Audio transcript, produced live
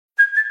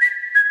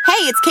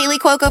it's Kaylee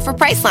Cuoco for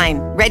Priceline.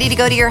 Ready to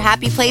go to your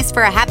happy place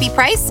for a happy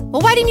price?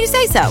 Well, why didn't you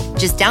say so?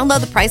 Just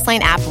download the Priceline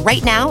app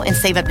right now and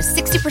save up to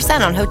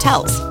 60% on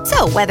hotels.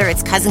 So whether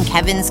it's Cousin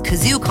Kevin's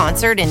Kazoo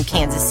Concert in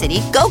Kansas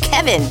City, go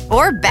Kevin,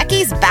 or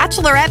Becky's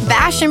Bachelorette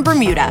Bash in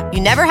Bermuda,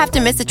 you never have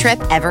to miss a trip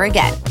ever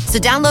again. So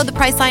download the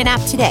Priceline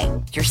app today.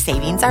 Your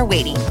savings are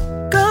waiting.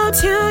 Go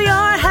to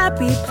your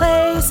happy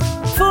place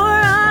for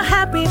a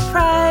happy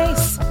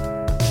price.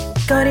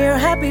 Go to your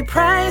happy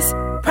price,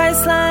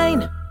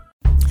 Priceline.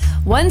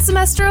 1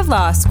 semester of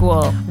law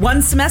school.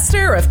 1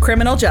 semester of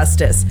criminal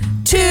justice.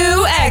 2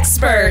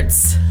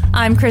 experts.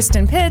 I'm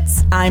Kristin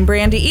Pitts. I'm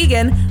Brandi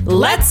Egan.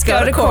 Let's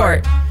go to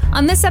court.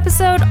 On this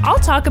episode, I'll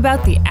talk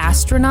about the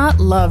Astronaut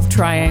Love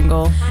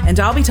Triangle. And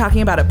I'll be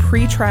talking about a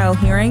pre-trial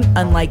hearing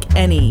unlike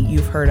any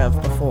you've heard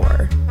of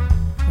before.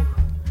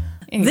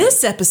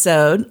 This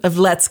episode of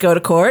Let's Go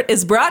to Court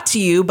is brought to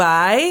you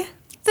by...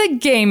 The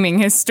Gaming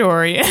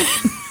Historian.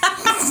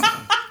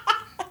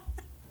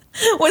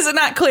 Was it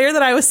not clear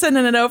that I was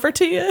sending it over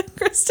to you,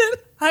 Kristin?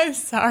 I'm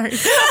sorry.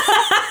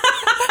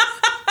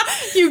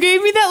 You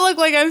gave me that look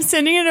like I'm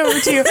sending it over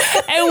to you.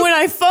 And when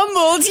I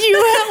fumbled, you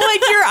had,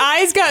 like, your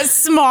eyes got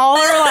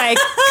smaller, like,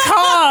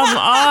 come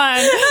on.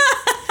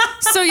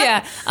 So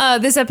yeah,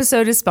 this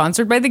episode is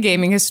sponsored by The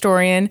Gaming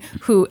Historian,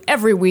 who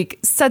every week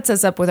sets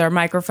us up with our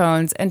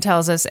microphones and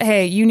tells us,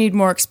 hey, you need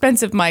more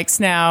expensive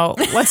mics now.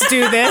 Let's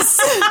do this.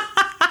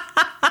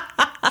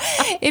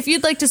 If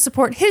you'd like to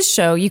support his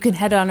show, you can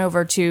head on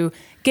over to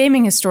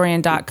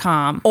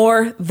gaminghistorian.com.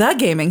 Or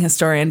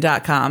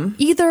thegaminghistorian.com.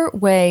 Either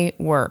way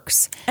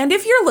works. And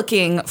if you're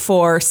looking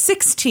for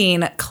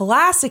 16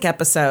 classic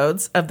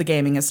episodes of The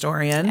Gaming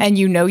Historian... And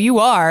you know you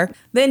are.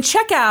 Then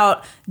check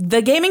out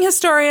The Gaming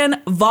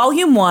Historian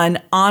Volume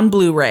 1 on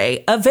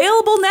Blu-ray.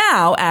 Available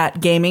now at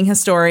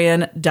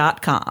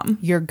gaminghistorian.com.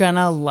 You're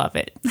gonna love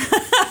it.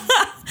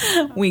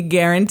 We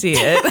guarantee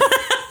it.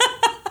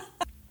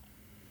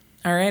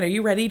 All right, are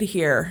you ready to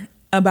hear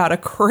about a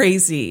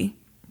crazy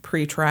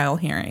pre-trial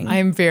hearing? I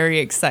am very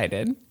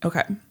excited.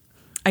 Okay.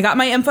 I got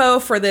my info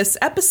for this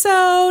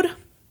episode.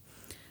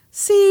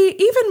 See,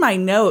 even my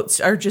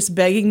notes are just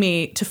begging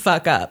me to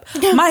fuck up.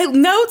 My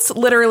notes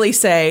literally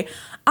say,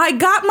 I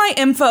got my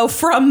info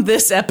from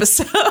this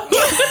episode.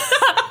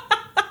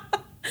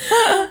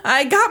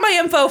 I got my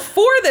info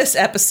for this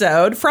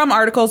episode from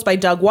articles by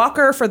Doug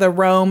Walker for the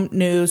Rome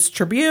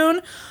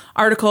News-Tribune,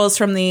 articles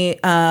from the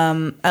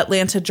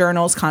Atlanta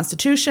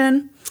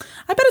Journal-Constitution.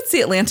 I bet it's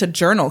the Atlanta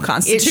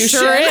Journal-Constitution. It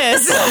sure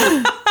is.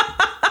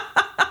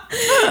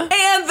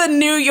 And the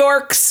New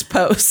York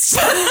Post.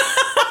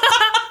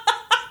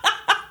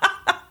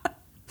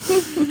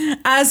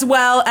 As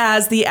well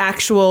as the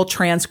actual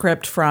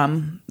transcript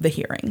from the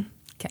hearing.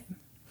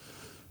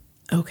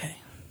 Okay.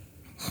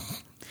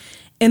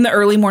 In the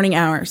early morning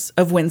hours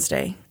of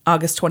Wednesday,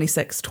 August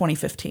 26,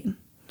 2015,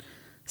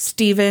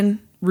 Stephen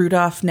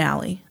Rudolph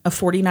Nally, a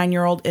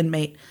 49-year-old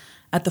inmate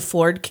at the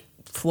Floyd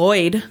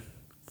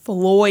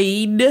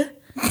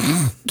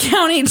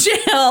County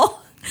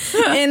Jail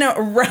in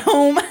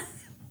Rome,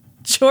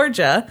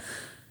 Georgia,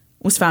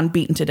 was found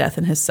beaten to death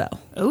in his cell.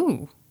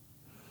 Ooh.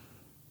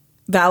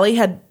 Valley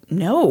had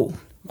no.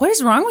 What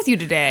is wrong with you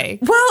today?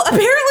 Well,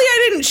 apparently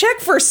I didn't check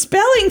for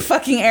spelling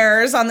fucking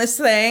errors on this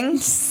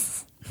thing.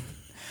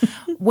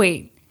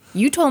 Wait,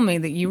 you told me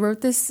that you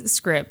wrote this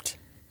script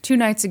 2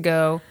 nights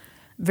ago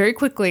very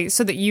quickly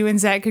so that you and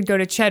Zach could go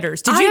to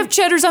Cheddar's. Did you have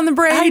Cheddar's on the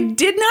brain? I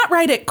did not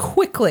write it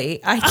quickly.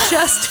 I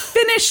just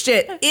finished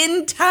it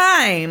in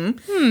time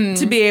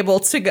to be able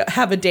to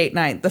have a date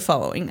night the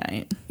following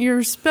night.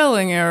 Your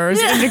spelling errors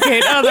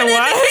indicate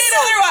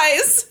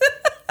otherwise.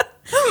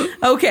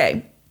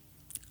 Okay.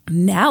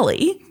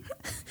 Nally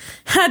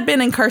had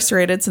been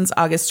incarcerated since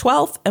August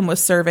 12th and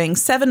was serving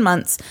 7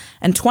 months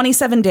and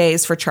 27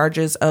 days for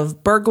charges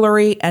of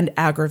burglary and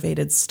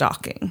aggravated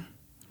stalking.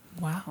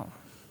 Wow.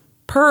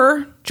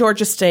 Per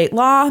Georgia state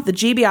law, the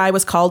GBI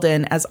was called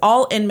in as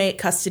all inmate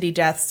custody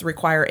deaths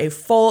require a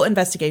full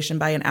investigation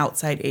by an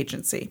outside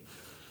agency.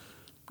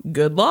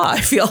 Good law,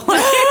 I feel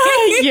like.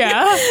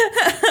 Yeah.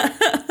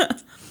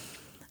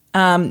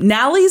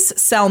 Nally's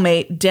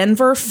cellmate,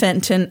 Denver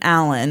Fenton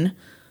Allen,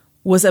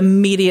 was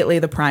immediately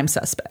the prime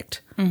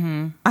suspect.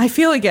 Mm-hmm. I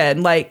feel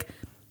again like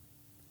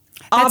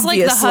that's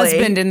obviously, like the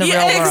husband in the real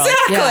world.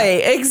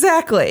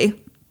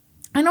 Exactly.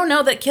 I don't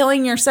know that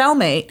killing your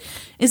cellmate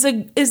is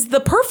the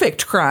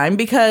perfect crime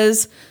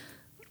because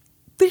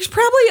there's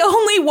probably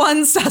only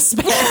one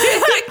suspect.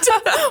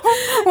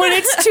 When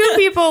it's 2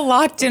 people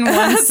locked in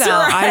one cell,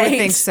 right. I would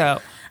think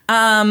so.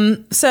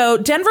 So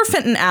Denver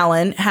Fenton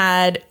Allen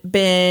had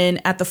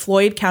been at the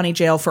Floyd County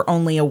Jail for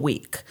only a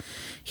week.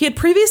 He had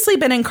previously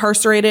been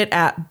incarcerated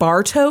at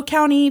Bartow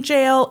County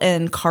Jail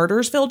in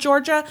Cartersville,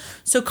 Georgia.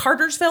 So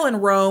Cartersville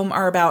and Rome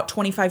are about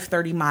 25,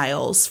 30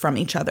 miles from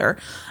each other.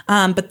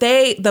 But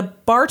the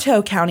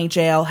Bartow County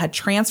Jail had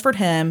transferred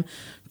him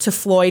to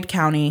Floyd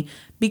County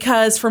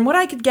because from what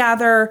I could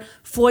gather,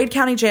 Floyd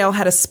County Jail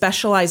had a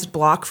specialized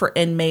block for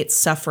inmates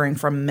suffering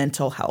from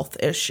mental health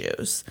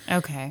issues.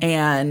 Okay.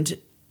 And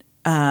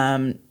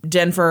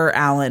Denver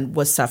Allen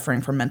was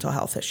suffering from mental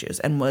health issues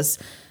and was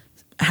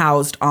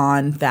housed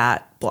on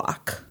that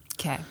block.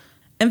 Okay.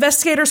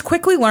 Investigators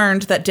quickly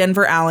learned that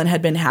Denver Allen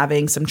had been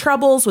having some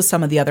troubles with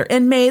some of the other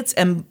inmates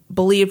and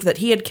believed that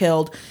he had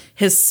killed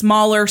his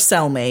smaller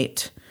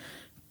cellmate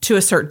to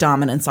assert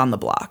dominance on the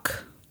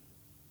block.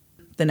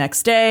 The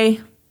next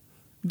day,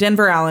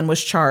 Denver Allen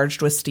was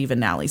charged with Stephen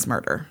Nally's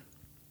murder.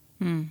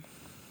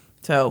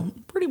 So,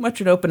 pretty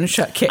much an open and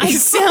shut case. It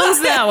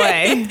sounds that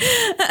way.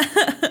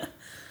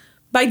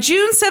 By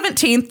June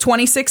 17th,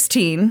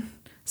 2016,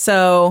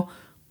 so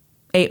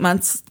 10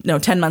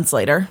 months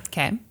later.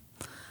 Okay.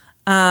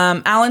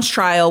 Allen's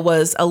trial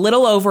was a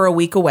little over a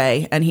week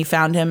away, and he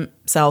found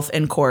himself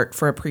in court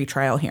for a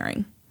pretrial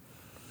hearing.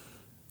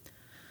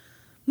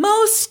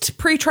 Most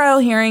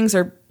pretrial hearings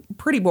are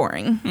pretty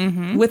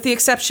boring, with the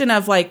exception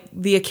of like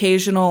the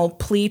occasional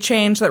plea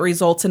change that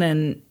results in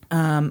an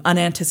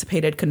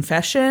unanticipated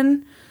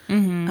confession,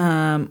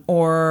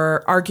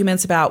 or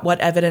arguments about what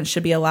evidence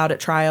should be allowed at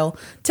trial.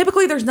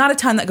 Typically, there's not a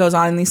ton that goes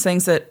on in these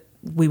things that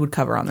we would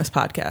cover on this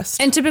podcast.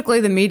 And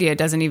typically the media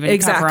doesn't even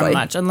cover them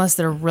much unless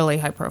they're really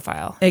high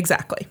profile.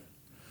 Exactly.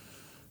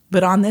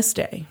 But on this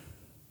day,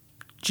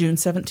 June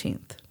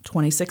 17th,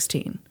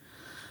 2016,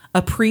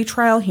 a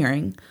pretrial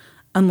hearing,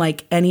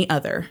 unlike any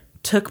other,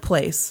 took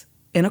place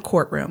in a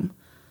courtroom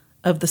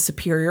of the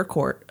Superior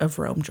Court of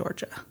Rome,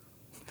 Georgia.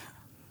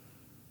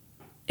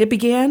 It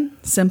began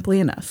simply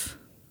enough.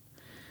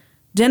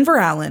 Denver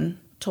Allen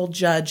told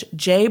Judge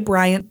J.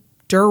 Bryant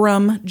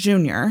Durham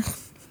Jr.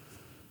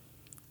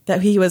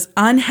 that he was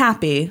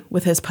unhappy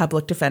with his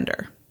public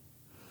defender.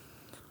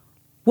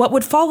 What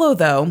would follow,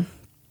 though,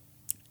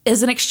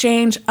 is an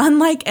exchange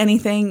unlike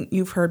anything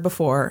you've heard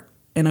before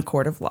in a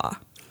court of law.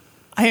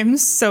 I am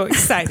so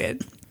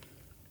excited.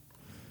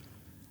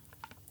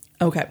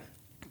 Okay.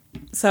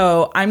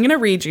 So I'm going to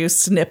read you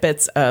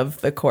snippets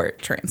of the court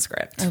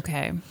transcript.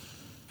 Okay.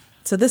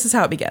 So this is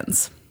how it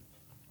begins.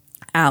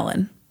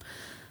 Allen,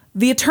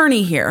 the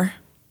attorney here,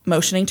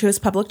 motioning to his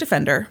public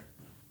defender,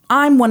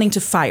 I'm wanting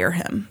to fire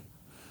him.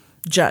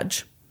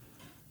 Judge,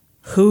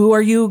 who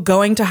are you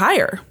going to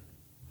hire?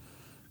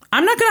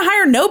 I'm not going to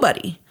hire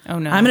nobody. Oh,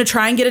 no. I'm going to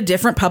try and get a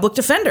different public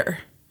defender.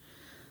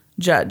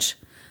 Judge,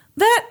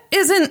 that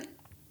isn't...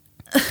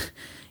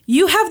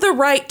 You have the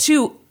right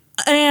to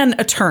an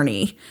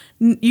attorney.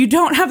 You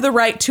don't have the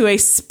right to a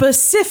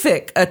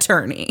specific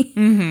attorney.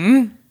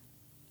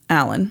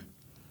 Allen,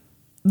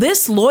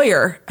 this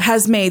lawyer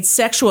has made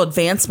sexual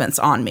advancements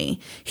on me.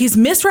 He's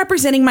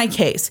misrepresenting my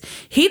case.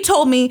 He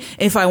told me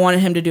if I wanted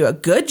him to do a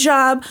good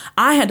job,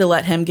 I had to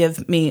let him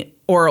give me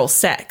oral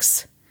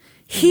sex.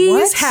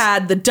 He's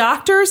had the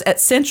doctors at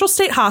Central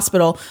State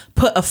Hospital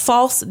put a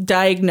false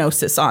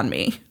diagnosis on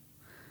me.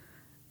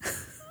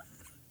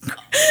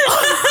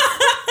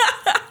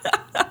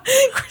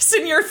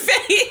 Kristin, your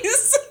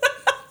face.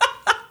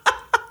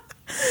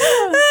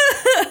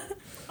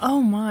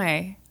 Oh,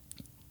 my.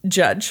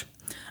 Judge.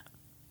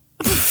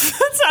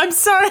 I'm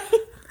sorry.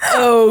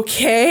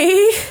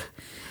 Okay.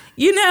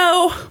 You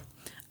know,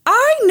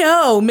 I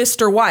know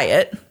Mr.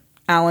 Wyatt,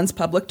 Allen's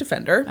public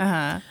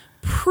defender,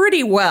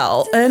 pretty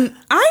well, and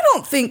I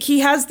don't think he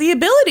has the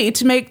ability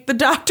to make the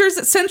doctors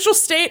at Central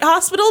State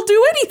Hospital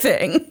do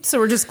anything. So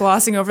we're just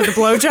glossing over the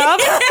blowjob?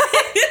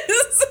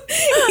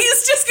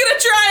 He's just going to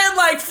try and,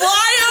 like,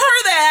 fly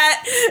over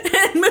that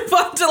and move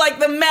on to, like,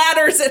 the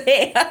matters at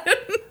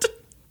hand.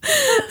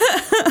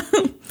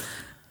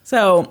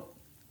 So...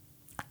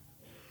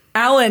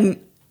 Allen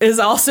is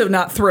also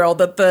not thrilled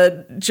that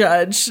the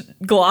judge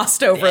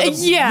glossed over the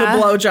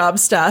blowjob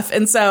stuff.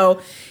 And so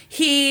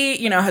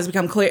he, has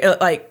become clear,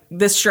 like,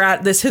 his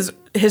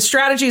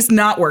strategy is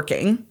not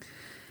working.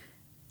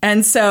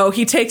 And so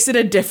he takes it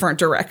a different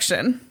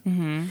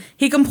direction.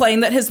 He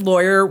complained that his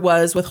lawyer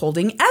was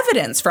withholding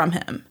evidence from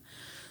him.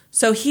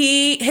 So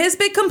his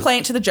big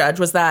complaint to the judge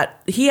was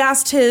that he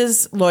asked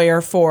his lawyer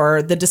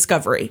for the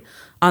discovery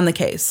on the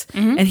case.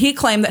 And he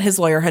claimed that his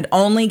lawyer had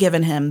only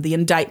given him the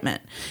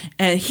indictment.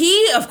 And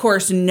he, of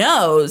course,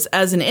 knows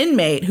as an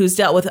inmate who's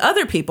dealt with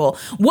other people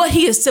what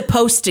he is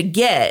supposed to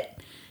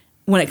get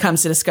when it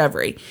comes to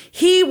discovery.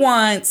 He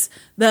wants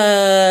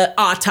the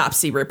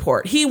autopsy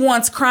report. He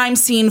wants crime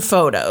scene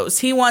photos.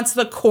 He wants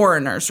the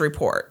coroner's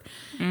report.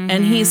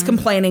 And he's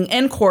complaining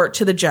in court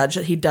to the judge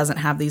that he doesn't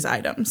have these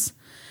items.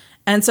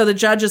 And so the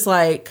judge is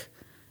like,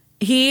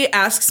 he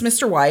asks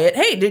Mr. Wyatt,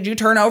 hey, did you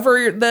turn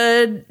over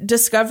the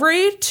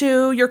discovery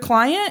to your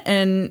client?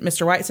 And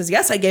Mr. Wyatt says,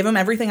 yes, I gave him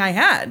everything I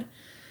had.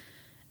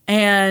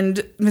 And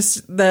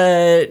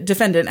the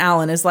defendant,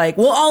 Allen, is like,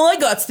 well, all I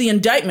got's the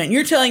indictment.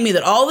 You're telling me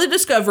that all the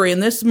discovery in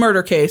this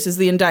murder case is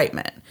the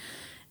indictment.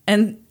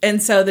 And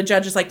so the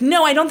judge is like,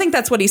 no, I don't think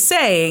that's what he's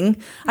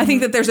saying. I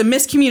think that there's a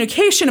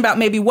miscommunication about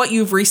maybe what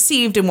you've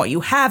received and what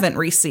you haven't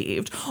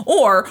received,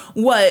 or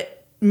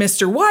what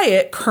Mr.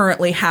 Wyatt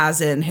currently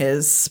has in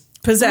his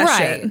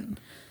possession.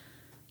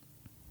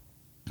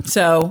 Right.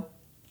 So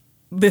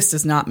this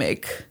does not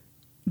make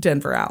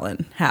Denver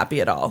Allen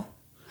happy at all.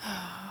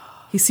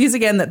 He sees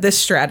again that this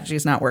strategy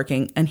is not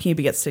working, and he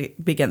begins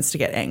to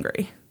get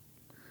angry.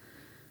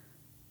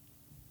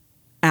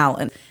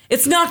 Allen,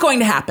 it's not going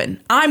to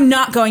happen. I'm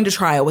not going to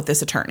trial with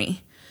this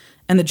attorney.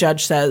 And the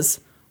judge says,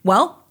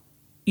 well,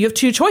 you have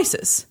two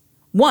choices.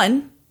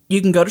 One,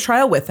 you can go to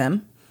trial with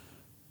him.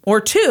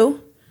 Or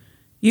two,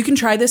 you can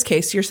try this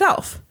case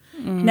yourself.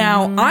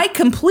 Now, I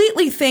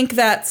completely think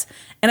that's...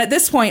 And at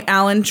this point,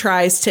 Allen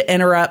tries to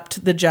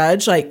interrupt the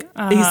judge. Like,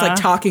 he's like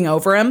talking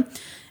over him.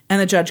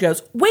 And the judge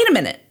goes, wait a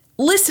minute.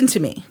 Listen to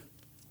me.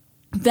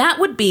 That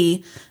would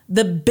be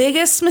the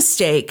biggest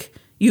mistake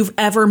you've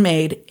ever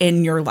made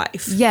in your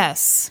life.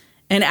 Yes.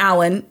 And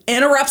Allen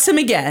interrupts him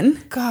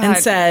again and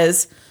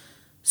says,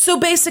 so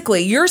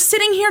basically, you're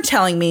sitting here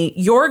telling me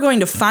you're going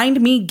to find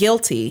me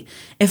guilty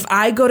if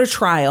I go to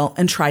trial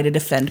and try to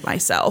defend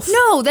myself.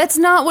 No, that's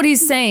not what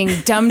he's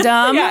saying,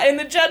 dum-dum. Yeah, and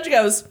the judge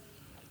goes,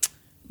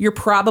 you're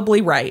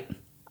probably right.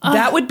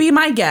 That would be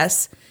my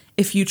guess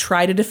if you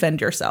try to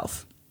defend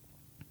yourself.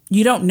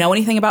 You don't know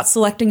anything about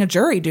selecting a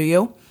jury, do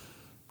you?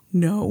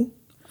 No.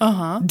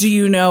 Do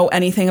you know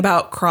anything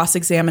about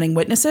cross-examining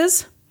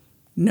witnesses?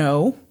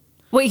 No.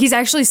 Wait, he's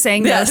actually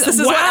saying Yes, this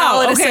is what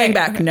Allen is saying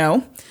back.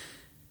 No.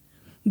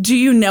 Do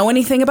you know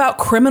anything about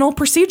criminal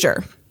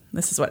procedure?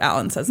 This is what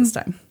Allen says this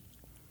time.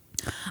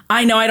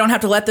 I know I don't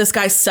have to let this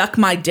guy suck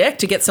my dick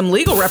to get some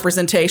legal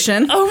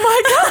representation. Oh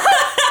my God.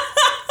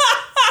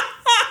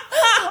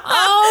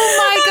 Oh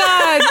my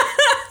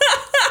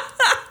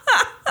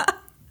God.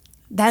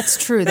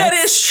 That's true. That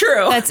is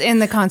true. That's in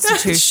the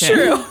Constitution.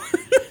 That's true.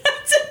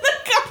 That's in the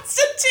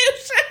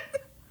Constitution.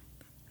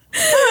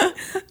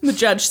 The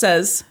judge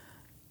says,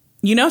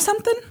 you know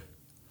something?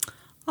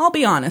 I'll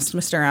be honest,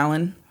 Mr.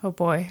 Allen. Oh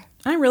boy.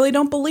 I really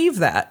don't believe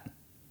that.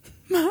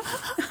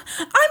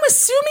 I'm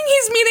assuming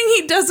he's meaning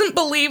he doesn't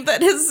believe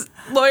that his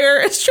lawyer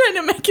is trying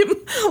to make him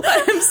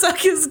let him suck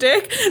his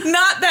dick.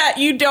 Not that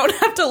you don't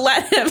have to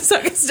let him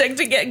suck his dick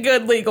to get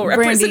good legal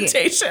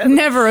representation. Brandi,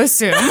 never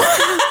assume.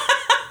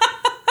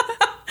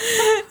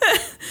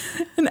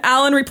 And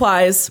Allen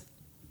replies,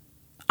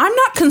 I'm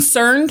not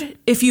concerned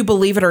if you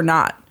believe it or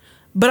not,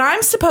 but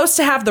I'm supposed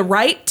to have the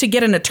right to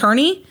get an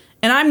attorney,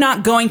 and I'm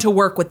not going to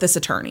work with this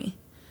attorney.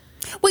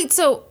 Wait,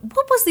 so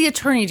what was the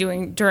attorney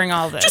doing during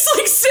all this? Just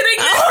like sitting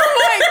there. Oh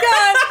my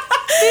God.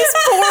 This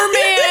poor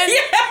man.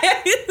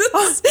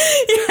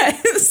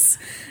 Yes.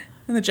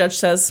 And the judge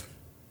says,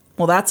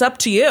 well, that's up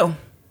to you.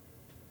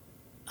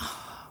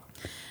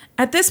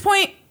 At this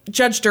point,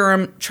 Judge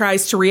Durham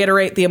tries to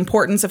reiterate the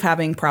importance of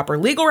having proper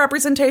legal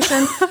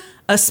representation,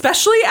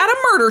 especially at a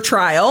murder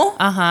trial.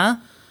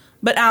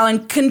 But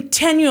Allen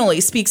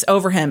continually speaks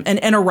over him and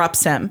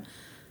interrupts him.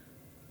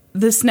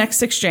 This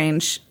next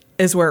exchange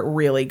is where it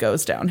really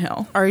goes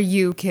downhill. Are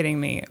you kidding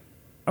me?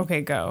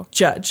 Okay, go.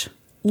 Judge,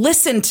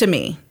 listen to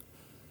me.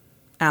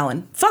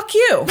 Allen, fuck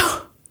you.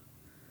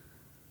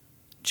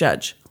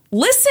 Judge,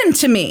 listen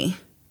to me.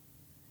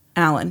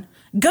 Allen,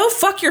 go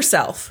fuck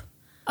yourself.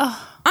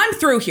 I'm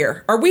through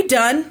here. Are we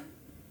done?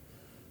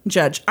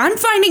 Judge, I'm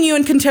finding you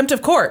in contempt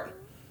of court.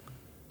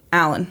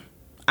 Allen,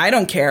 I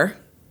don't care.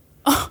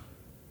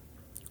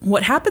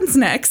 What happens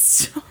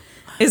next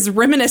is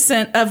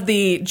reminiscent of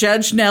the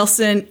Judge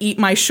Nelson eat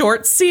my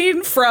shorts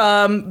scene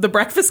from The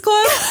Breakfast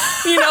Club.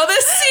 You know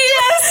this scene?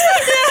 Yes.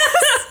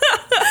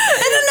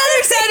 And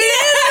another scene.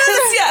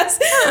 Yes.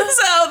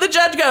 So the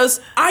judge goes,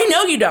 I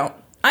know you don't.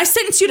 I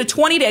sentence you to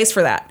 20 days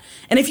for that.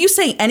 And if you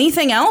say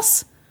anything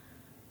else,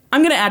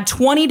 I'm going to add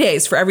 20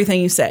 days for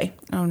everything you say.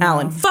 Oh, no.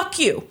 Allen, fuck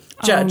you.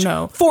 Judge,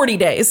 Oh, no. 40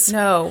 days.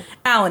 No.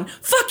 Allen,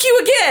 fuck you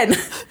again.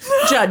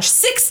 Judge,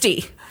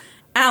 60.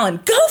 Allen,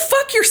 go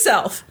fuck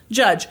yourself.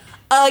 Judge,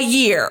 a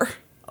year.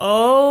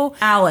 Oh.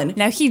 Allen.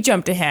 Now he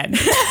jumped ahead.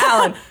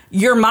 Allen,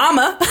 your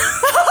mama.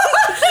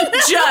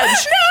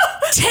 Judge,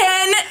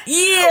 10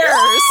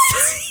 years.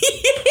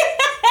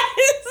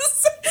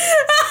 Yes.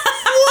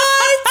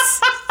 What?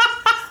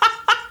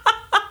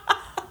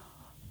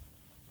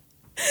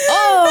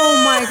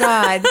 Oh my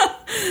God.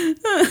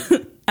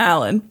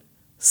 Allen,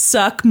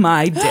 suck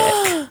my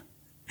dick.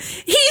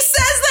 He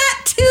says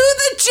that to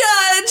the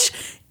judge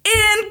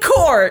in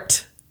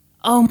court.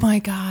 Oh my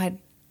God.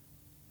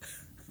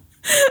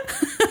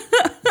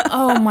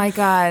 Oh my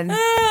God.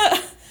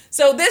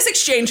 So this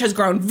exchange has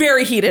grown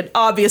very heated.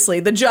 Obviously,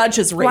 the judge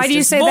has raised Why do you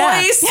his say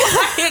voice.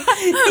 that?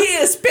 Like, he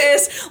is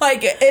pissed.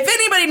 Like, if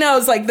anybody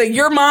knows, like,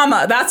 your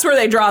mama, that's where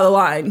they draw the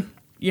line.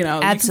 You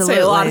know, Absolutely. you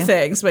can say a lot of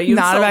things, but you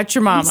Not about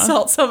your mama.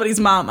 insult somebody's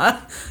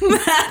mama.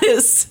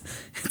 It's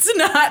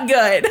not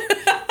good.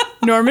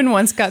 Norman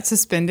once got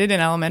suspended in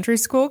elementary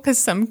school because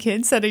some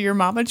kid said a your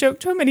mama joke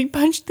to him and he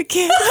punched the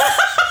kid.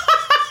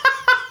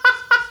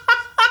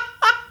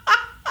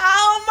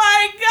 Oh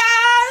my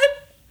God.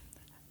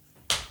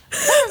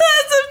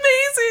 That's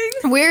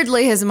amazing.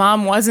 Weirdly, his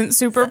mom wasn't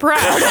super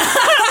proud.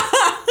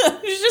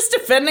 She's just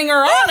defending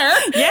her honor.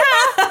 Yeah.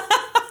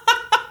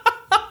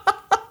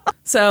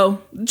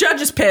 So, judge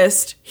is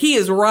pissed. He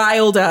is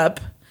riled up.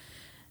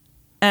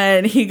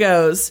 And he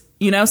goes,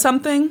 you know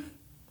something?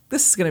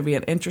 This is going to be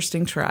an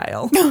interesting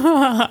trial.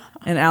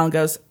 And Allen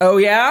goes, oh,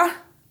 yeah?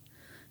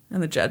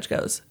 And the judge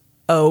goes,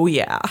 oh,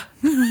 yeah.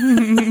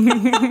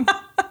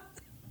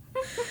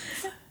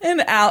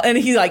 And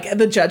he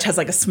the judge has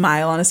a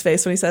smile on his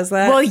face when he says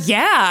that. Well,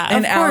 yeah.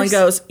 And Alan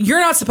goes, "You're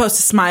not supposed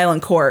to smile in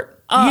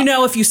court.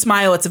 If you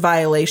smile, it's a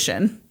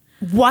violation."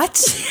 What?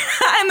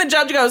 And the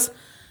judge goes,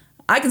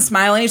 "I can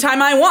smile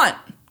anytime I want.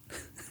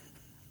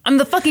 I'm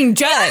the fucking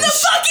judge." I'm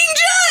the fucking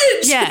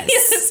judge.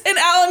 Yes. And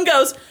Alan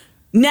goes,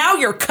 "Now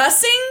you're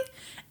cussing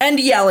and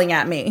yelling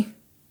at me."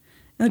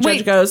 And the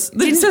judge goes,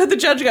 the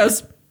judge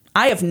goes,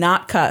 "I have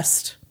not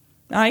cussed.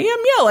 I am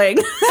yelling."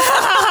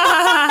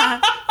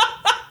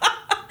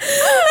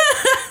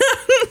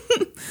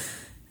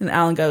 And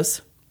Alan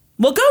goes,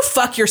 "Well, go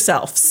fuck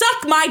yourself.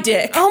 Suck my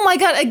dick." Oh my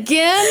God,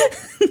 again?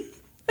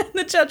 And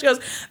the judge goes,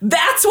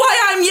 "That's why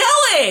I'm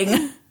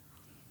yelling."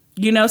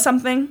 You know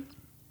something?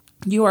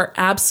 You are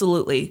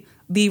absolutely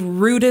the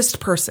rudest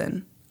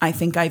person I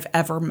think I've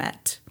ever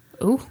met.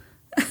 Ooh.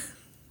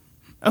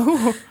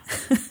 Oh.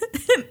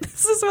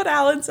 This is what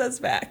Alan says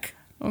back.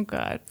 Oh,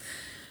 God.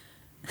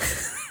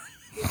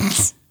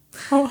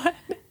 What?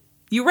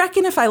 "You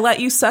reckon if I let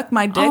you suck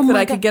my dick that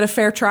I could get a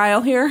fair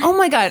trial here?" Oh,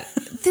 my God.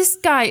 This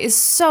guy is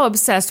so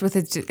obsessed with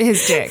his dick.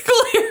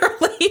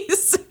 Clearly.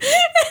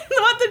 And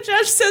what the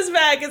judge says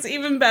back is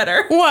even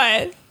better.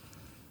 What?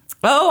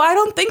 "Oh, I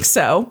don't think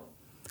so.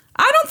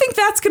 I don't think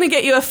that's going to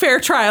get you a fair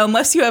trial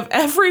unless you have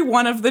every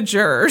one of the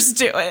jurors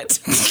do it."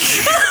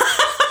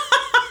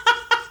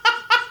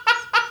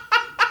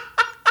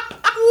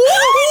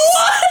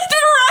 What?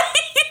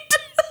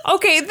 Right?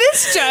 Okay,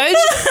 this judge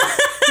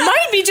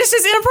might be just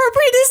as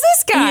inappropriate as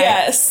this guy.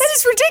 Yes. That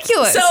is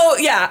ridiculous. So,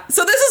 yeah.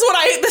 So this is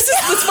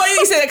it's funny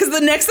you say that, because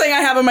the next thing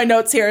I have in my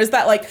notes here is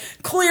that,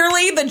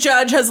 clearly the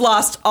judge has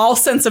lost all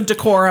sense of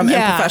decorum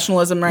and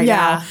professionalism right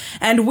now.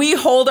 And we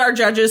hold our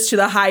judges to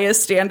the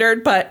highest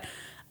standard, but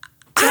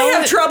I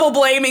have trouble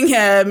blaming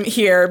him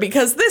here,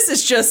 because this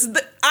is just,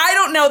 I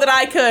don't know that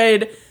I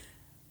could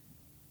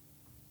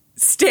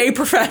stay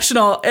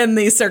professional in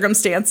these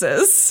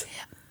circumstances.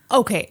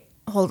 Okay,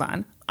 hold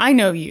on. I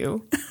know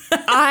you.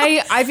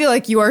 I feel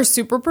like you are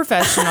super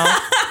professional.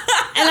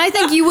 And I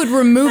think you would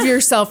remove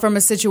yourself from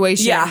a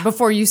situation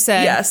before you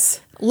said,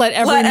 let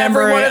every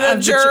one of the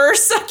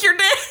jurors suck your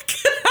dick.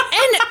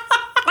 And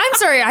I'm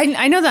sorry,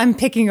 I know that I'm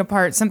picking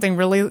apart something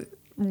really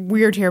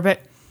weird here, but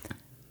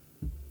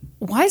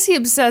why is he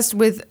obsessed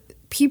with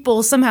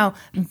people somehow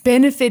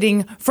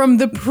benefiting from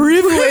the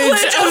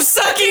privilege of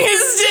sucking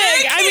his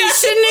dick? I mean,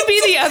 shouldn't it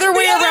be the other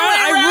way around?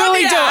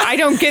 I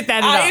don't get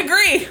that at all. I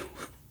agree.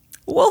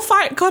 We'll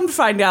come to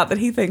find out that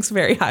he thinks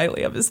very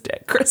highly of his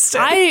dick, Kristin.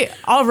 I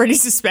already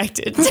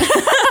suspected.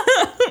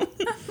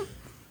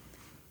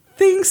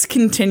 Things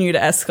continue to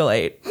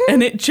escalate,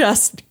 and it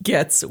just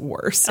gets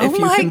worse, if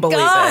you can believe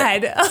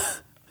it.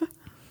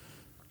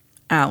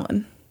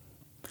 Alan,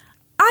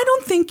 I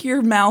don't think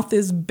your mouth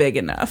is big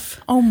enough.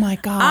 Oh, my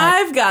God.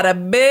 I've got a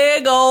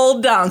big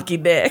old donkey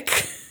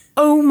dick.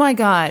 Oh, my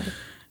God.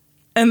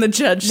 And the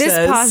judge says...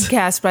 This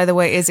podcast, by the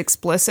way, is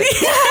explicit.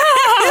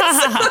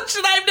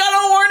 Should I have done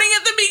a warning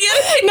at the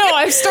beginning? No,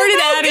 I've started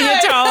adding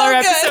it to all our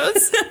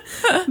episodes.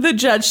 The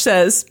judge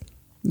says,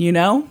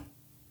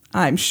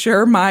 I'm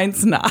sure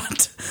mine's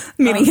not.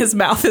 Meaning his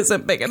mouth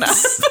isn't big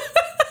enough.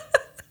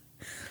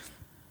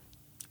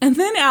 And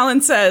then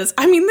Alan says,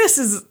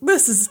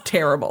 this is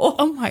terrible.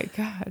 Oh, my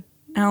God.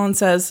 Alan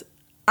says,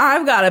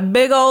 I've got a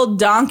big old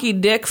donkey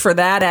dick for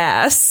that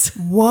ass.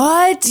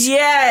 What?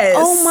 Yes.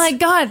 Oh, my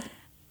God.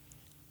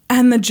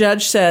 And the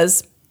judge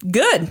says,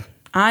 good.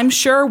 I'm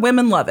sure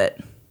women love it.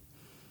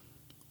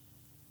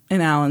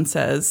 And Alan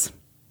says,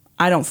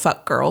 I don't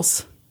fuck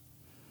girls.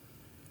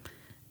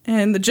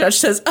 And the judge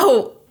says,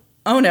 oh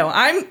no,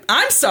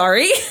 I'm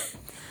sorry.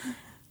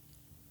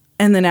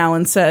 And then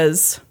Alan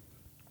says,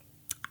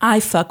 I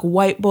fuck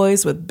white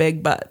boys with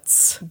big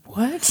butts.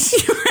 What?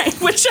 Right,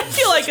 which I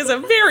feel like is a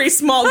very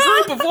small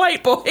group of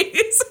white boys.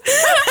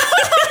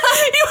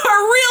 You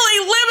are really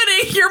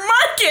limiting your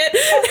market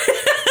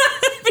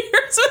if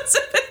you're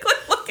specifically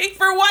looking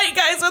for white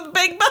guys with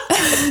big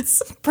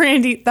butts.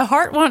 Brandi, the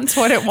heart wants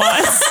what it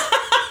wants.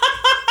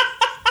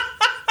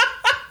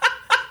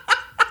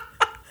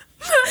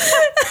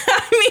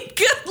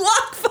 Good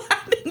luck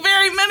finding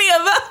very many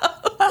of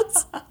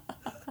those.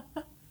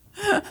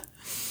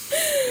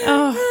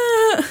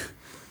 Oh.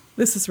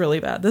 This is really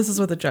bad. This is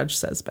what the judge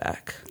says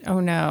back. Oh,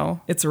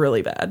 no. It's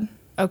really bad.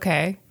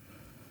 Okay.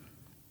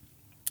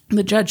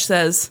 The judge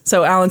says,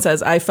 so Alan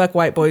says, I fuck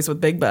white boys with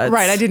big butts.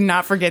 Right, I did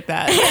not forget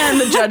that. And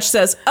the judge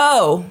says,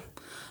 oh,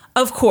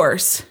 of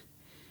course.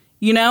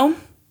 You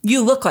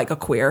look like a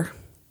queer.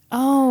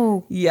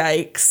 Oh.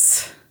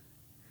 Yikes.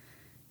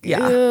 Yeah.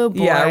 Oh,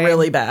 boy. Yeah,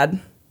 really bad.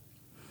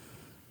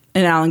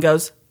 And Alan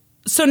goes,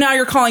 so now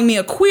you're calling me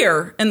a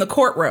queer in the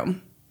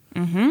courtroom.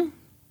 Mm-hmm.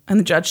 And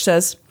the judge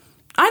says,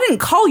 I didn't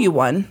call you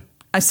one.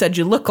 I said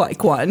you look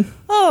like one.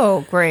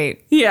 Oh,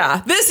 great.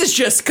 Yeah, this is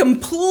just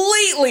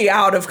completely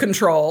out of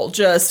control.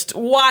 Just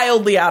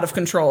wildly out of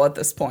control at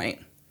this point.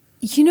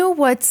 You know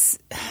what's...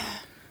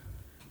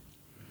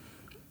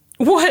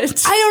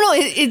 What? I don't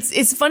know.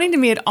 It's funny to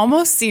me. It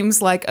almost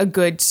seems like a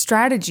good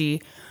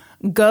strategy.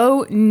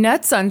 Go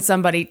nuts on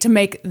somebody to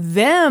make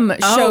them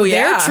show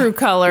their true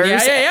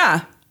colors.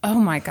 Yeah. Oh,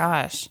 my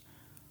gosh.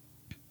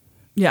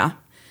 Yeah.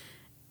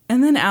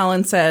 And then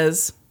Allen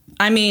says,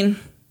 I mean,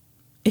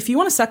 if you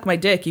want to suck my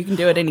dick, you can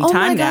do it any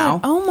time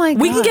now. Oh, my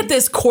God. We can get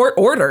this court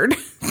ordered.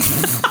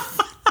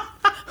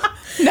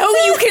 No,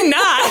 you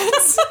cannot.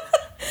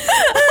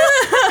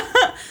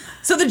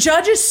 So the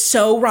judge is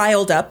so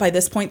riled up by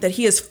this point that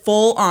he is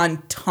full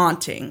on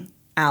taunting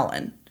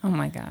Allen. Oh,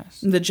 my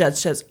gosh. The judge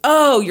says,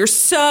 oh, you're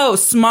so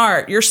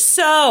smart. You're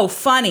so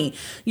funny.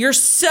 You're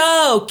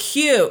so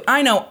cute.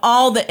 I know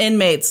all the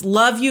inmates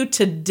love you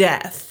to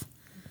death.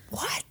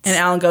 What? And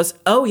Allen goes,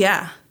 oh,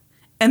 yeah.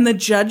 And the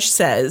judge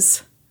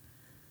says,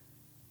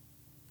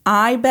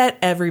 I bet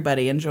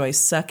everybody enjoys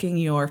sucking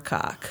your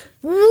cock.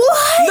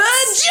 What?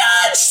 The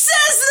judge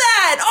says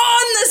that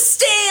on the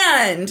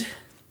stand.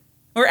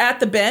 Or at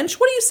the bench.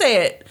 What do you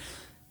say it?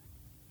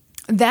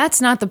 That's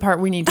not the part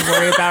we need to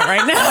worry about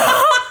right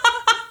now.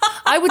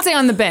 I would say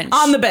on the bench.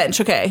 On the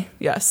bench, okay.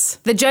 Yes.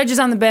 The judge is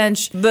on the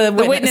bench. The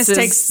witness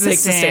takes the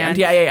stand.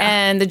 Yeah.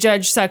 And the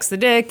judge sucks the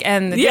dick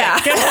and the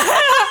dick.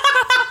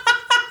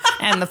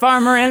 And the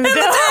farmer and the dick.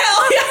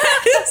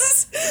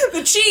 Yes.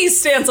 The cheese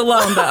stands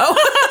alone, though.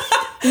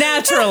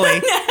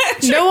 Naturally.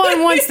 No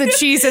one wants the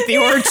cheese at the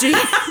orgy.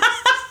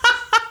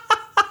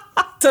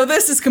 So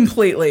this is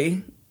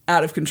completely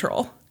out of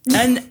control.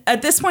 And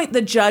at this point,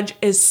 the judge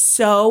is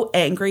so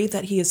angry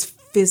that he is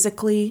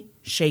physically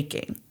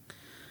shaking.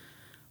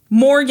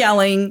 More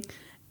yelling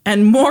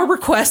and more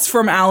requests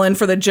from Allen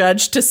for the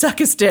judge to suck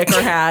his dick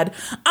are had.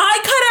 I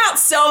cut out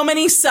so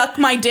many suck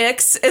my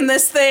dicks in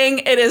this thing.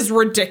 It is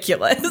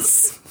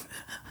ridiculous.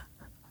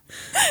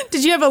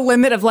 Did you have a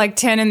limit of like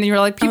 10 and you were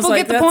like, people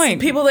get the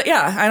point? People that,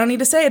 yeah, I don't need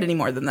to say it any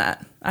more than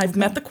that. I've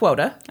met the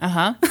quota.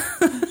 Uh-huh.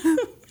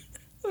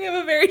 We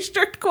have a very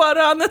strict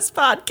quota on this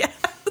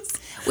podcast.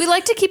 We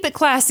like to keep it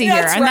classy here,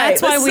 That's and right.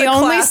 that's why This we is a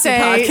only classy say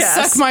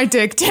podcast. suck my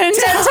dick 10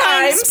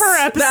 times per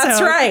episode. That's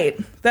right.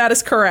 That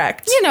is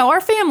correct. You know, our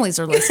families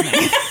are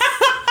listening.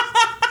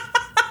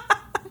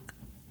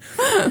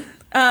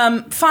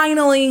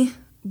 Finally,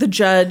 the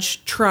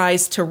judge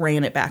tries to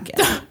rein it back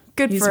in.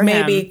 Good He's for him.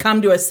 maybe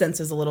come to his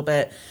senses a little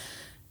bit.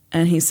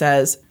 And he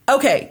says,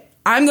 okay,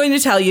 I'm going to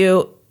tell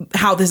you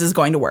how this is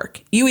going to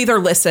work. You either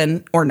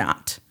listen or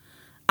not.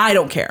 I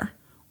don't care.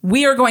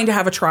 We are going to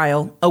have a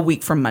trial a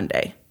week from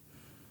Monday.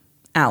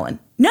 Allen,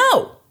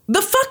 no,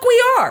 the fuck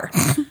we are.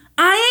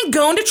 I ain't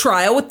going to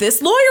trial with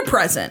this lawyer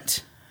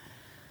present.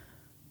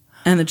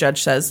 And the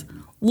judge says,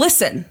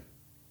 listen,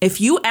 if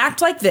you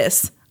act like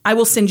this, I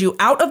will send you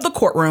out of the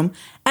courtroom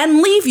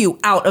and leave you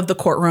out of the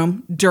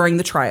courtroom during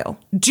the trial.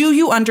 Do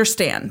you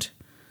understand?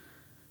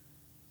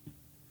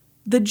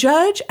 The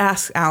judge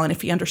asks Allen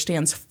if he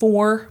understands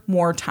 4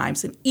 more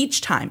times, and each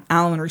time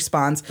Allen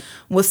responds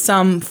with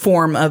some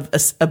form of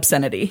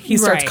obscenity. He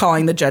starts Right.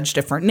 calling the judge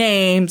different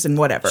names and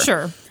whatever.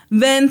 Sure.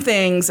 Then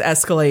things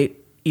escalate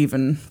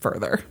even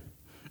further,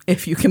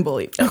 if you can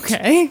believe it.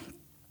 Okay.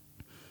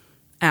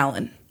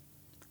 Allen,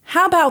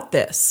 how about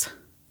this?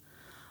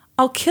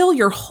 I'll kill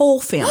your whole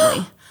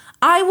family.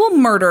 I will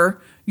murder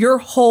your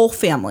whole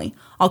family.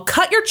 I'll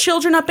cut your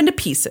children up into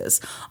pieces.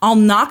 I'll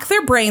knock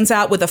their brains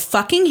out with a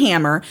fucking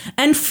hammer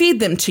and feed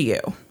them to you.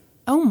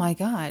 Oh, my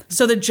God.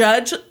 So the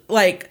judge,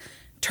 like,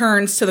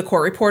 turns to the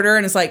court reporter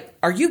and is like,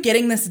 are you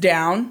getting this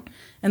down?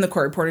 And the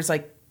court reporter's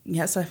like,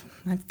 yes,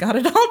 I've got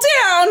it all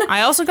down.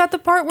 I also got the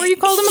part where you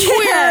called him a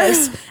queer.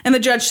 Yes. And the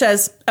judge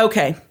says,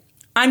 okay,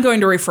 I'm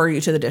going to refer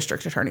you to the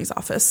district attorney's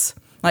office.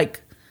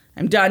 Like,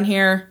 I'm done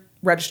here.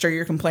 Register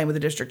your complaint with the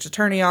district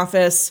attorney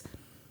office.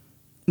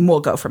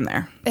 We'll go from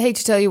there. I hate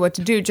to tell you what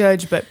to do,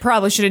 Judge, but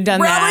probably should have done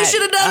that. Probably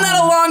should have done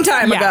that a long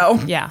time ago.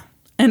 Yeah.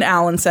 And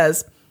Allen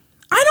says,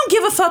 I don't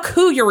give a fuck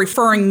who you're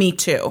referring me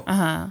to.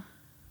 Uh-huh.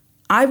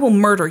 I will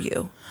murder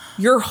you,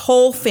 your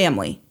whole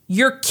family,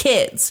 your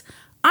kids.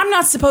 I'm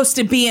not supposed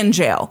to be in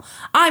jail.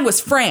 I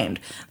was framed.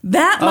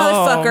 That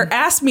motherfucker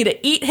asked me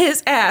to eat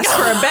his ass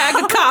for a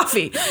bag of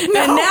coffee. And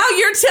now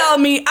you're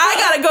telling me I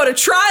gotta go to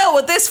trial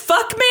with this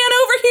fuck man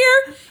over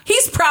here?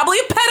 He's probably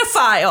a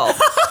pedophile.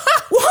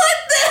 What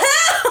the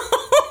hell?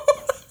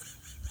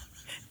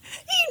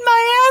 Eat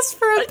my ass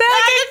for a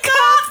bag of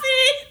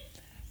coffee.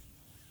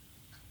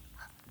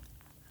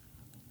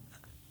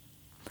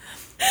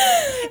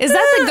 Is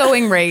that the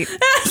going rate?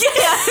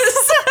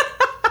 Yes.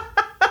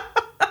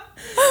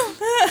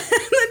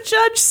 The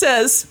judge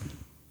says,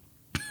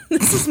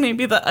 this is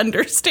maybe the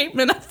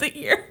understatement of the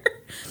year.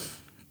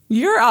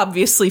 You're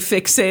obviously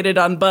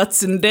fixated on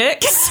butts and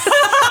dicks.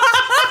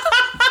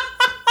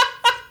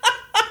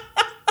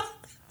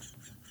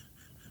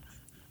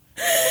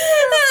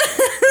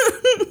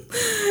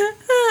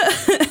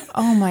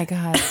 Oh my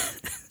God.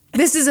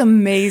 This is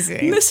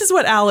amazing. This is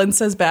what Allen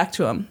says back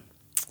to him.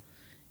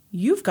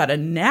 You've got a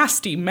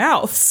nasty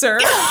mouth, sir.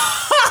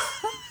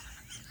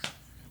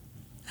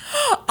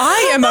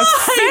 I am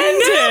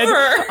offended.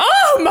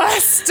 Oh, my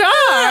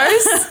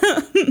stars.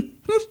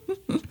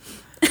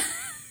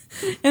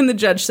 And the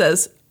judge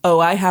says, oh,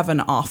 I have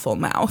an awful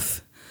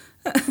mouth.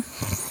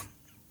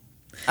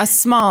 A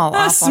small,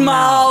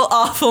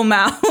 Awful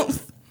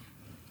mouth.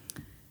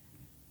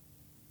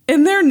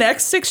 In their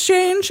next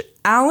exchange,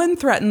 Allen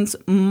threatens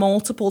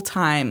multiple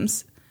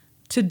times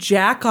to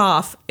jack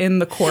off in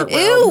the courtroom.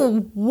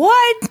 Ew,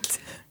 what?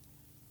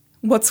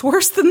 What's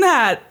worse than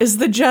that is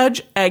the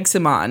judge eggs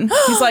him on.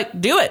 He's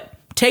like, do it.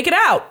 Take it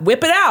out.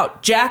 Whip it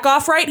out. Jack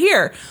off right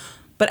here.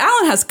 But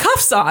Allen has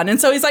cuffs on, and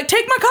so he's like,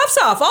 take my cuffs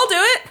off. I'll do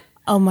it.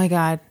 Oh, my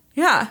God.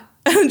 Yeah.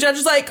 And the judge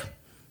is like,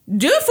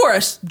 do it for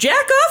us.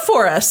 Jack off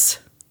for us.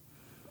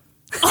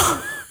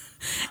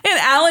 And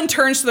Allen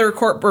turns to the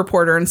court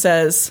reporter and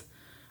says,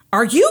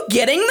 are you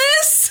getting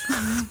this?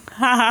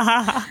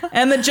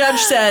 And the judge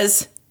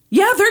says,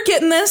 yeah, they're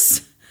getting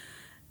this.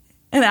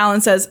 And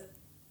Allen says,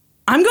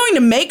 I'm going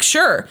to make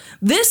sure.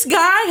 This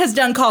guy has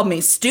done called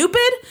me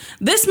stupid.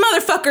 This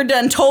motherfucker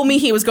done told me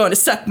he was going to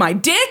suck my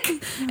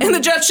dick. And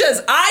the judge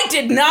says, I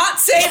did not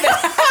say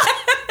that.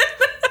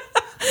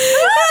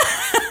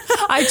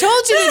 I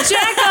told you to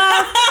jack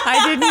off.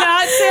 I did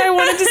not say I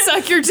wanted to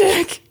suck your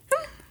dick.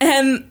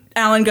 And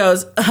Allen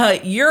goes,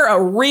 you're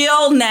a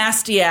real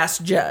nasty ass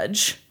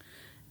judge.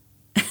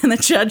 And the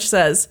judge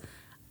says,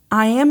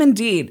 I am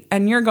indeed.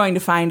 And you're going to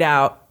find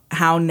out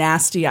how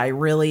nasty I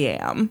really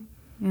am.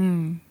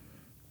 And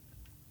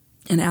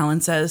Allen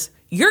says,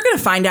 you're going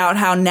to find out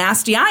how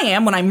nasty I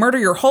am when I murder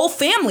your whole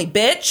family,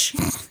 bitch.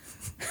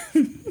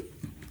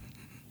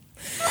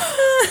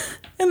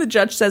 And the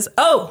judge says,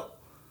 oh,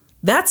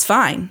 that's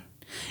fine.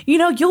 You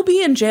know, you'll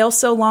be in jail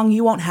so long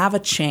you won't have a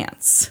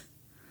chance.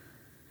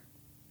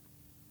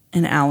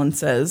 And Allen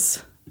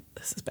says,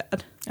 this is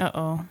bad.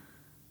 Uh-oh.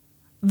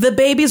 The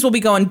babies will be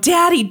going,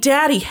 Daddy,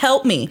 Daddy,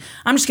 help me.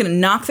 I'm just going to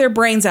knock their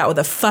brains out with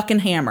a fucking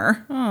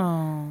hammer.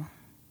 Oh.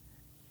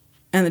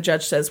 And the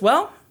judge says,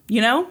 well,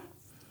 you know,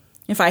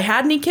 if I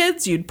had any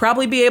kids, you'd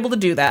probably be able to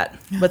do that.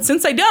 But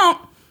since I don't,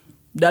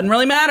 doesn't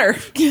really matter.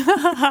 And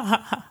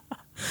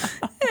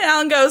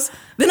Allen goes,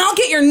 then I'll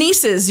get your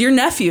nieces, your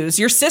nephews,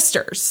 your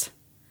sisters.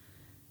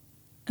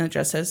 And the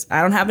judge says,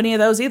 I don't have any of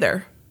those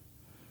either.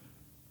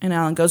 And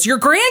Allen goes, your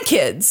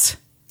grandkids.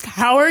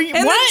 How are you?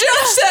 And what? the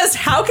judge says,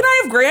 how can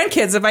I have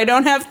grandkids if I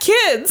don't have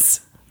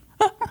kids?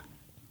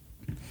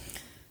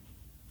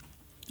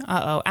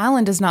 Uh-oh.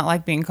 Allen does not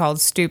like being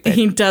called stupid.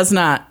 He does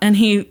not. And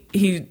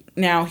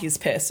now he's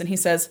pissed. And he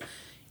says,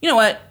 you know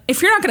what?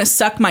 If you're not going to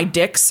suck my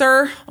dick,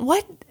 sir.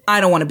 What?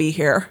 I don't want to be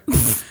here.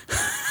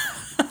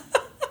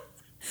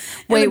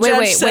 Wait.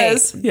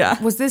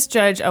 Yeah. Was this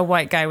judge a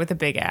white guy with a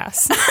big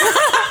ass?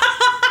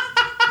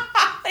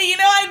 You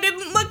know, I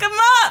didn't look him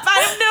up. I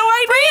have no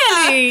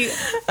idea.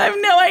 Brandi! I have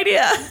no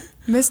idea.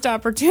 Missed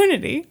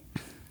opportunity.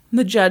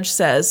 The judge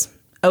says,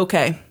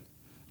 okay,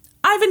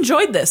 I've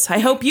enjoyed this. I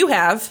hope you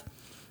have.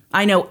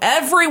 I know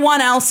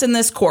everyone else in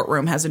this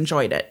courtroom has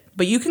enjoyed it,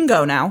 but you can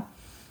go now.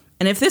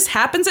 And if this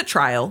happens at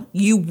trial,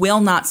 you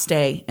will not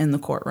stay in the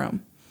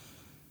courtroom.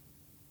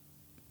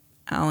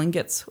 Allen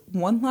gets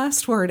one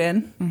last word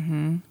in.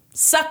 Mm-hmm.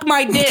 Suck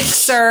my dick,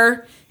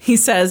 sir, he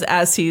says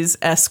as he's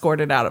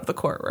escorted out of the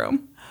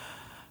courtroom.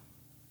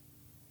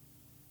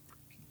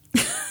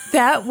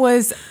 That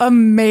was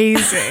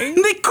amazing.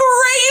 The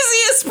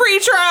craziest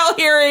pretrial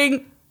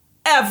hearing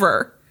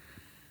ever.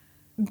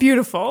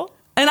 Beautiful.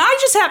 And I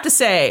just have to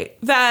say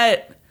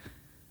that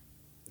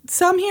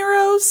some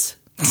heroes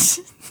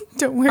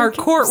are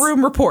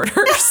courtroom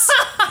reporters.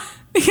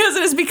 Because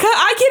it is because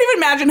I can't even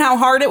imagine how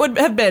hard it would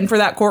have been for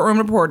that courtroom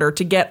reporter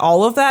to get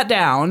all of that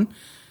down.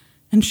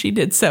 And she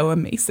did so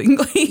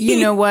amazingly. You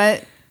know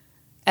what?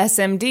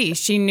 SMD.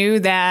 She knew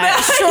that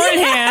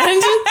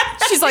shorthand.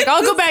 She's like,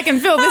 I'll go back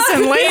and fill this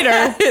in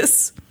later.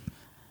 Yes.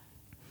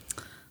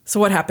 So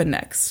what happened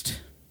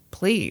next?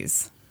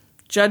 Please.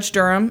 Judge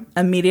Durham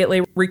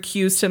immediately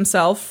recused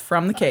himself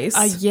from the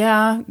case.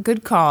 Yeah,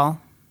 good call.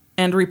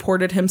 And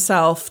reported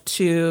himself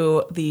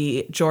to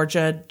the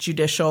Georgia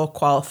Judicial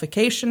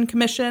Qualification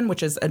Commission,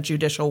 which is a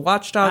judicial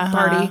watchdog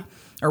party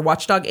or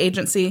watchdog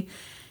agency,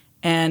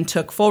 and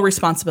took full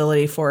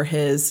responsibility for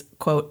his,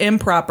 quote,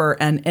 improper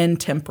and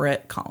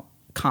intemperate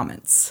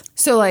comments.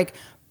 So, like,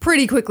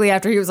 pretty quickly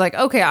after he was like,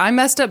 okay, I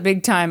messed up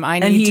big time. I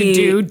need to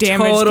do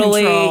damage control.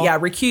 Yeah,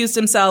 recused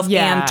himself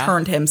and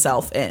turned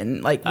himself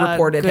in, like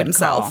reported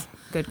himself.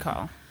 Good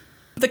call.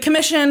 The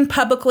commission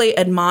publicly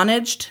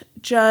admonished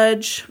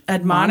Judge...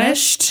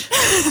 Admonished?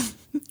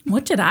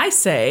 What did I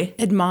say?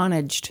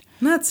 Admonished.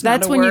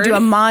 That's when word. you do a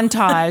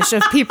montage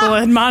of people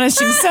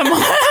admonishing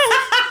someone.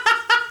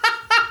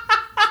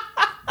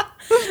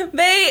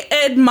 They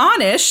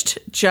admonished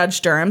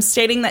Judge Durham,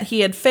 stating that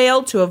he had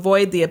failed to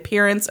avoid the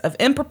appearance of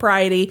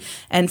impropriety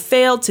and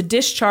failed to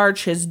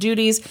discharge his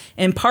duties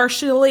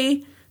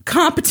impartially,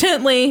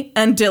 competently,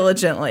 and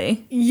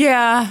diligently.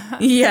 Yeah.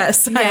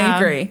 Yes, I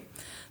agree.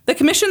 The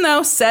commission,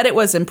 though, said it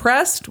was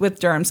impressed with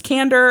Durham's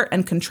candor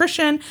and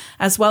contrition,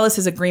 as well as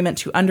his agreement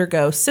to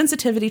undergo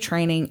sensitivity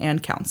training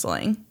and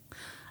counseling.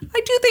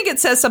 I do think it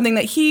says something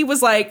that he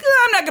was like,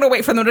 I'm not going to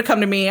wait for them to come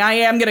to me. I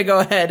am going to go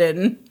ahead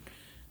and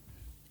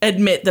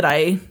admit that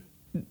I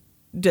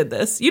did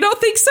this. You don't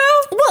think so?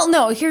 Well,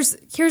 no,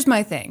 here's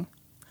my thing.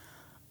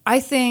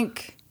 I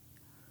think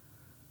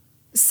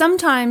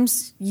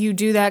sometimes you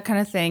do that kind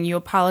of thing. You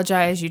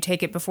apologize. You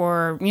take it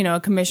before, a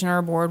commissioner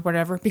or board,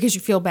 whatever, because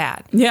you feel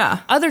bad. Yeah.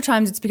 Other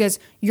times it's because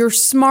you're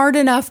smart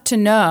enough to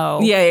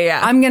know.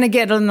 Yeah. I'm going to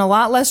get in a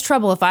lot less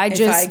trouble if I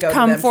just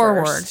come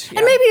forward. First. Yeah.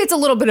 And maybe it's a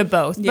little bit of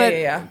both.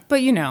 Yeah.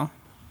 But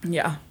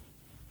Yeah.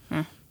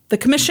 The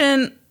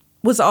commission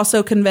was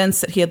also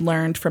convinced that he had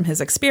learned from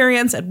his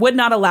experience and would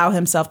not allow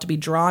himself to be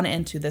drawn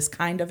into this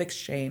kind of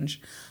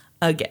exchange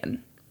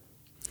again.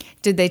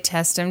 Did they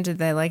test him? Did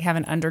they have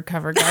an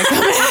undercover guy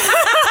come in?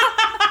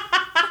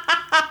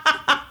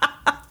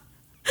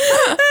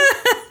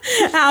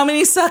 How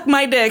many suck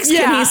my dicks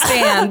can he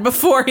stand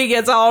before he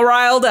gets all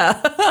riled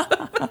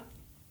up?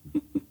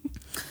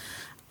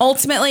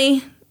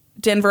 Ultimately,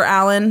 Denver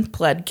Allen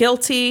pled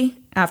guilty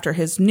after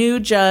his new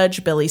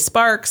judge, Billy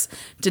Sparks,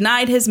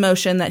 denied his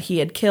motion that he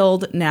had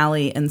killed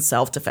Nally in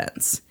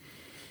self-defense.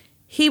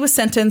 He was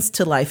sentenced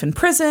to life in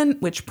prison,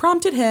 which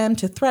prompted him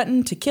to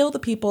threaten to kill the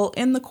people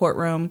in the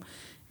courtroom,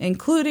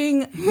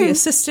 including the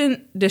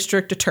assistant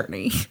district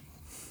attorney.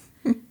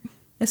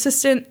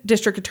 Assistant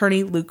District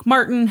Attorney Luke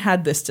Martin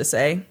had this to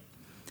say: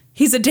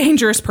 "He's a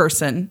dangerous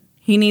person.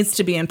 He needs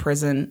to be in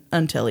prison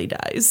until he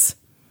dies."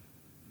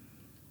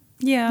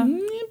 Yeah.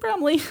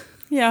 Probably.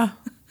 Yeah.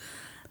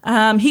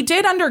 He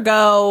did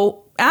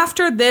undergo,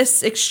 after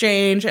this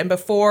exchange and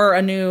before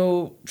a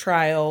new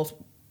trial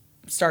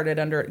started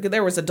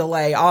there was a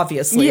delay,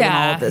 obviously, when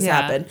all of this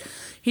happened.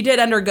 He did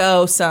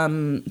undergo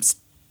some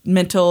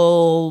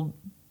mental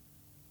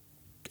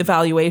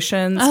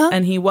evaluations,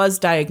 and he was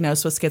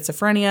diagnosed with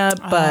schizophrenia,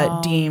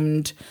 but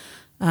deemed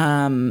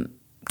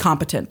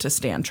competent to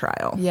stand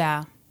trial.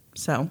 Yeah.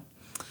 So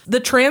the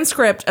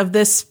transcript of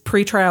this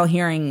pretrial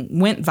hearing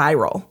went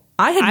viral.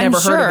 I had never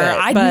heard of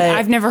it.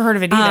 I've never heard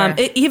of it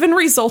either. It even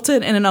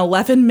resulted in an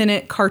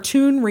 11-minute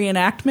cartoon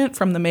reenactment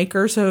from the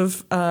makers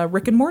of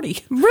Rick and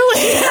Morty.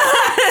 Really?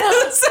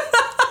 Yes.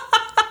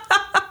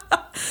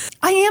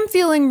 I am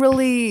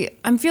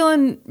I'm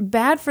feeling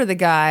bad for the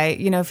guy,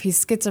 if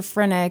he's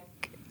schizophrenic.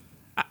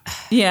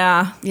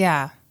 Yeah.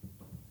 Yeah.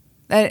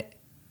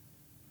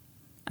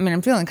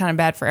 I'm feeling kind of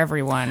bad for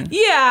everyone.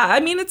 Yeah.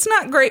 It's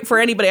not great for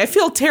anybody. I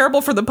feel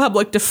terrible for the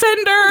public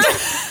defender.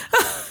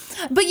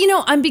 But,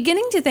 I'm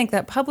beginning to think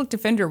that public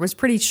defender was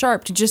pretty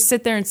sharp to just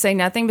sit there and say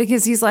nothing,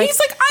 because he's like, I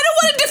don't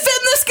want to defend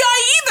this guy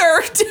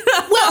either.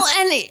 Well,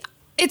 and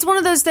it's one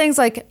of those things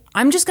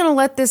I'm just going to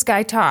let this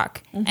guy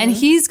talk, and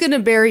he's going to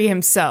bury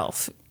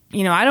himself.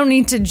 I don't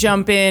need to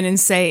jump in and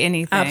say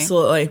anything.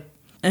 Absolutely.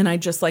 And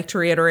I'd just like to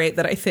reiterate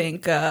that I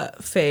think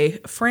Fay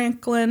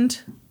Frankland,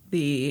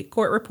 the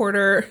court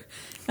reporter,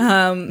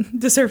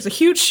 deserves a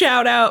huge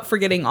shout out for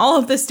getting all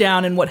of this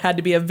down in what had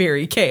to be a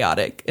very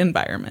chaotic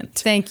environment.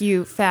 Thank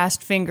you,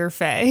 Fast Finger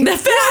Fay. The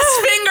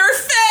Fast Finger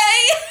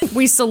Fay!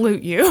 We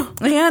salute you.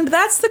 And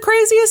that's the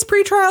craziest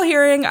pretrial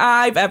hearing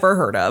I've ever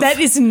heard of. That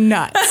is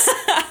nuts.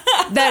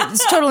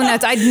 That's totally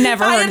nuts. I'd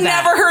never heard of that. I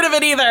had never heard of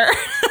it either.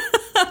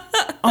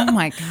 Oh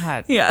my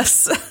God.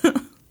 Yes.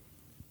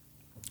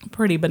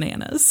 Pretty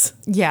bananas.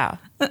 Yeah.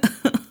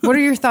 What are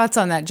your thoughts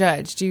on that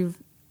judge?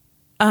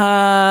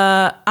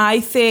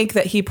 I think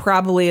that he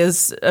probably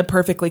is a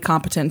perfectly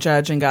competent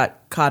judge and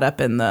got caught up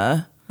in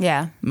the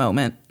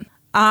moment.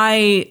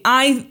 I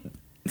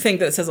think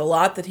that it says a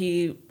lot that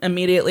he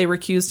immediately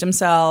recused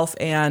himself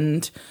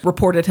and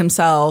reported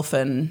himself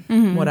and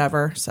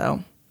whatever.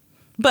 So,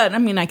 but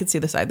I could see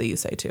the side that you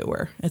say too,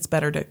 where it's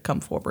better to come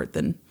forward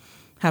than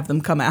have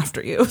them come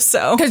after you.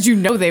 So, because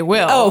they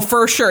will. Oh,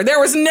 for sure. There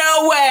was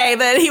no way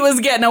that he was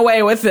getting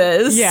away with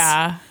this.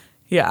 Yeah.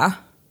 Yeah.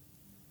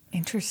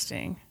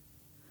 Interesting.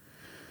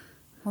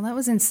 Well, that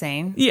was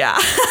insane. Yeah.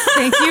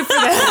 Thank you for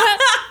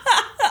that.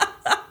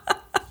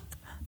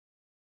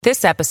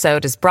 This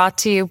episode is brought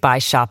to you by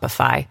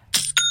Shopify.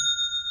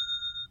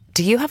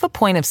 Do you have a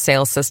point of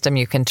sale system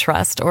you can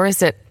trust, or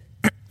is it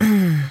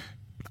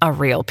a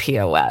real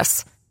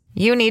POS?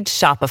 You need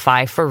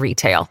Shopify for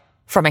retail.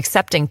 From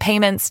accepting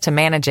payments to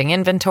managing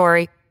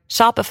inventory,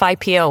 Shopify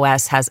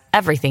POS has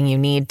everything you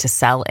need to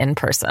sell in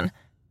person.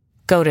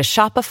 Go to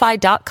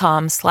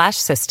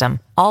shopify.com/system,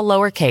 all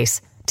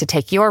lowercase, to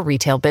take your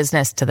retail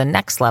business to the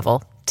next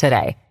level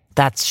today.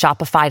 That's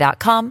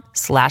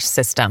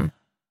shopify.com/system.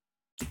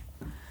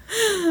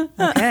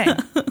 Okay.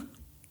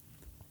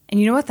 And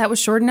you know what? That was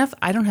short enough.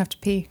 I don't have to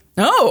pee.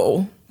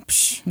 Oh,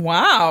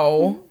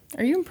 wow.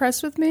 Are you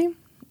impressed with me?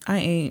 I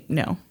ain't.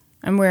 No.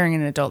 I'm wearing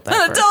an adult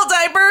diaper. An adult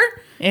diaper?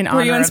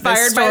 Were you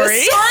inspired by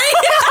this story?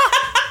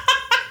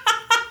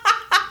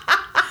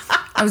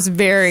 I was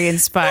very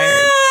inspired.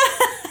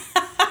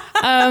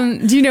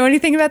 Do you know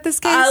anything about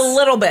this case? A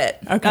little bit.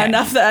 Okay.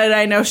 Enough that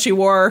I know she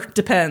wore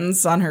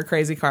Depends on her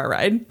crazy car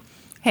ride.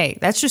 Hey,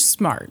 that's just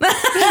smart.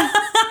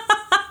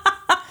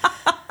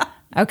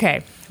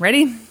 Okay,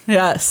 ready?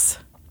 Yes.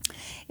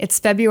 It's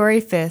February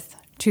 5th,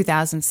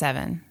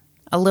 2007,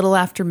 a little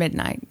after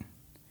midnight.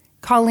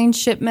 Colleen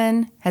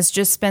Shipman has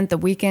just spent the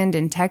weekend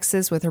in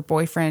Texas with her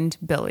boyfriend,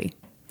 Billy.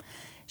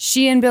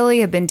 She and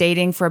Billy have been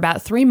dating for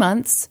about 3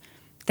 months.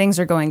 Things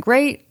are going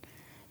great.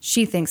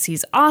 She thinks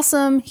he's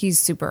awesome. He's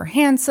super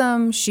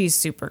handsome. She's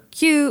super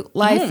cute.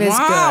 Life is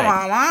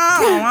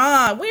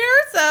good.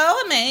 We're so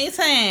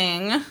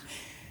amazing.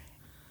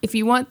 If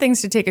you want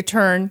things to take a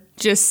turn,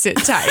 just sit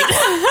tight.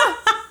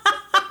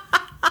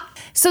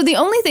 So the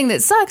only thing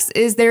that sucks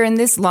is they're in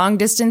this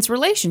long-distance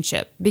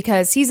relationship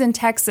because he's in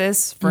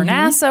Texas for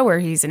NASA, where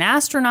he's an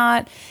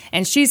astronaut,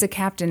 and she's a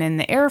captain in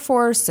the Air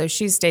Force, so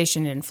she's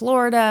stationed in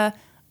Florida.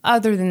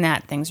 Other than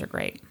that, things are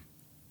great.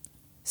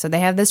 So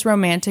they have this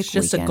romantic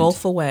weekend. Just a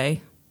gulf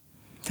away.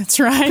 That's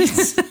right.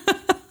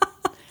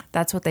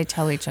 That's what they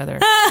tell each other.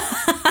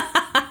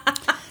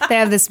 They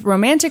have this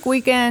romantic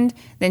weekend.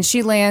 Then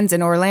she lands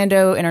in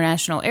Orlando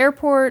International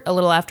Airport a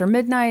little after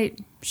midnight.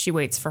 She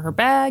waits for her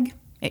bag.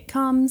 It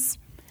comes.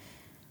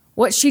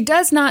 What she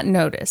does not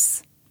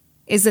notice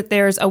is that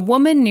there's a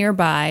woman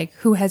nearby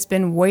who has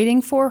been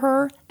waiting for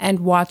her and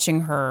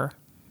watching her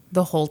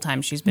the whole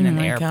time she's been in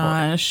the airport. Oh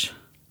my gosh.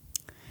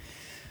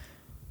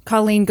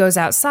 Colleen goes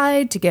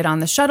outside to get on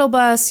the shuttle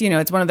bus. You know,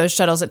 it's one of those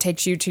shuttles that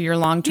takes you to your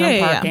long-term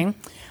parking.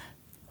 Yeah.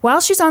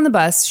 While she's on the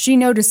bus, she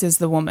notices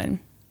the woman.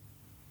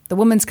 The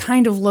woman's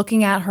kind of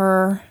looking at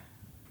her.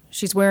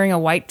 She's wearing a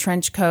white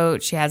trench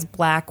coat. She has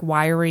black,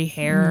 wiry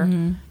hair.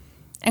 Mm-hmm.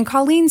 And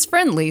Colleen's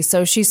friendly,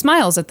 so she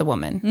smiles at the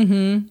woman.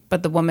 Mm-hmm.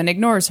 But the woman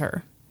ignores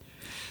her.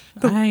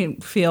 I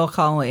feel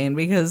Colleen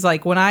because,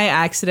 like, when I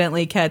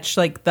accidentally catch,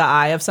 like, the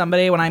eye of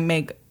somebody, when I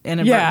make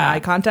inadvertent eye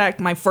contact,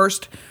 my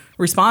first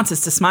response is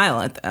to smile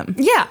at them.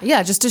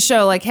 Yeah, just to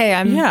show, like, hey,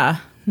 I'm... Yeah,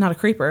 not a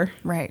creeper.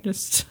 Right.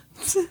 Just...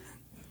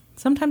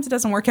 Sometimes it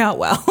doesn't work out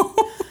well.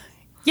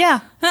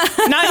 Yeah,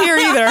 not here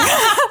either.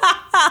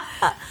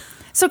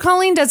 So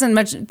Colleen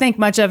doesn't think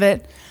much of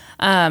it.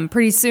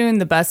 Pretty soon,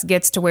 the bus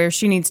gets to where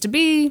she needs to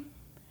be.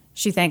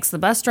 She thanks the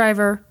bus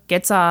driver,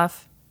 gets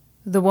off.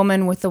 The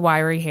woman with the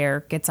wiry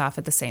hair gets off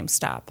at the same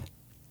stop.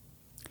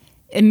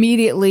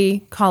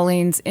 Immediately,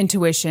 Colleen's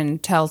intuition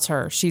tells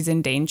her she's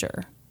in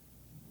danger.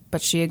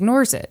 But she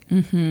ignores it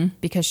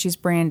because she's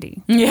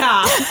Brandi.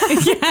 Yeah.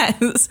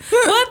 Yes.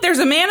 What? There's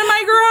a man in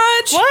my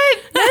garage? What?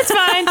 That's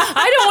fine.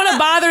 I don't want to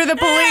bother the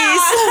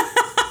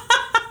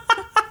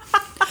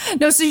police.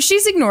 No, so she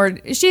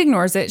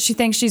ignores it. She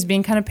thinks she's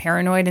being kind of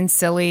paranoid and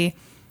silly.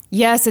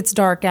 Yes, it's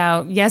dark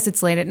out. Yes,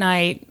 it's late at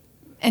night.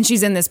 And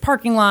she's in this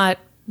parking lot.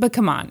 But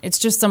come on, it's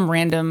just some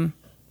random,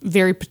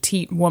 very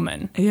petite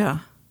woman. Yeah.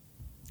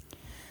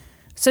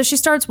 So she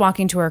starts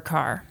walking to her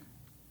car.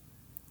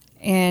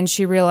 And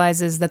she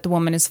realizes that the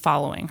woman is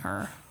following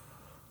her.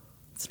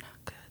 It's not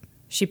good.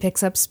 She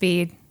picks up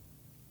speed.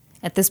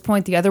 At this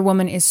point, the other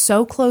woman is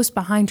so close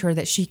behind her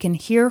that she can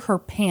hear her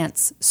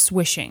pants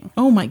swishing.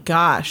 Oh my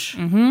gosh.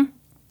 Mm-hmm.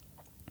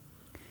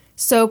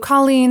 So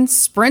Colleen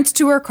sprints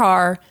to her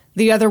car.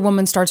 The other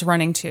woman starts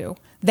running too.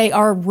 They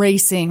are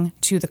racing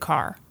to the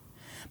car.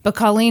 But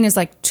Colleen is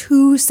like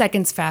 2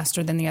 seconds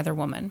faster than the other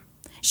woman.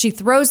 She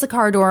throws the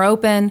car door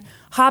open,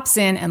 hops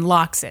in, and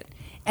locks it.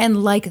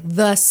 And like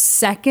the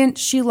second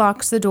she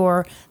locks the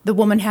door, the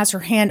woman has her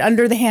hand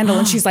under the handle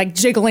and she's like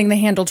jiggling the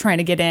handle trying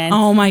to get in.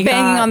 Oh my God.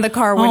 Banging on the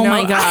car window. Oh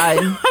my God.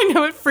 I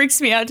know, it freaks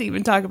me out to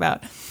even talk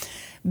about.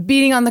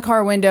 Beating on the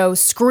car window,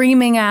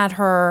 screaming at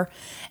her.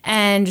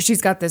 And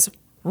she's got this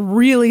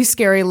really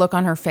scary look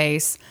on her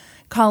face.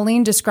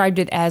 Colleen described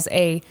it as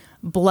a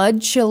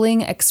blood-chilling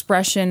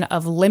expression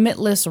of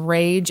limitless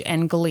rage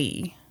and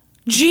glee.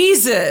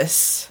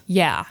 Jesus.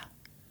 Yeah.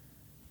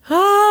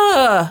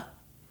 Ah.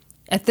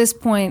 At this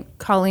point,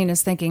 Colleen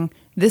is thinking,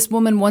 this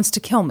woman wants to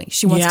kill me.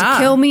 She wants to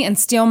kill me and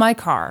steal my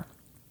car.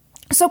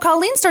 So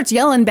Colleen starts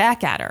yelling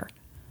back at her.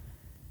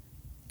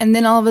 And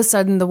then all of a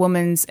sudden, the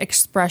woman's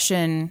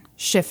expression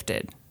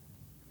shifted.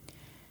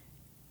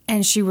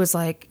 And she was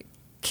like,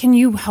 can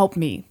you help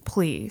me,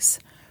 please?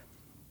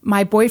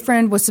 My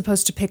boyfriend was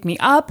supposed to pick me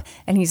up,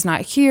 and he's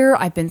not here.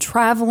 I've been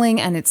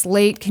traveling, and it's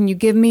late. Can you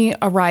give me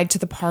a ride to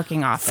the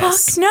parking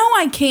office? Fuck, no,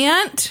 I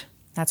can't.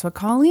 That's what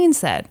Colleen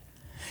said.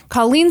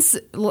 Colleen's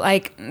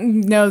like,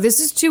 no, this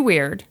is too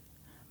weird.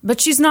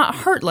 But she's not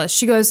heartless.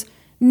 She goes,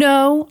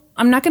 no,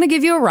 I'm not going to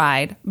give you a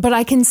ride, but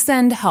I can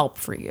send help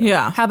for you.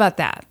 Yeah. How about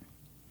that?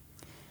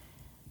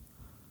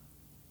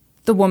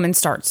 The woman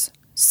starts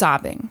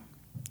sobbing.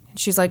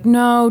 She's like,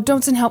 no,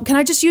 don't send help. Can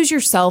I just use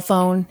your cell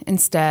phone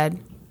instead?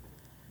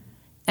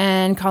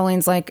 And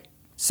Colleen's like,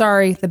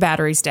 sorry, the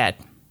battery's dead.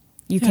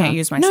 You can't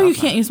use my cell phone. No, you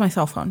can't use my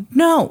cell phone.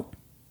 No.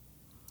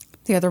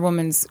 The other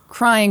woman's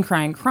crying.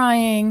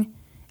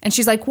 And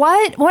she's like,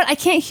 what? What? I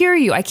can't hear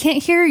you. I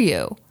can't hear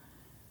you.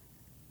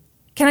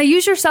 Can I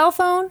use your cell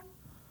phone?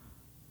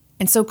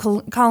 And so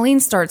Colleen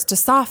starts to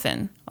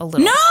soften a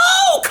little. No,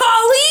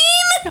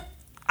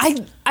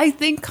 Colleen! I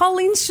think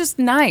Colleen's just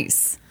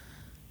nice.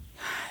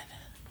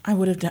 I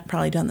would have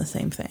probably done the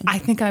same thing. I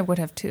think I would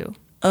have too.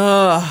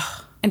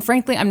 Ugh. And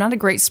frankly, I'm not a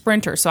great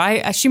sprinter, so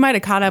she might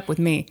have caught up with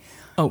me.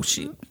 Oh,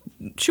 she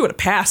would have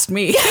passed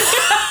me. She would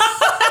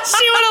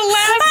have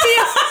laughed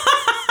you.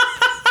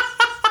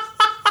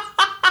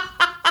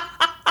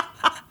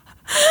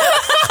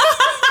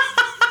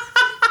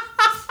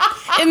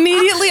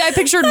 Immediately, I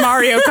pictured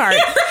Mario Kart.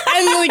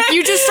 And like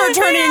you just start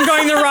turning and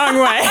going the wrong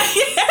way.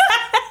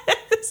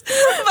 Yes.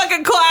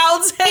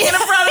 clouds hanging in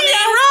front of me.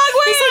 Wrong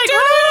way,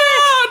 turn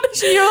around.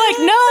 You're like,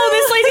 no,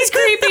 this lady's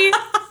creepy.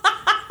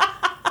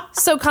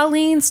 So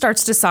Colleen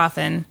starts to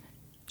soften.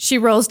 She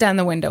rolls down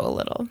the window a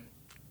little.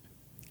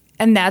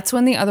 And that's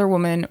when the other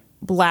woman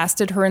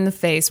blasted her in the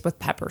face with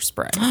pepper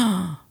spray.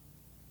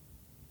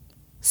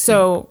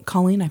 So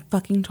Colleen, I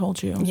fucking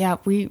told you. yeah,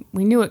 we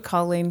knew it,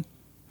 Colleen.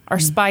 Our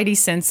spidey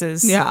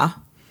senses. Yeah.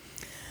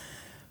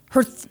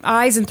 Her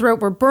eyes and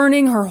throat were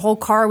burning. Her whole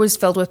car was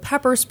filled with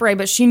pepper spray,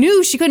 but she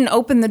knew she couldn't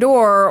open the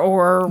door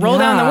or roll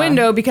down the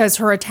window because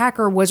her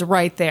attacker was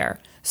right there.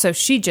 So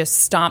she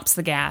just stomps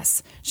the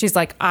gas. She's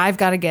like, I've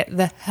got to get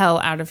the hell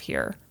out of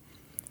here.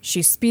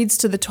 She speeds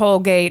to the toll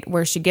gate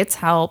where she gets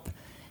help,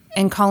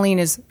 and Colleen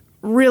is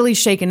really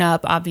shaken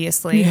up,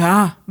 obviously.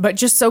 Yeah. But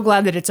just so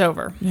glad that it's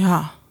over.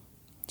 Yeah.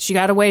 She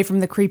got away from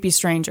the creepy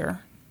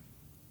stranger.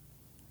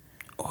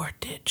 Or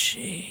did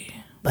she?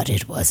 But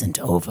it wasn't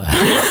over.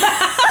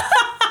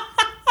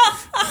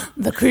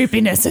 The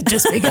creepiness had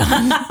just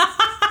begun.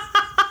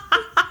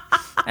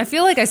 I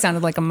feel like I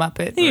sounded like a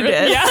Muppet. You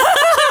did. Yeah.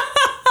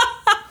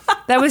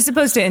 That was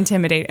supposed to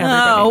intimidate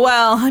everybody. Oh,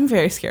 well, I'm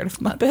very scared of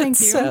Muppets. Thank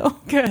you. So.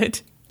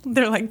 Good.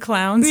 They're like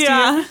clowns.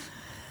 Yeah. To you.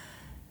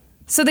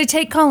 So they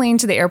take Colleen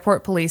to the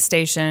airport police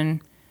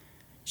station.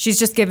 She's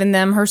just given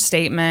them her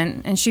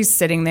statement, and she's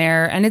sitting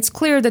there, and it's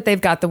clear that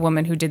they've got the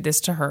woman who did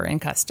this to her in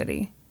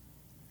custody.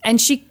 And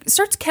she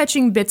starts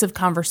catching bits of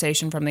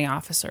conversation from the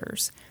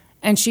officers.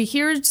 And she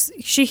hears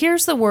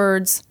the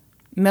words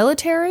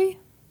military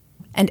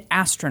and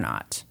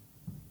astronaut.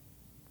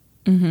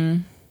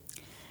 Mm-hmm.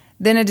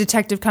 Then a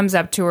detective comes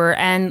up to her,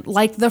 and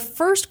like the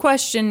first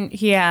question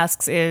he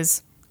asks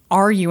is,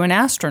 are you an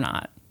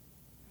astronaut?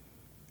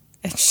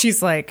 And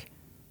she's like,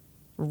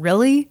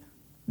 really?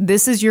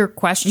 This is your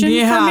question for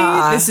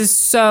me? This is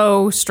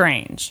so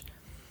strange.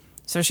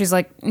 So she's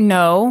like,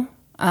 no.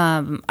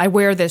 I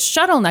wear this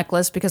shuttle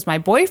necklace because my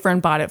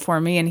boyfriend bought it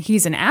for me and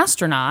he's an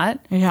astronaut.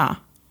 Yeah.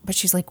 But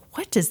she's like,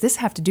 what does this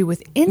have to do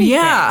with anything?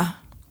 Yeah.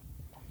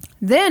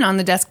 Then on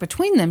the desk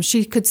between them,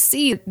 she could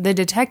see the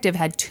detective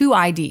had two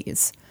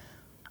IDs,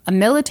 a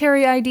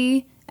military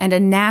ID and a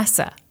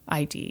NASA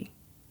ID.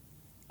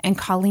 And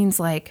Colleen's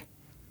like,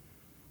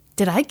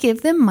 did I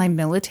give them my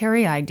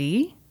military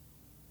ID?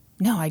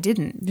 No, I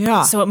didn't.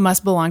 Yeah. So it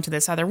must belong to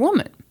this other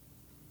woman.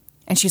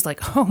 And she's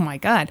like, oh my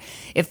God,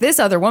 if this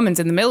other woman's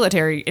in the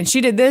military and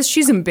she did this,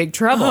 she's in big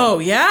trouble. Oh,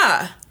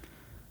 yeah.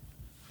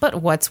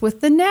 But what's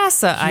with the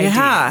NASA ID?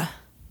 Yeah.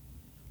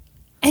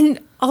 And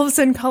all of a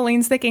sudden,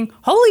 Colleen's thinking,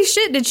 holy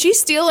shit, did she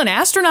steal an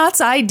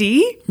astronaut's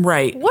ID?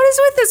 Right. What is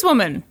with this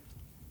woman?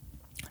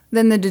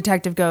 Then the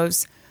detective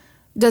goes,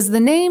 does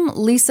the name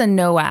Lisa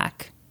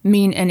Nowak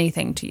mean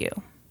anything to you?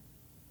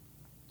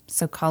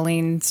 So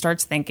Colleen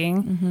starts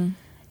thinking. Mm-hmm.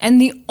 And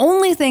the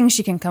only thing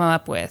she can come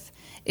up with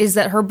is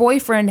that her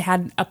boyfriend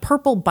had a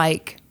purple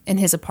bike in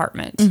his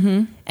apartment.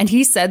 Mm-hmm. And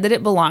he said that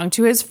it belonged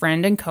to his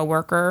friend and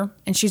coworker,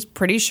 and she's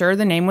pretty sure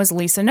the name was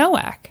Lisa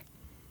Nowak.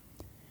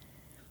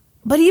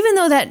 But even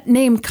though that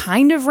name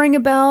kind of rang a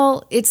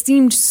bell, it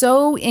seemed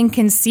so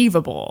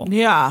inconceivable.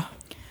 Yeah.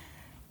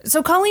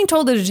 So Colleen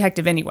told the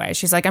detective anyway.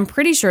 She's like, I'm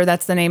pretty sure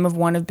that's the name of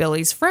one of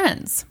Billy's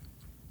friends.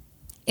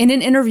 In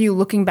an interview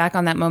looking back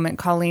on that moment,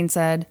 Colleen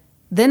said,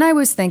 then I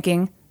was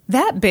thinking,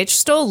 that bitch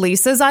stole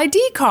Lisa's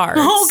ID cards.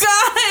 Oh,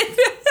 God.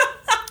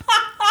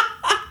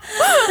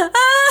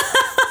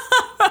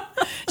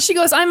 She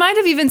goes, I might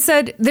have even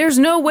said, there's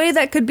no way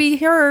that could be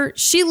her.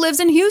 She lives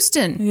in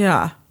Houston.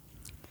 Yeah.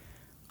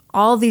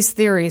 All these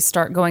theories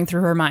start going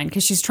through her mind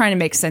because she's trying to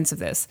make sense of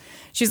this.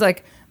 She's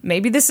like,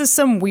 maybe this is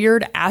some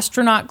weird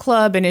astronaut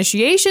club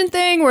initiation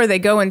thing where they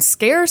go and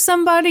scare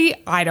somebody.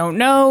 I don't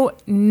know.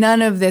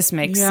 None of this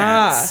makes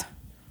sense.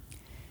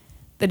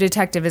 The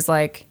detective is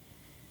like,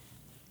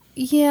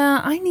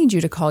 yeah, I need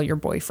you to call your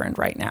boyfriend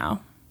right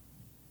now.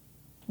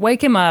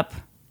 Wake him up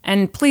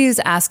and please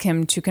ask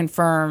him to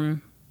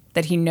confirm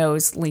that he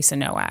knows Lisa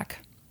Nowak.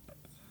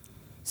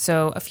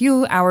 So a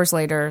few hours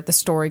later, the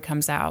story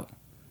comes out.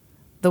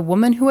 The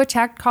woman who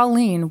attacked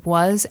Colleen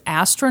was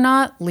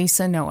astronaut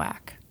Lisa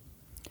Nowak.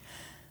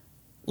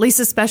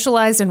 Lisa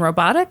specialized in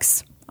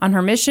robotics. On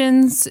her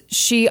missions,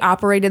 she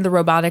operated the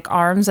robotic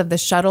arms of the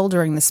shuttle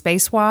during the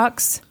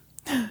spacewalks.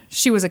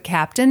 She was a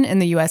captain in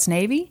the U.S.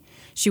 Navy.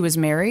 She was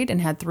married and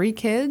had 3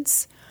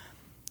 kids.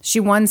 She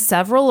won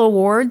several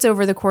awards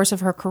over the course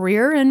of her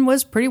career and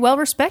was pretty well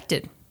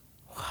respected.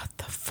 What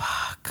the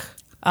fuck?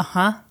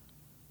 Uh-huh.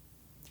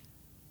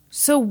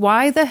 So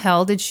why the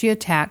hell did she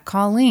attack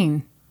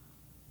Colleen?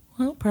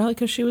 Well, probably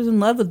because she was in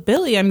love with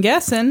Billy, I'm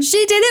guessing.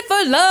 She did it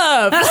for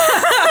love.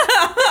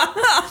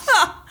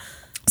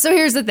 So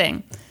here's the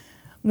thing.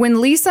 When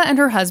Lisa and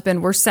her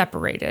husband were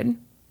separated,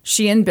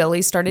 she and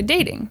Billy started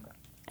dating.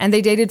 And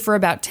they dated for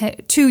about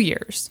 2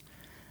 years.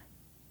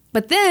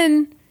 But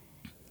then,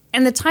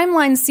 and the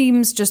timeline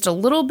seems just a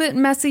little bit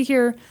messy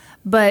here,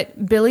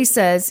 but Billy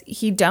says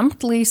he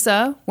dumped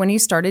Lisa when he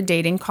started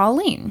dating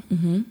Colleen.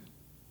 Mm-hmm.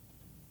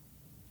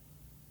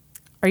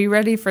 Are you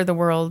ready for the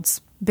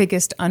world's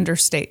biggest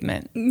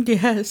understatement?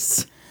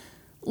 Yes.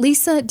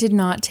 Lisa did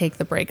not take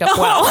the breakup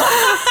well.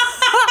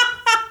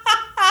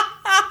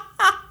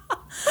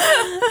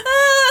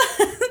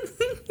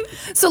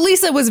 So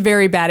Lisa was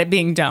very bad at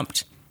being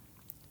dumped.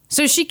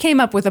 So she came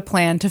up with a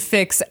plan to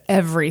fix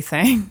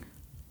everything.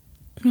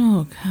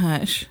 Oh,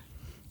 gosh.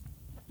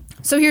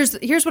 So here's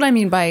what I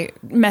mean by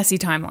messy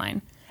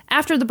timeline.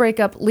 After the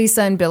breakup,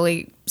 Lisa and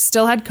Billy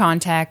still had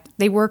contact.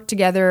 They worked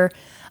together,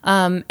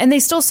 and they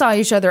still saw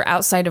each other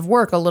outside of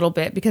work a little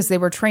bit because they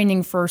were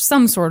training for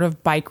some sort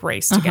of bike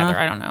race together.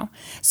 I don't know.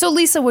 So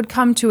Lisa would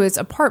come to his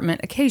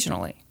apartment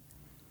occasionally.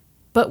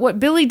 But what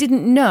Billy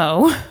didn't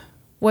know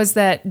was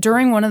that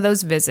during one of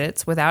those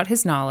visits, without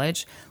his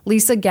knowledge,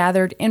 Lisa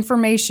gathered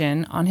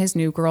information on his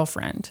new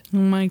girlfriend. Oh,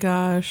 my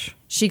gosh.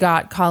 She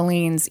got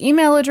Colleen's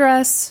email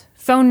address,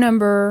 phone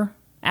number,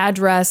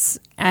 address,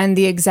 and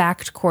the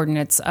exact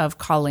coordinates of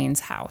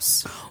Colleen's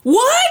house.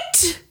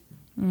 What?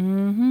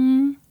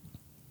 Mm-hmm.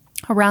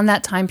 Around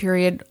that time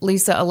period,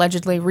 Lisa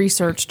allegedly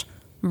researched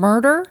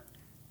murder,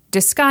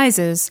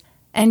 disguises,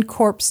 and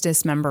corpse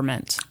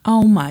dismemberment.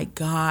 Oh, my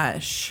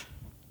gosh.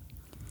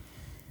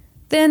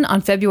 Then,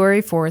 on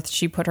February 4th,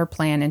 she put her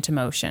plan into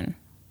motion.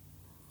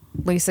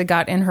 Lisa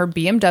got in her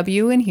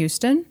BMW in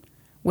Houston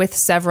with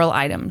several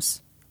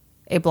items: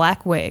 a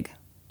black wig,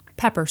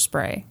 pepper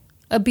spray,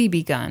 a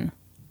BB gun,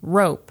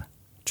 rope,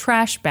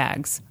 trash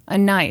bags, a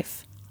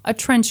knife, a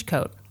trench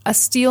coat, a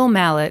steel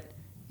mallet,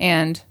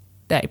 and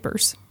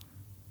diapers.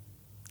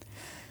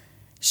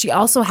 She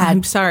also had...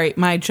 I'm sorry,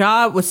 my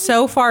jaw was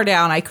so far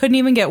down, I couldn't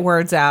even get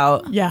words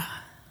out. Yeah.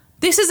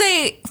 This is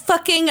a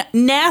fucking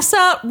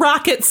NASA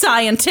rocket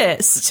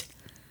scientist.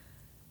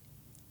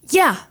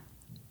 Yeah.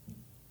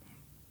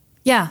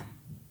 Yeah.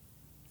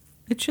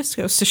 It just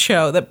goes to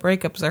show that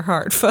breakups are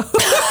hard, folks.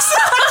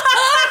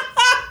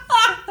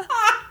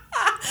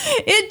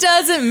 It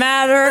doesn't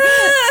matter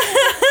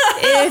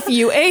if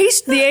you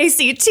aced the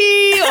ACT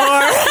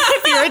or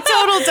if you're a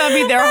total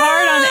dummy. They're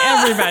hard on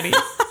everybody.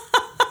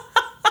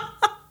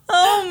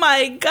 Oh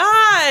my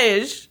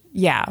gosh.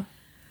 Yeah.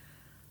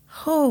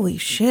 Holy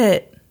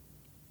shit.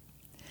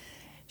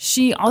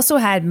 She also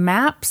had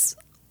maps,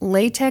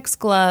 latex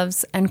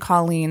gloves, and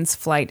Colleen's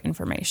flight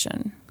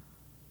information.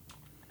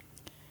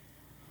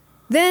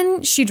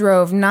 Then she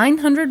drove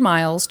 900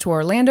 miles to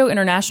Orlando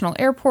International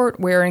Airport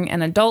wearing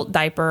an adult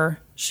diaper.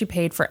 She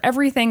paid for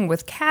everything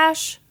with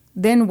cash,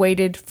 then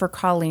waited for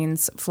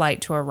Colleen's flight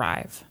to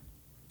arrive.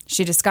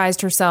 She disguised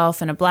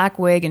herself in a black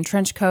wig and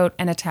trench coat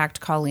and attacked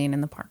Colleen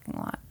in the parking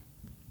lot.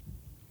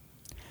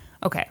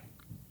 Okay.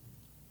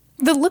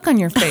 The look on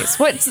your face.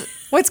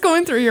 What's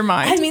going through your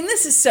mind? I mean,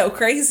 this is so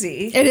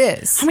crazy. It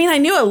is. I mean,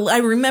 I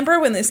remember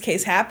when this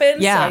case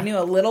happened, Yeah. so I knew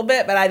a little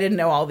bit, but I didn't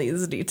know all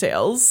these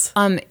details.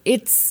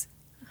 It's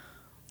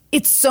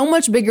so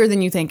much bigger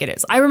than you think it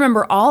is.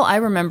 All I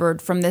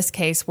remembered from this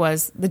case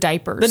was the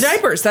diapers. The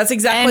diapers, that's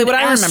exactly And what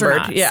I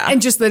remembered. astronauts. Yeah.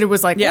 And just that it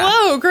was like, Yeah.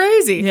 whoa,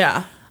 crazy.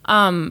 Yeah.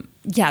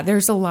 Yeah,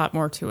 there's a lot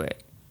more to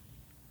it.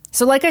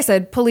 So like I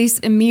said, police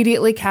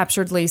immediately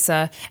captured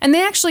Lisa, and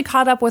they actually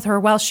caught up with her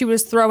while she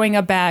was throwing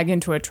a bag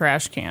into a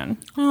trash can.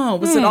 Oh,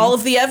 was it all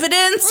of the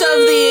evidence of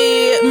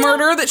the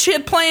murder that she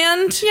had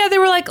planned? Yeah, they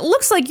were like,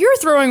 looks like you're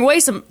throwing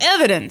away some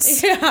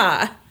evidence.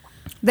 Yeah.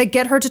 They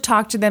get her to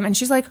talk to them, and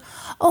she's like,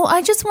 oh,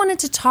 I just wanted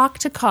to talk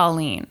to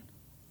Colleen.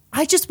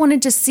 I just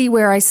wanted to see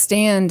where I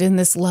stand in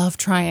this love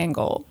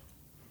triangle.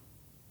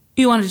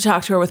 You wanted to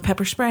talk to her with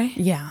pepper spray?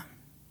 Yeah.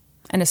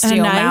 And a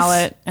steel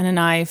mallet and a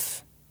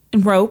knife.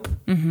 And rope?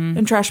 Mm-hmm.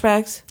 And trash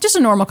bags? Just a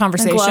normal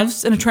conversation. And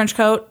gloves? And a trench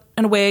coat?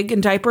 And a wig?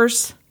 And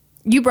diapers?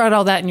 You brought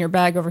all that in your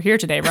bag over here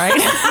today, right?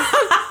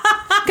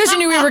 Because you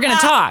knew we were going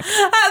to talk.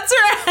 That's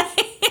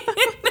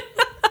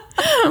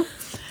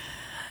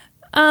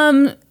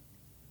right.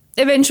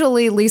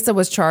 Eventually, Lisa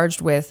was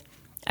charged with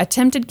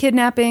attempted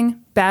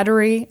kidnapping,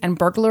 battery, and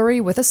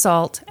burglary with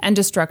assault and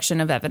destruction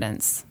of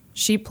evidence.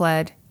 She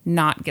pled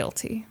not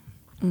guilty.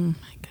 Oh, my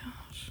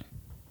gosh.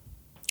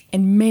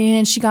 And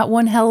man, she got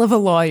one hell of a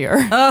lawyer.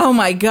 Oh,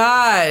 my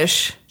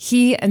gosh.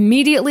 He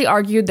immediately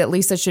argued that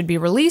Lisa should be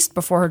released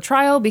before her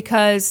trial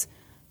because,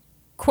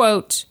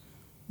 quote,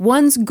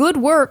 one's good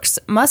works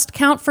must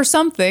count for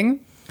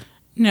something.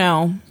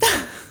 No.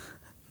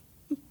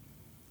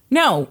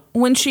 No.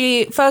 When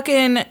she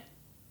fucking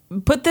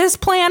put this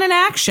plan in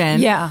action,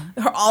 Yeah.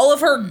 all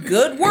of her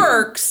good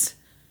works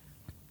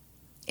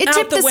It out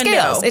tipped the window.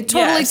 scales. It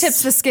totally Yes.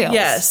 tips the scales.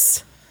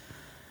 Yes.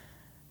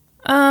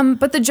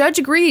 But the judge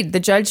agreed. The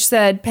judge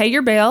said, pay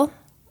your bail,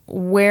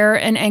 wear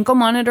an ankle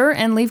monitor,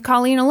 and leave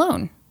Colleen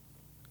alone.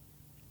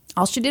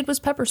 All she did was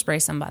pepper spray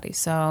somebody.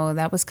 So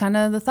that was kind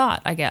of the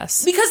thought, I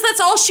guess. Because that's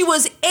all she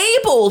was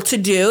able to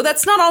do.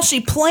 That's not all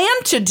she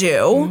planned to do.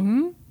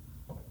 Mm-hmm.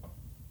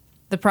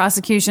 The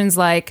prosecution's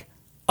like,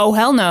 oh,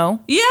 hell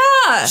no.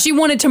 Yeah. She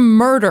wanted to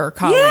murder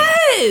Colleen.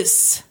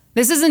 Yes.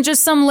 This isn't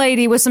just some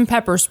lady with some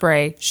pepper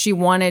spray. She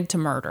wanted to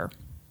murder.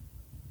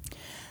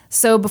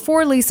 So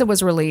before Lisa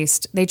was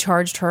released, they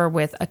charged her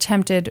with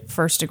attempted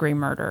first-degree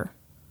murder.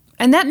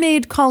 And that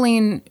made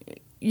Colleen,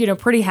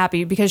 pretty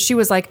happy because she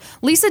was like,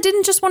 Lisa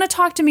didn't just want to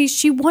talk to me.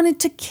 She wanted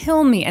to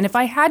kill me. And if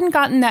I hadn't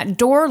gotten that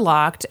door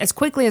locked as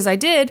quickly as I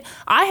did,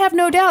 I have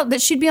no doubt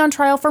that she'd be on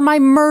trial for my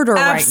murder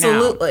right now.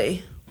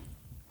 Absolutely.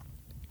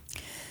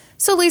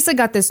 So Lisa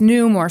got this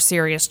new, more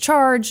serious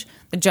charge.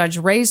 The judge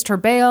raised her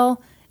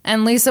bail,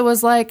 and Lisa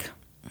was like,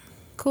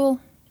 cool.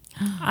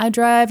 I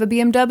drive a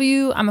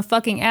BMW. I'm a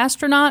fucking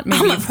astronaut.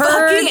 Maybe you've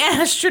heard. Fucking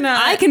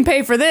astronaut. I can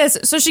pay for this.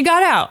 So she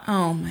got out.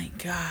 Oh my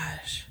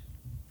gosh.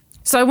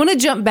 So I want to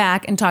jump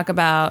back and talk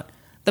about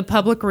the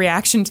public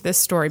reaction to this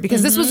story,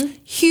 because this was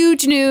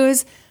huge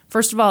news.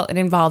 First of all, it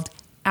involved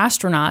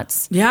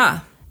astronauts. Yeah.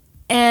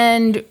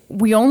 And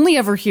we only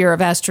ever hear of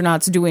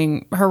astronauts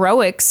doing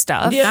heroic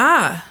stuff.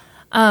 Yeah.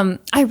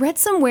 I read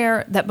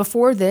somewhere that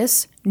before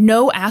this,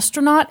 no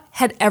astronaut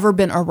had ever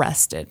been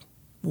arrested.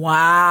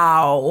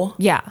 Wow.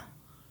 Yeah.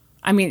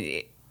 I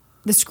mean,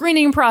 the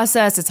screening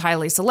process, it's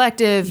highly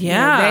selective.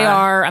 Yeah. You know, they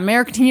are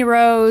American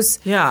heroes.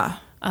 Yeah.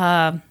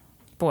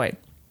 Boy.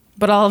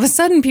 But all of a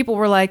sudden, people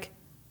were like,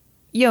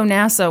 yo,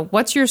 NASA,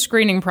 what's your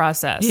screening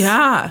process?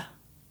 Yeah.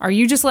 Are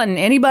you just letting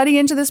anybody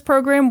into this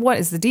program? What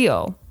is the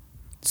deal?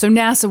 So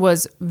NASA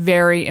was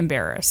very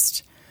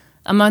embarrassed.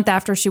 A month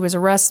after she was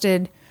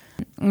arrested,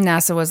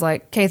 NASA was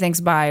like, okay,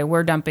 thanks, bye.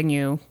 We're dumping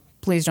you.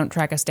 Please don't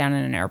track us down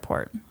in an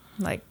airport.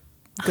 Like,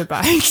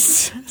 goodbye.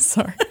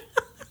 Sorry.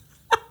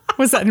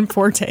 Was that in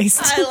poor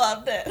taste? I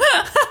loved it.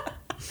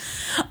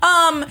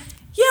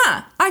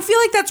 Yeah, I feel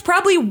like that's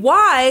probably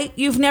why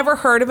you've never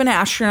heard of an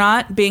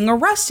astronaut being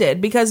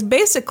arrested, because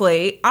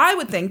basically I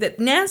would think that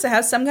NASA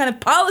has some kind of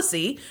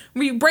policy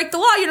where you break the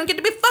law, you don't get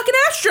to be a fucking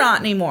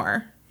astronaut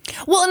anymore.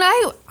 Well, and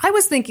I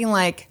was thinking,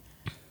 like,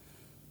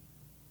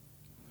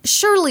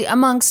 surely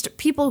amongst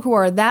people who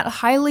are that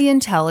highly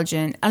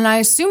intelligent, and I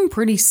assume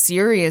pretty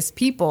serious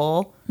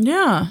people,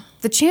 Yeah.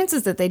 the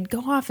chances that they'd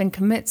go off and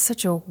commit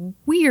such a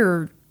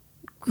weird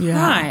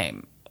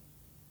crime.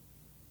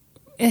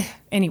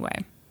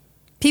 Anyway,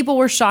 people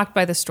were shocked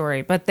by the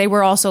story, but they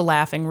were also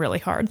laughing really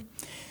hard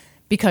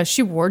because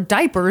she wore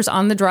diapers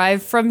on the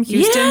drive from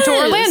Houston to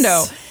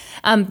Orlando.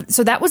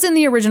 So that was in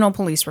the original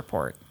police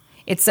report.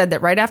 It said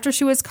that right after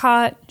she was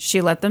caught,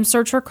 she let them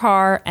search her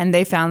car and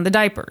they found the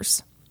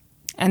diapers.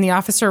 And the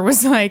officer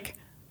was like,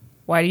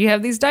 why do you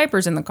have these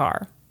diapers in the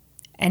car?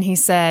 And he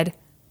said,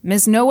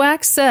 Ms.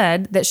 Nowak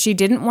said that she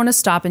didn't want to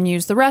stop and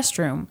use the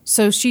restroom,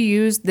 so she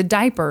used the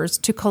diapers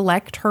to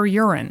collect her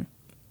urine.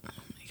 Oh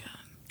my God.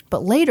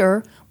 But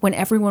later, when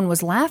everyone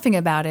was laughing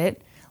about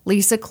it,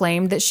 Lisa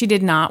claimed that she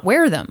did not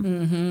wear them.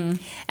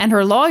 Mm-hmm. And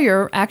her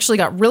lawyer actually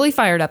got really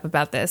fired up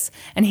about this.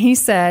 And he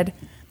said,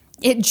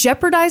 it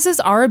jeopardizes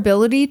our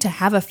ability to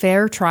have a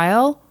fair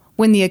trial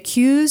when the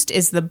accused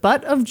is the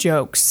butt of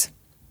jokes.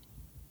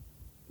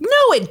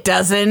 No, it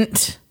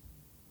doesn't.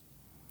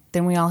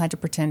 Then we all had to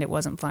pretend it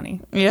wasn't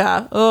funny.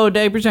 Yeah. Oh,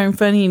 diapers aren't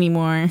funny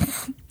anymore.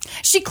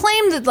 She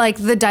claimed that, like,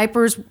 the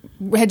diapers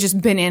had just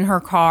been in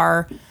her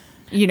car,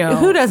 you know.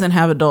 Who doesn't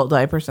have adult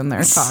diapers in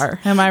their car?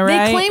 Am I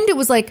right? They claimed it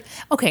was like,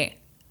 okay,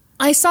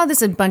 I saw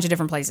this in a bunch of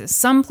different places.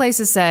 Some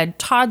places said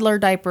toddler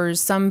diapers.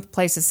 Some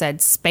places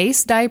said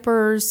space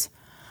diapers.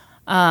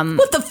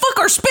 What the fuck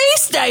are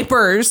space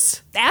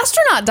diapers?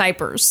 Astronaut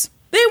diapers.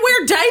 They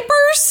wear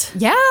diapers?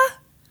 Yeah.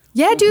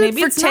 Yeah, dude.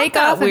 Maybe for it's not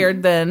takeoff. that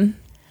weird then.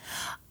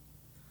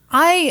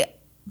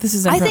 This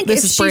is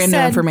brand new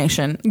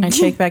information. I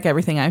take back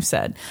everything I've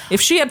said. If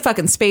she had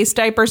fucking space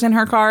diapers in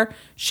her car,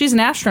 she's an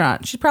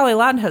astronaut. She's probably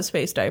allowed to have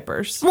space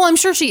diapers. Well, I'm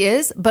sure she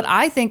is, but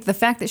I think the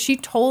fact that she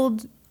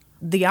told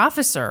the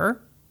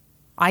officer,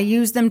 I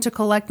used them to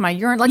collect my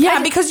urine. Like,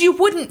 yeah, because you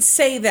wouldn't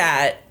say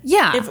that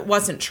if it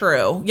wasn't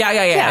true.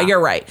 Yeah,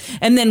 you're right.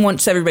 And then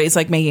once everybody's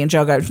like making a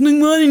joke out,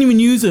 well, I didn't even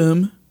use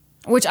them.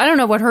 Which I don't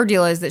know what her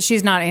deal is, that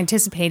she's not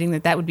anticipating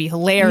that would be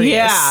hilarious.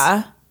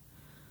 Yeah.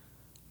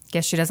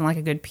 Guess she doesn't like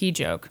a good pee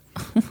joke.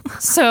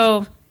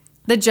 So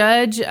the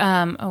judge,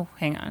 hang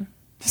on.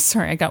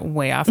 Sorry, I got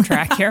way off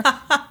track here.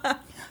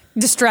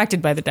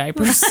 Distracted by the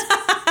diapers.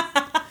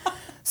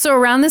 So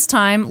around this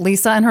time,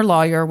 Lisa and her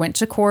lawyer went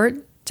to court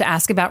to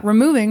ask about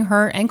removing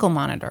her ankle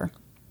monitor.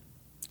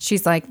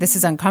 She's like, this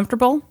is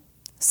uncomfortable.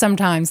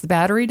 Sometimes the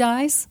battery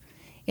dies.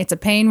 It's a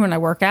pain when I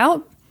work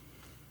out.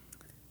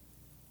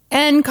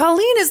 And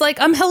Colleen is like,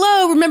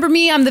 hello, remember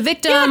me? I'm the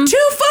victim. Yeah,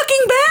 too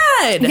fucking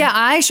bad. Yeah,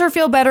 I sure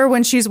feel better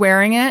when she's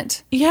wearing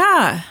it.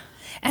 Yeah.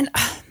 And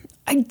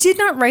I did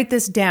not write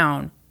this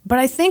down, but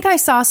I think I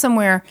saw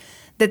somewhere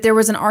that there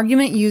was an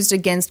argument used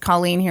against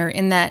Colleen here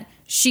in that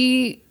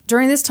she,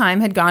 during this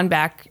time, had gone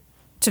back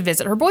to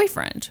visit her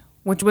boyfriend,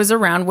 which was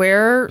around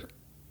where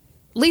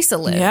Lisa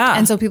lived. Yeah.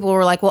 And so people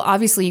were like, well,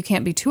 obviously you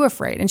can't be too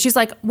afraid. And she's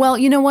like, well,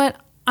 you know what?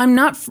 I'm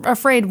not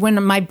afraid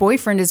when my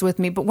boyfriend is with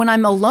me, but when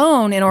I'm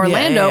alone in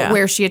Orlando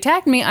where she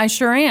attacked me, I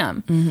sure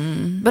am.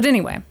 Mm-hmm. But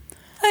anyway.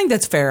 I think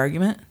that's a fair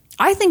argument.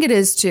 I think it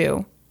is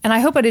too. And I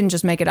hope I didn't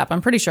just make it up.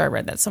 I'm pretty sure I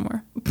read that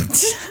somewhere.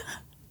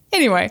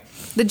 Anyway,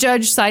 the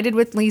judge sided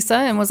with Lisa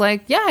and was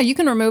like, yeah, you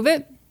can remove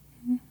it.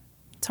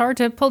 It's hard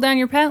to pull down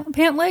your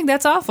pant leg.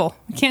 That's awful.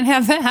 You can't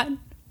have that.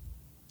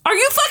 Are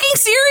you fucking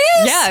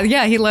serious?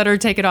 Yeah, he let her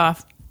take it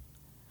off.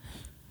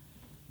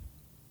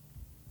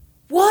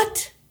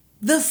 What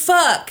the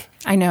fuck?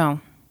 I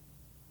know.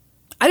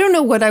 I don't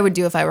know what I would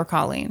do if I were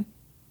Colleen.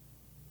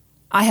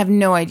 I have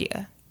no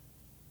idea.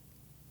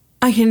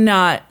 I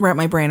cannot wrap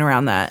my brain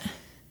around that.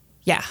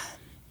 Yeah.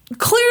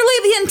 Clearly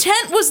the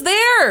intent was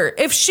there.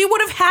 If she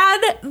would have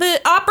had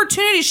the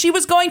opportunity, she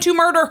was going to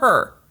murder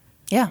her.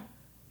 Yeah.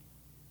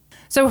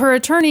 So her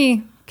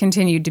attorney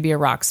continued to be a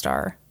rock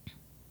star.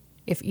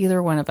 If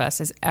either one of us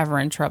is ever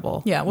in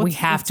trouble, we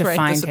have to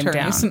find him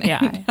down.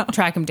 Yeah,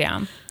 track him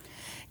down.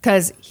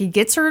 Because he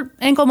gets her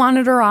ankle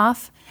monitor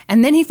off,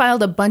 and then he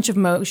filed a bunch of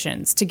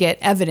motions to get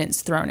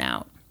evidence thrown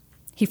out.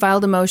 He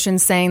filed a motion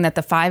saying that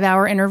the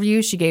 5-hour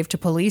interview she gave to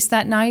police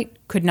that night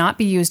could not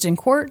be used in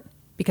court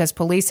because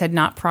police had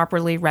not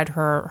properly read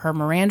her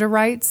Miranda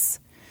rights.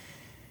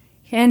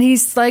 And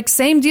he's like,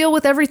 same deal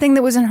with everything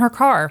that was in her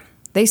car.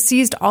 They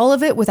seized all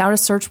of it without a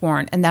search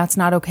warrant, and that's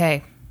not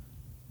okay.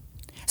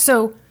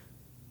 So,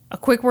 a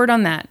quick word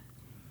on that,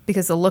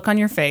 because the look on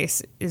your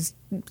face is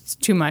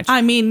too much.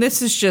 I mean,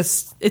 this is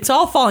just, it's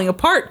all falling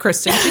apart,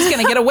 Kristin. She's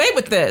going to get away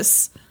with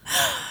this.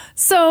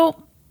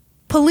 So,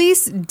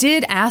 police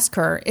did ask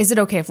her, is it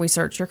okay if we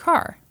search your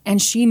car?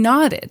 And she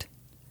nodded.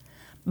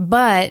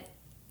 But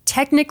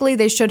technically,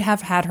 they should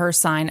have had her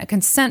sign a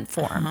consent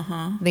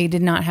form. They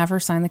did not have her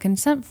sign the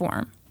consent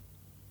form.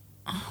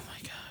 Oh,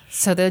 my gosh.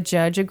 So the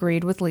judge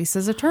agreed with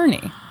Lisa's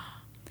attorney.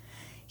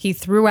 He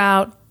threw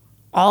out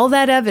all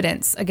that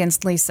evidence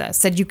against Lisa,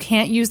 said you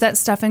can't use that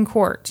stuff in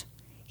court.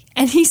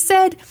 And he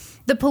said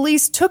the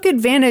police took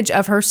advantage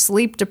of her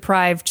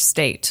sleep-deprived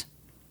state.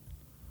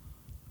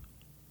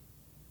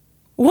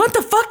 What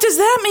the fuck does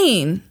that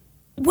mean?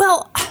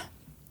 Well,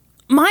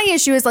 my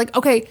issue is like,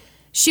 okay,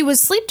 she was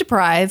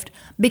sleep-deprived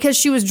because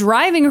she was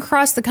driving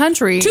across the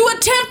country to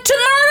attempt to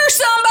murder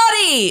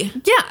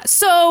somebody. Yeah,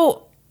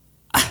 so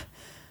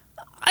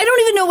I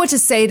don't even know what to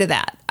say to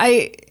that.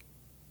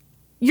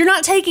 You're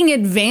not taking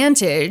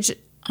advantage.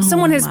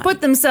 Someone has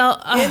put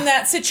themselves in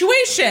that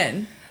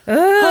situation.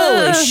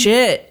 Holy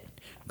shit.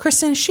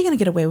 Kristin, is she going to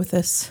get away with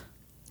this?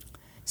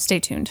 Stay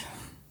tuned.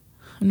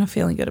 I'm not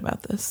feeling good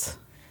about this.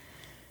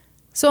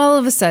 So all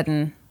of a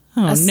sudden...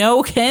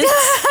 no hints?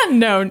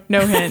 No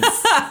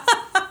hints.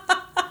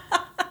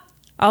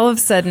 All of a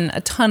sudden,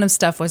 a ton of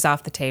stuff was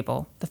off the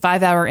table. The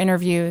 5-hour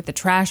interview, the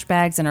trash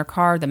bags in her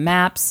car, the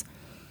maps,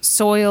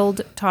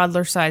 soiled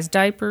toddler-sized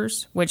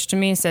diapers, which to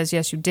me says,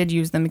 yes, you did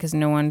use them because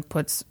no one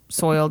puts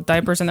soiled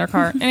diapers in their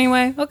car.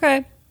 Anyway,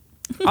 okay.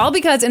 All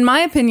because, in my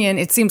opinion,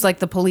 it seems like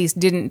the police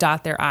didn't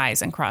dot their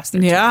I's and cross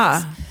their T's.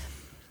 Yeah.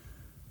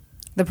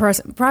 The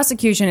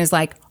prosecution is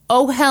like,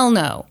 oh, hell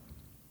no.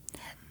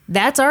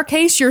 That's our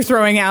case you're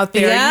throwing out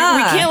there. Yeah.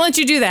 We can't let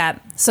you do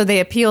that. So they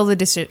appeal the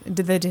decision.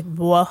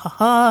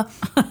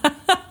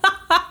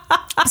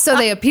 So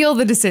they appeal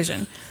the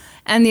decision.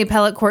 And the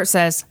appellate court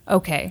says,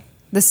 okay,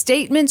 the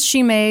statements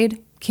she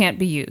made can't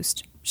be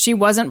used. She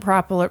wasn't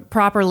properly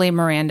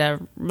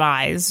Mirandized.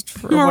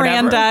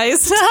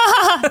 Mirandized.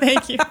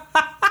 Thank you.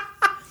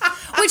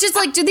 Which is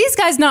like, do these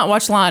guys not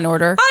watch Law and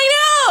Order?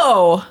 I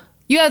know.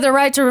 You have the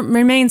right to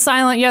remain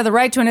silent. You have the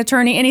right to an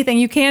attorney. Anything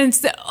you can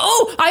say.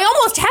 Oh, I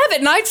almost have it,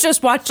 and I've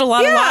just watched a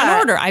lot of Law and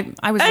Order.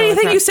 I was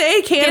anything you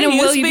say can and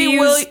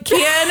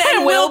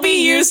will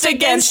be used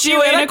against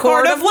you in a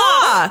court of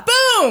law.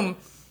 Boom.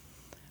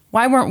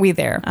 Why weren't we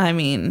there? I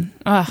mean,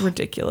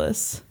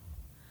 ridiculous.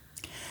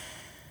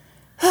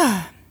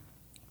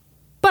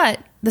 But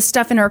the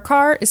stuff in her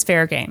car is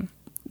fair game.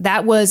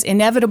 That was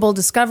inevitable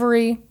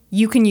discovery.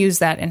 You can use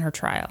that in her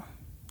trial.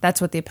 That's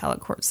what the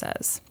appellate court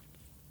says.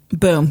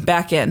 Boom,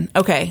 back in.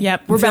 Okay.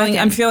 Yep,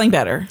 I'm feeling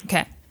better.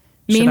 Okay.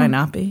 Should I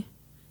not be?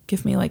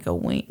 Give me like a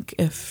wink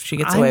if she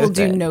gets away with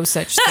it. I will do no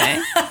such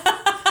thing.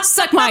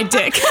 Suck my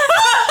dick.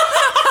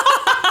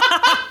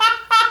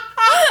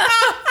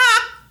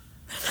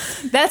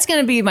 That's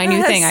going to be my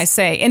new thing I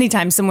say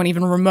anytime someone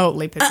even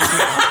remotely pisses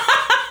me off.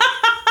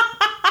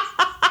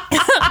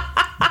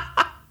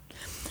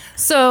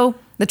 So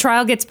the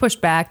trial gets pushed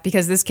back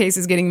because this case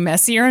is getting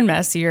messier and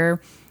messier.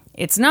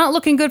 It's not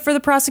looking good for the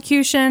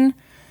prosecution.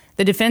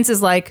 The defense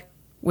is like,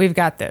 we've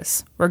got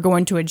this. We're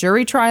going to a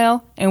jury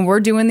trial, and we're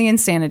doing the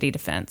insanity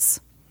defense.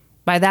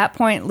 By that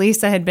point,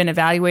 Lisa had been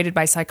evaluated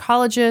by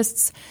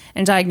psychologists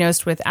and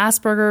diagnosed with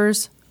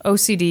Asperger's,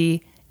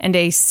 OCD, and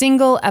a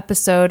single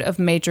episode of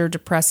major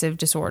depressive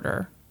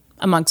disorder,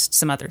 amongst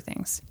some other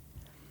things.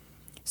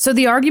 So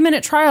the argument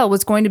at trial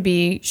was going to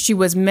be she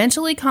was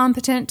mentally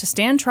competent to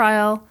stand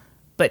trial,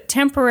 but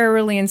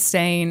temporarily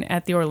insane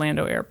at the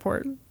Orlando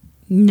airport.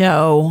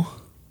 No.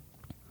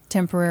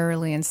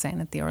 Temporarily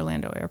insane at the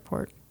Orlando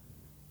airport.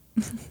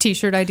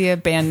 T-shirt idea,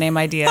 band name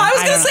idea. I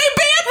was going to say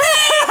band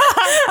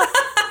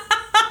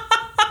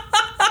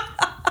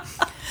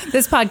name!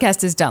 This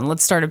podcast is done.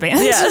 Let's start a band.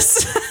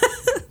 Yes.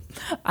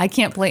 I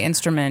can't play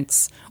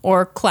instruments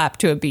or clap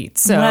to a beat.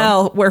 So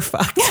well, we're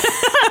fucked.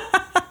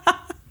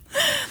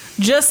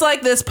 Just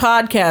like this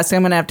podcast,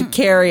 I'm going to have to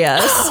carry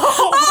us.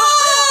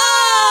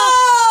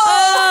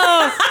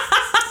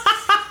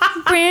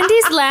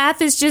 Brandi's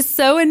laugh is just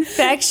so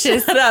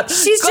infectious. She's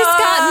just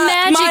got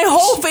magic. My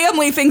whole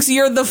family thinks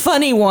you're the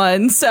funny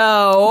one,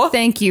 so...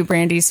 Thank you,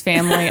 Brandi's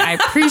family. I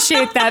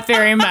appreciate that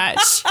very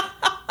much.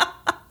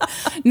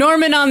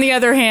 Norman, on the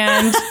other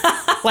hand,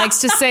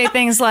 likes to say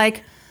things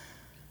like,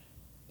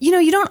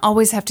 you don't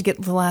always have to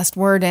get the last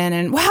word in.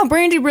 And wow,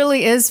 Brandi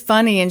really is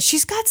funny. And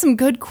she's got some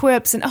good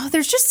quips. And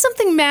there's just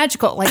something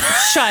magical. Like,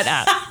 shut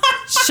up.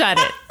 Shut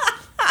it.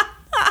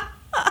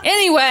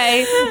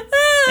 Anyway.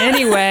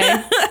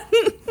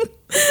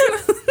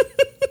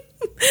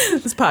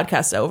 This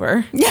podcast's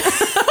over.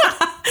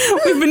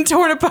 We've been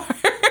torn apart.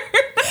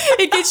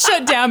 It gets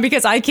shut down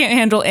because I can't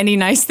handle any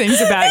nice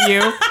things about you.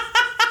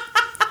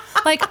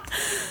 Like,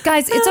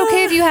 guys, it's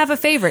okay if you have a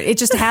favorite. It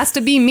just has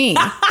to be me.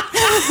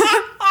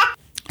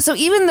 So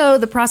even though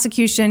the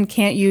prosecution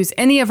can't use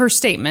any of her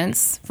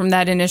statements from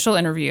that initial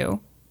interview,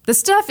 the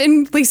stuff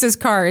in Lisa's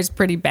car is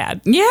pretty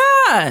bad.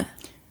 Yeah.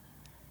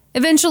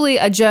 Eventually,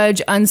 a judge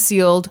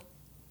unsealed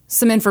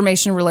some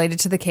information related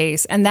to the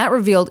case, and that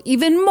revealed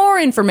even more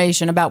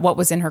information about what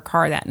was in her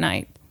car that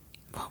night.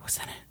 What was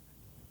in it?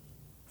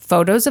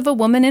 Photos of a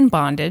woman in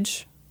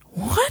bondage.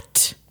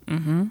 What?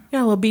 Mm-hmm.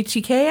 Got a little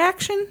BTK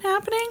action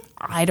happening?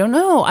 I don't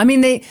know. I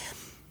mean,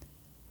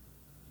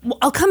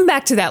 I'll come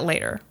back to that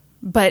later.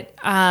 But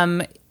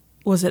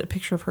was it a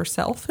picture of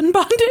herself in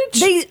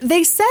bondage?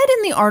 They said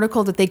in the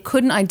article that they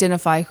couldn't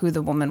identify who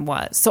the woman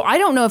was. So I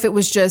don't know if it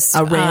was just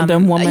a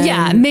random woman.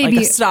 Yeah, maybe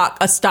like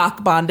a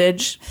stock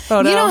bondage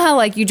photo. You know how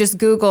like you just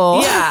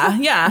Google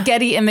yeah.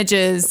 Getty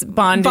Images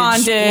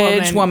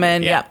bondage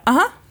woman. Yeah.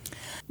 Uh-huh.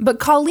 But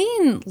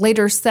Colleen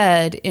later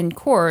said in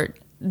court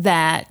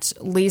that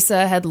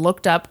Lisa had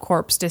looked up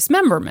corpse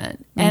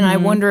dismemberment. And I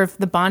wonder if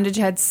the bondage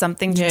had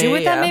something to do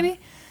with that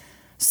maybe.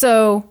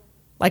 So,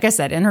 like I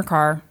said, in her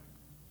car,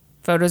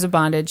 photos of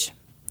bondage,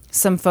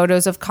 some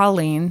photos of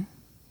Colleen,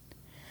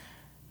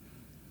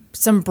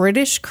 some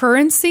British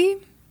currency.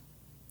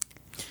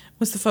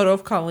 Was the photo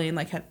of Colleen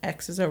like had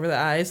X's over the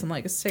eyes and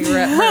like a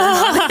cigarette?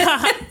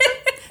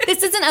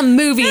 This isn't a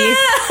movie.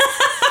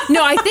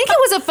 No, I think it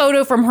was a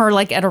photo from her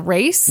like at a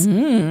race.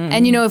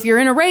 And if you're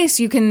in a race,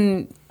 you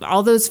can,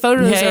 all those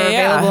photos are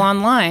available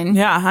online.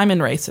 Yeah, I'm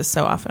in races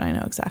so often. I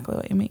know exactly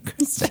what you mean,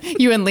 Kristin.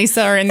 You and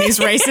Lisa are in these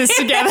races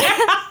together.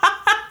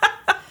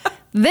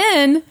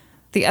 Then,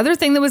 the other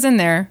thing that was in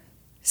there,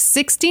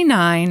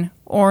 69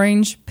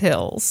 orange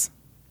pills.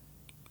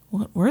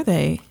 What were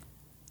they?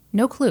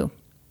 No clue.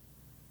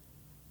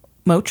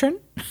 Motrin?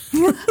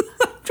 I'm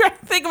trying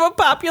to think of a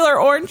popular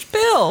orange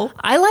pill.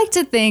 I like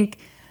to think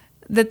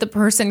that the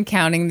person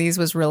counting these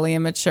was really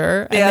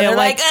immature. And they're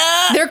like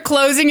they're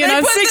closing in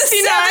on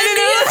 69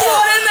 and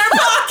one in their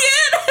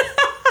pocket.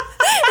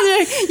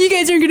 Like, you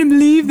guys aren't going to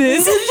believe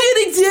this. This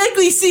is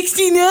exactly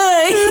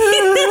 69.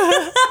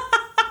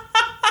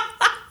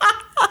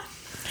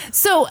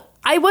 So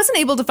I wasn't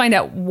able to find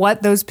out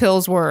what those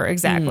pills were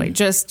exactly.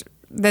 Just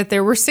that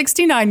there were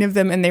 69 of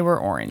them and they were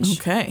orange.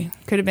 Okay.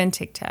 Could have been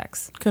Tic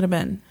Tacs. Could have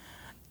been.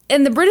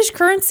 And the British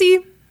currency,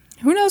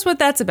 who knows what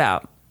that's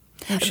about?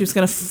 She was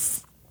going to...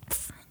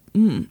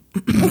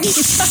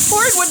 That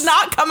word would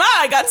not come out.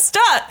 I got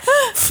stuck.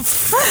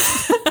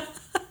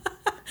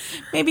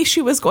 Maybe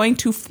she was going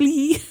to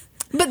flee.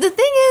 But the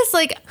thing is,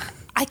 like,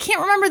 I can't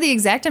remember the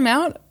exact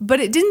amount, but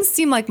it didn't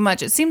seem like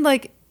much. It seemed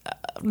like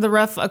the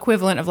rough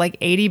equivalent of like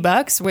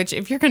 $80, which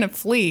if you're going to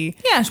flee.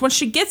 Yeah, once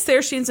she gets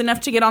there, she needs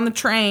enough to get on the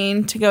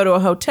train to go to a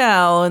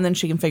hotel, and then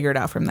she can figure it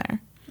out from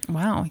there.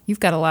 Wow, you've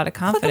got a lot of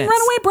confidence. Fucking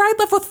Runaway Bride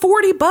left with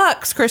 $40,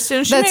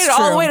 Kristin. She made it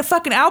all the way to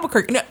fucking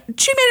Albuquerque. No,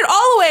 she made it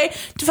all the way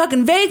to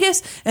fucking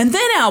Vegas and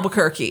then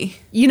Albuquerque.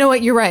 You know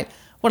what? You're right.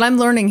 What I'm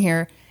learning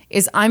here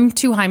is I'm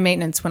too high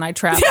maintenance when I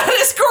travel. Yeah, that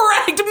is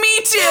correct.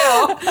 Me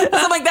too.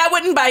 I'm like, that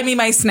wouldn't buy me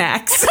my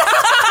snacks.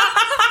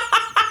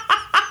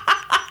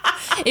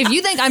 If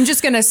you think I'm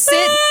just going to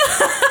sit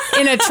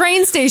in a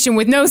train station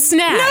with no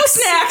snacks. No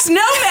snacks,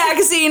 no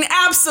magazine,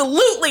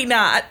 absolutely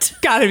not.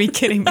 Gotta be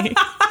kidding me.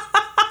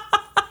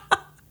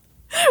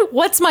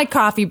 What's my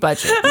coffee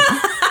budget?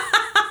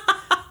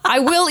 I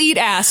will eat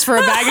ass for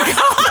a bag of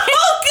coffee.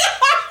 Oh,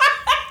 God.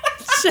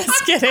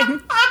 Just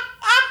kidding.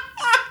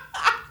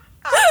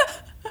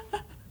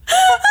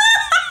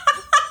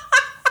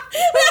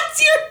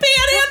 That's your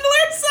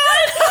panhandler son.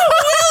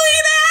 We'll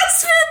eat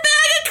ass for a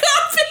bag of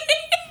coffee.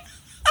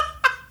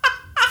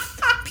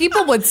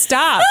 People would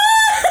stop.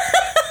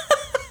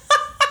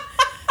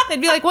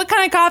 They'd be like, what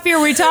kind of coffee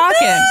are we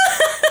talking?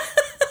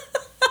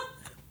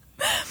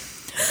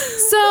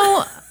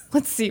 So,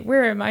 let's see.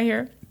 Where am I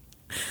here?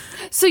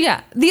 So,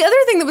 yeah. The other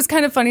thing that was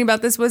kind of funny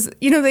about this was,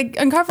 they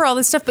uncover all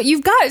this stuff, but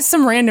you've got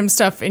some random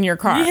stuff in your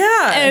car.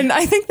 Yeah. And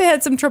I think they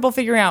had some trouble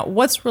figuring out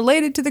what's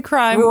related to the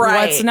crime,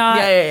 what's not.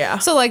 Yeah.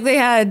 So, like, they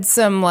had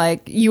some,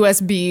 like,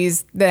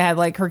 USBs that had,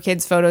 like, her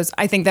kids' photos.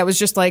 I think that was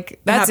just,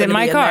 like, that's in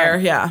my car.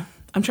 Yeah.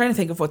 I'm trying to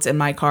think of what's in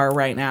my car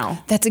right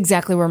now. That's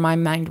exactly where my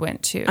mind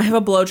went to. I have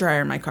a blow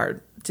dryer in my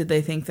car. Did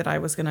they think that I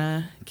was going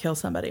to kill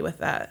somebody with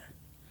that?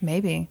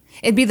 Maybe.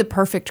 It'd be the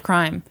perfect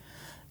crime.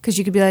 Because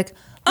you could be like,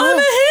 I'm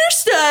a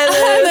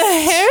hairstylist. I'm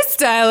a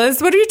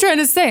hairstylist. What are you trying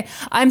to say?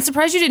 I'm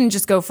surprised you didn't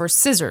just go for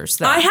scissors,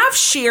 though. I have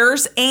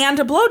shears and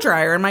a blow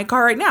dryer in my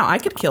car right now. I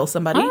could kill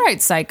somebody. All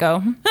right,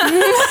 psycho.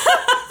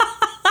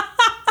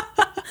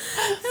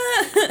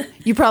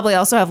 You probably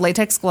also have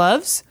latex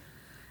gloves.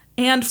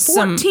 And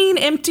 14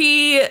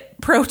 empty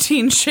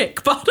protein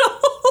shake bottles.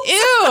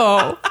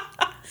 Ew.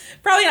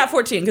 Probably not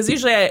 14, because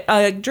usually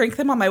I drink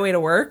them on my way to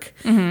work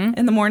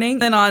in the morning.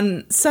 Then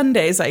on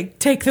Sundays, I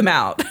take them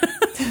out.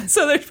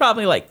 So there's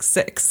probably like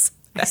 6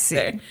 back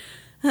there.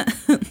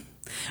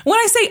 When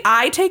I say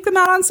I take them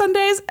out on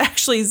Sundays,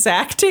 actually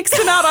Zach takes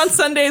them out on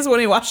Sundays when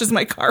he washes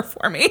my car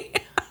for me.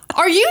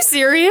 Are you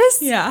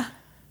serious? Yeah.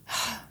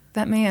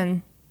 That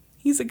man.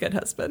 He's a good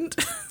husband.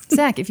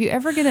 Zach, if you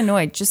ever get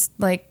annoyed, just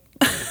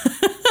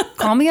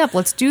call me up.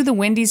 Let's do the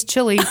Wendy's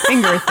chili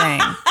finger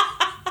thing.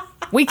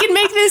 We can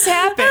make this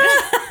happen.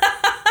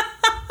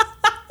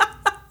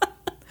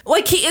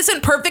 Like, he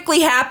isn't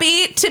perfectly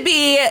happy to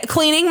be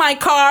cleaning my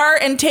car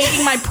and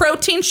taking my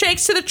protein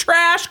shakes to the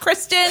trash,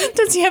 Kristin.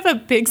 Does he have a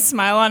big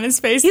smile on his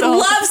face? He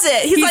loves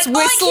it. He's like,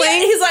 whistling.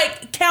 he's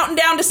like counting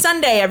down to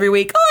Sunday every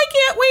week. Oh, I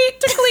can't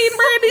wait to clean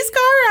Brandi's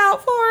car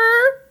out for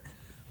her.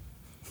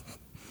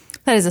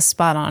 That is a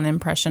spot-on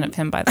impression of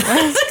him, by the way.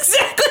 That's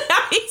exactly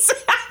how he sounds.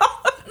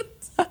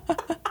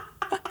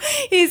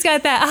 He's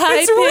got that high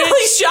It's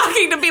really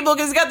shocking to people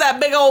because he's got that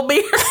big old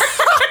beard.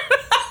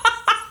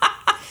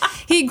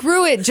 He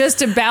grew it just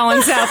to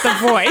balance out the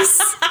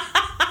voice.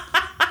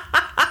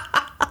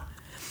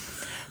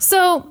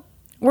 So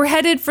we're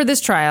headed for this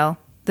trial.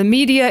 The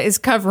media is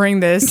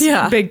covering this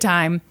big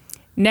time.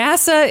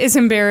 NASA is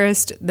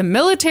embarrassed. The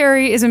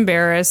military is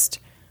embarrassed.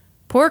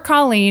 Poor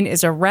Colleen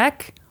is a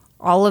wreck.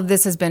 All of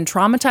this has been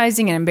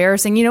traumatizing and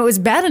embarrassing. You know, it was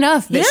bad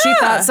enough that she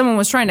thought someone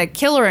was trying to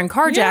kill her and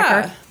carjack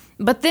her.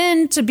 But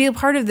then to be a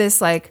part of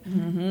this,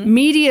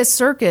 media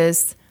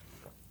circus.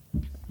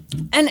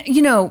 And,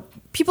 you know,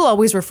 people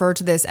always refer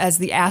to this as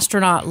the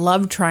Astronaut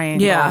Love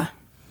Triangle. Yeah.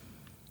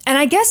 And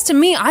I guess to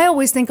me, I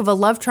always think of a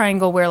love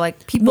triangle where,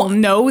 people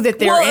know that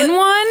they're in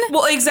one.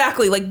 Well,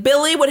 exactly. Like,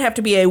 Billy would have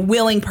to be a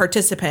willing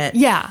participant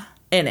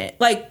in it.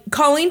 Like,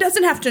 Colleen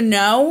doesn't have to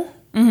know.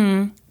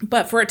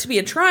 But for it to be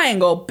a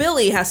triangle,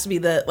 Billy has to be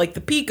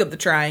the peak of the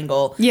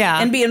triangle.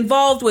 Yeah. And be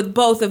involved with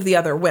both of the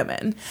other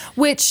women.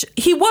 Which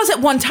he was at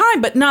one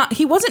time, but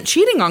he wasn't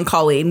cheating on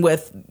Colleen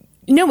with...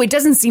 No, it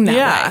doesn't seem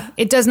that way.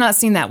 It does not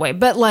seem that way.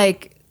 But,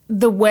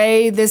 the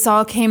way this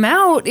all came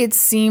out, it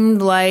seemed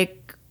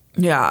like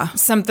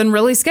something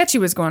really sketchy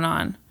was going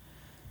on.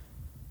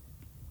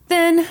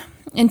 Then,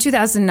 in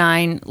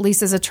 2009,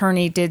 Lisa's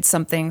attorney did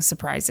something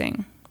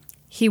surprising.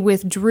 He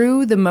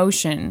withdrew the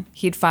motion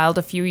he'd filed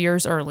a few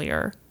years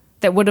earlier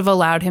that would have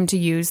allowed him to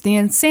use the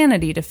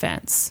insanity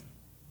defense.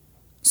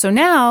 So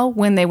now,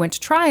 when they went to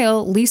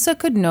trial, Lisa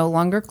could no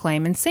longer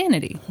claim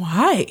insanity.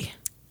 Why?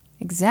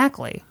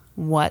 Exactly.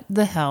 What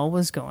the hell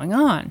was going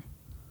on?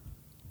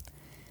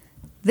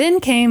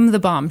 Then came the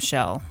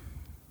bombshell.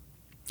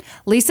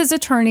 Lisa's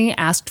attorney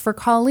asked for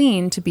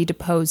Colleen to be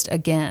deposed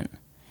again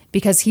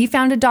because he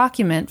found a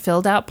document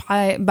filled out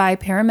by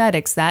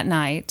paramedics that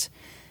night,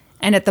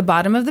 and at the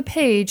bottom of the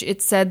page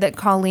it said that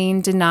Colleen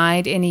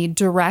denied any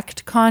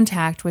direct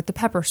contact with the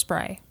pepper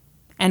spray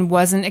and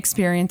wasn't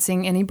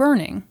experiencing any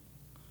burning.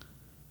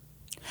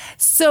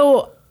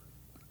 So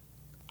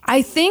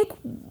I think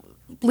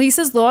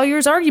Lisa's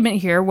lawyer's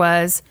argument here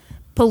was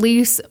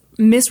police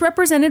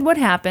misrepresented what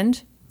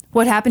happened.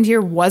 What happened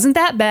here wasn't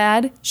that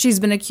bad. She's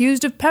been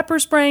accused of pepper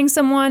spraying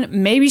someone.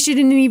 Maybe she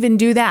didn't even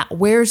do that.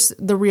 Where's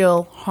the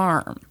real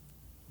harm?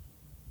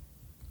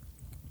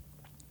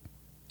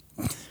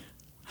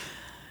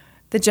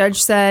 The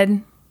judge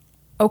said,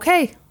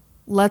 okay,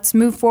 let's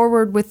move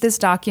forward with this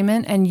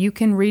document and you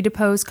can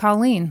redepose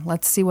Colleen.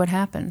 Let's see what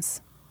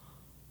happens.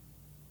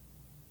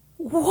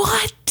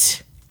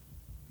 What?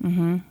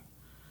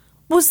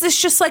 Was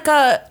this just like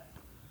a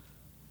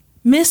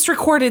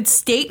misrecorded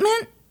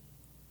statement?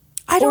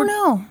 I don't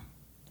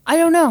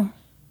know.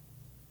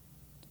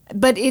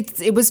 But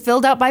it was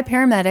filled out by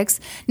paramedics.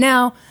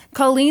 Now,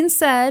 Colleen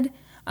said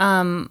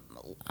a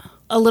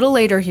little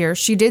later here,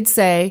 she did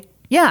say,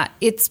 yeah,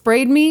 it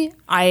sprayed me.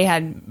 I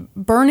had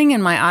burning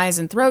in my eyes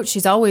and throat.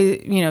 She's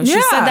always,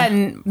 she said that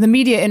in the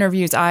media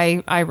interviews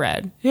I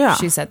read. Yeah.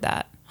 She said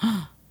that.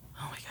 Oh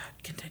my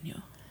God,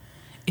 continue.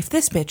 If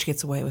this bitch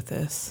gets away with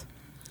this.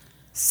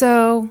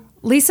 So,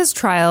 Lisa's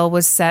trial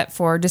was set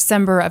for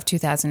December of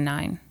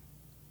 2009.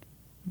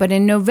 But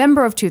in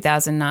November of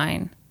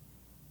 2009,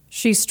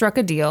 she struck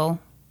a deal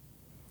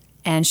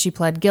and she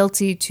pled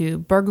guilty to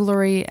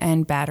burglary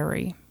and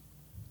battery.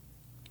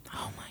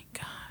 Oh my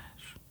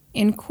gosh.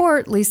 In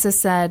court, Lisa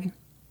said,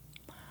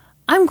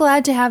 I'm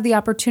glad to have the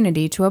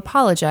opportunity to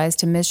apologize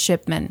to Ms.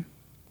 Shipman.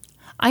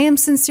 I am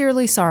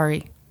sincerely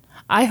sorry.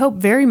 I hope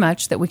very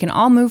much that we can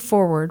all move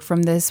forward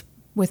from this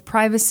with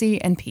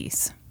privacy and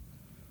peace.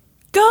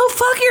 Go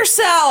fuck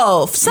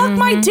yourself. Suck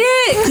my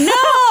dick.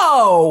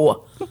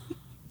 No.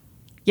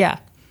 Yeah.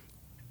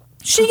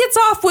 She gets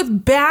off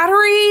with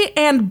battery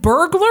and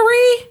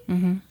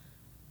burglary?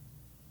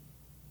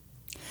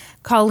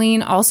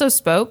 Colleen also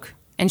spoke,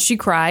 and she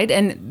cried,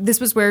 and this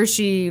was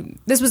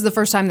the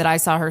first time that I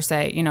saw her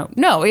say,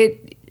 no,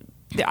 it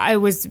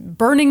was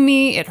burning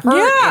me, it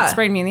hurt, it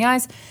sprayed me in the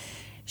eyes.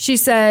 She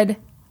said,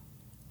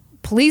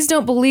 please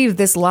don't believe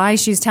this lie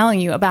she's telling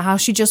you about how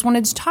she just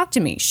wanted to talk to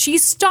me. She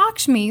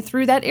stalked me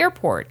through that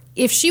airport.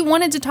 If she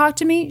wanted to talk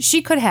to me,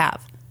 she could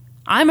have.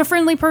 I'm a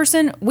friendly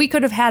person. We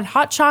could have had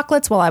hot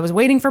chocolates while I was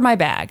waiting for my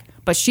bag.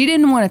 But she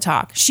didn't want to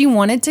talk. She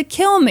wanted to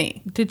kill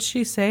me. Did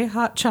she say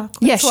hot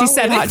chocolate? Yes, she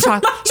said hot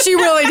chocolate. She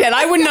really did.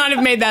 I would not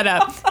have made that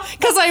up.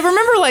 Because I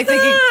remember like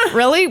thinking,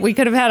 really? We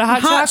could have had a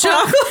hot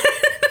chocolate?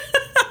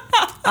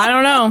 I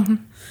don't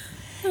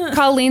know.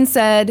 Colleen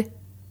said,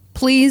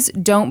 please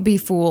don't be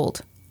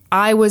fooled.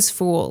 I was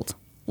fooled.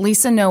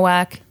 Lisa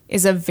Nowak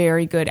is a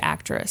very good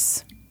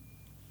actress.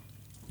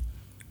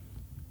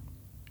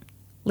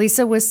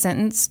 Lisa was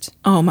sentenced.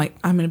 Oh my,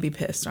 I'm going to be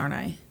pissed, aren't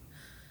I?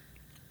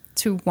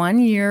 To 1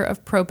 year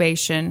of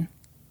probation,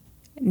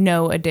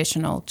 no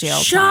additional jail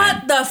time.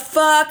 Shut the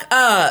fuck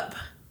up.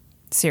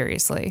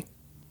 Seriously.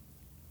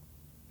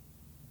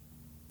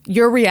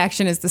 Your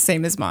reaction is the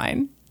same as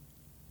mine.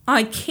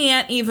 I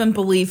can't even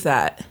believe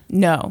that.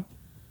 No.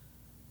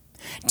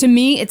 To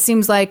me, it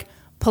seems like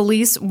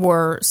police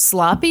were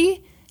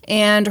sloppy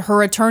and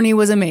her attorney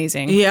was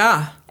amazing.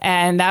 Yeah.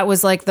 And that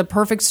was like the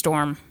perfect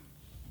storm.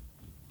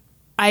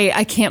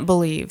 I can't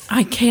believe.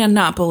 I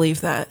cannot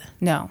believe that.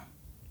 No.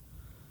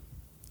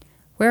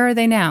 Where are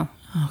they now?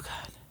 Oh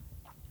God.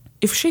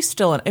 If she's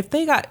still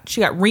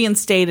she got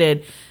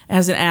reinstated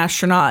as an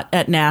astronaut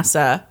at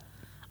NASA,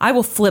 I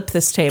will flip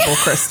this table,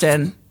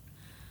 Kristin.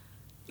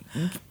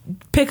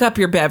 Pick up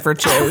your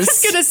beverages. I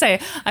was going to say,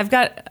 I've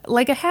got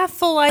like a half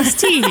full iced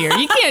tea here.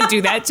 You can't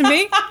do that to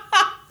me.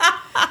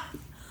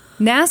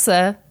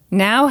 NASA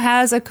now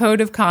has a code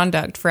of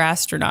conduct for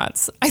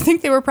astronauts. I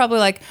think they were probably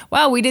like,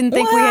 wow, we didn't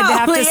think we had to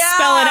have to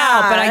spell it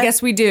out, but I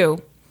guess we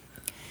do.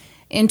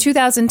 In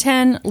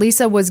 2010,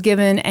 Lisa was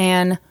given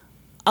an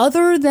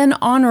other than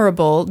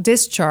honorable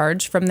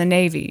discharge from the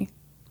Navy,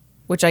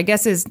 which I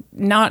guess is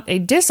not a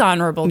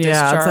dishonorable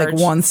discharge. Yeah, it's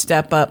like one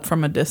step up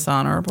from a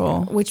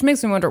dishonorable. Which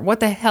makes me wonder,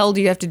 what the hell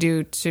do you have to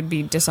do to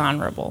be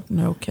dishonorable?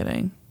 No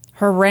kidding.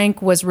 Her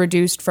rank was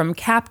reduced from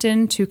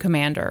captain to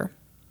commander.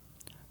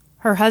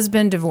 Her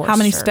husband divorced her. How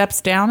many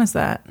steps down is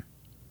that?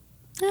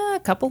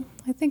 A couple,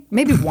 I think.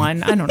 Maybe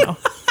one. I don't know.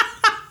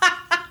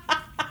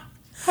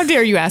 How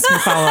dare you ask me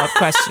follow-up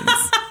questions?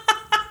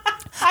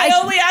 I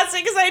only asked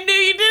it because I knew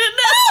you didn't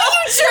know.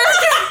 You jerk!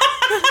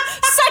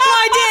 Suck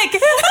my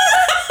dick!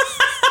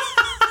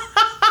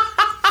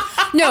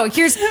 No,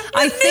 here's...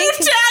 I think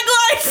new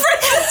tagline for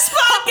this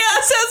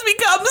podcast has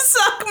become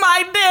 "Suck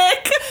my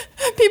dick."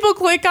 people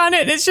click on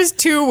it and it's just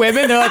two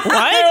women. They're like,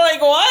 what? They're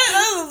like, what?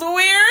 This is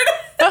weird.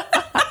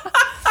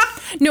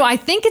 No, I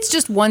think it's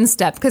just one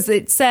step because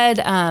it said,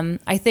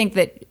 I think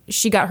that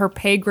she got her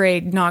pay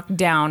grade knocked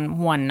down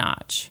one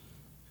notch.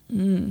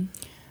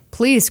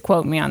 Please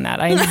quote me on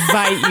that. I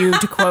invite you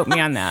to quote me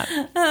on that.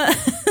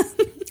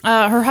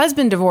 Her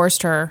husband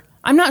divorced her.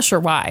 I'm not sure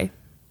why.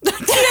 I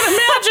can't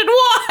imagine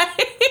why.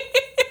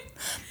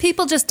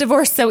 People just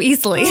divorce so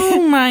easily.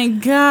 Oh my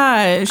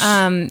gosh.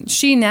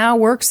 She now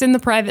works in the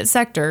private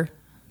sector.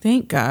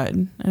 Thank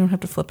God. I don't have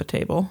to flip a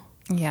table.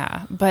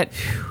 Yeah, but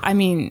I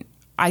mean,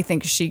 I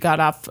think she got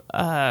off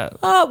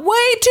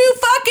way too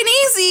fucking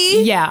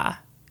easy.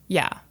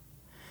 Yeah.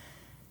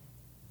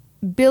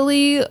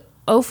 Billy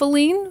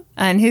O'Faline,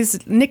 and his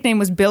nickname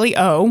was Billy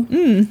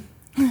O.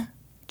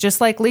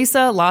 Just like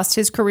Lisa, lost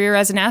his career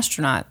as an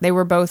astronaut. They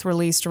were both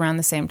released around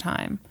the same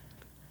time.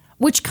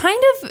 Which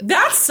kind of...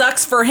 That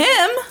sucks for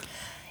him.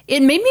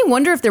 It made me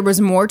wonder if there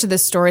was more to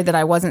this story that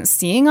I wasn't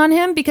seeing on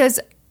him. Because,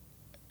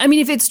 I mean,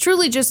 if it's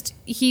truly just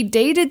he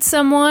dated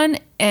someone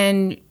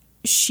and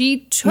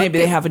she took Maybe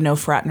they have a no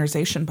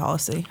fraternization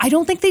policy. I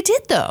don't think they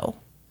did, though.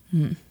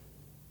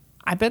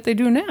 I bet they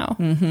do now.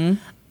 Mm-hmm.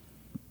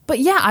 But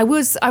yeah, I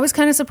was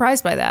kind of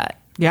surprised by that.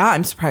 Yeah,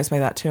 I'm surprised by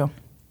that, too.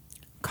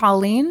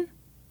 Colleen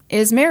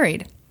is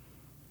married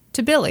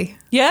to Billy.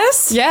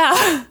 Yes?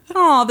 Yeah.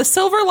 Oh, the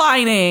silver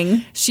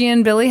lining. She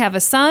and Billy have a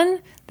son.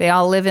 They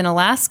all live in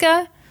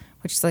Alaska,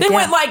 which is like... They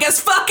went like as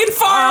fucking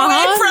far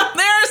away from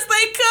there as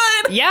they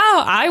could.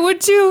 Yeah, I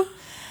would too.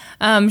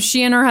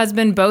 She and her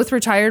husband both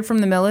retired from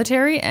the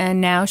military,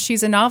 and now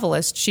she's a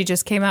novelist. She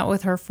just came out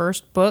with her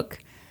first book,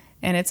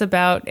 and it's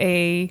about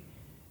a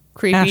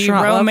creepy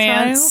Astronaut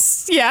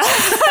romance. Yeah.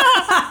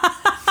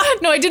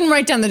 No, I didn't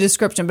write down the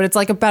description, but it's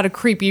like about a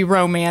creepy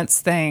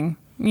romance thing.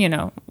 You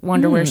know,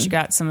 wonder where she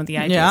got some of the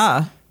ideas.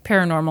 Yeah.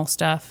 Paranormal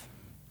stuff.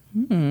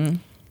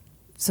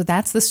 So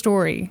that's the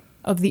story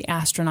of the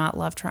Astronaut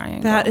Love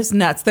Triangle. That is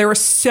nuts. There was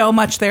so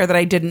much there that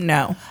I didn't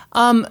know.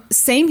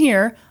 Same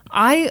here.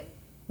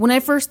 When I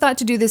first thought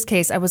to do this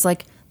case, I was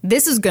like,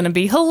 this is going to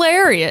be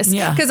hilarious.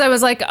 Yeah. Because I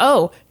was like,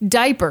 oh,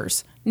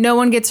 diapers. No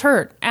one gets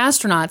hurt.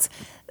 Astronauts.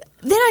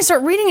 Then I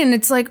start reading and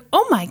it's like,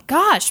 oh my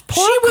gosh,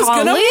 poor She was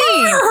going to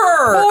Colleen. murder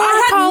her. Poor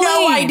I had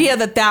no Colleen.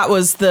 idea that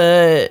was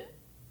the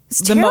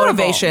terrible.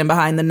 motivation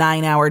behind the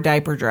 9-hour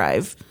diaper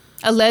drive.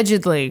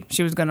 Allegedly,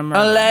 she was going to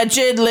murder.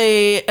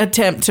 Allegedly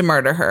attempt to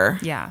murder her.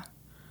 Yeah.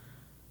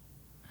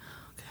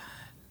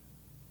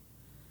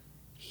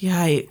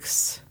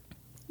 Yikes.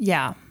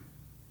 Yeah.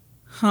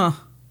 Huh.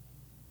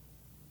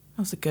 That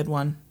was a good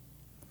one.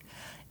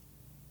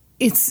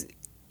 It's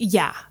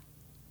Yeah.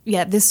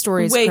 Yeah, this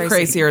story is way crazy.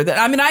 crazier than,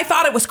 I mean, I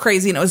thought it was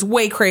crazy, and it was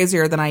way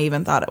crazier than I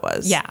even thought it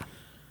was. Yeah.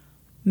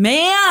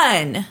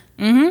 Man.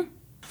 Mm-hmm.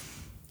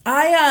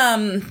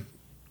 I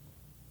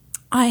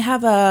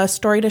have a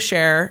story to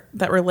share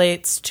that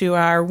relates to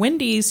our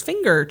Wendy's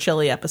finger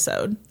chili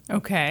episode.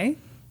 Okay.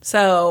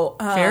 So,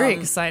 Very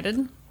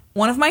excited.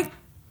 one of my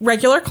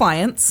regular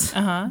clients,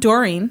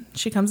 Doreen,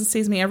 she comes and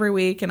sees me every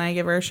week, and I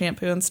give her a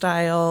shampoo and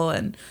style,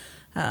 and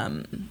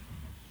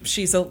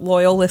she's a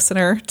loyal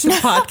listener to the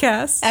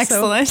podcast.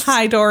 Excellent. So,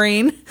 hi,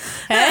 Doreen.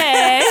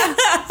 Hey.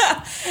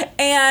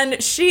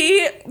 And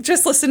she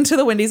just listened to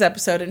the Wendy's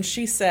episode, and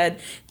she said,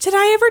 did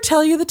I ever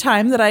tell you the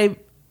time that I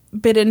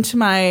bit into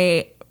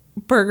my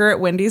burger at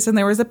Wendy's and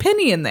there was a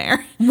penny in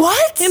there?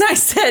 What? And I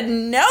said,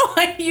 no,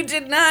 you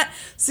did not.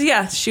 So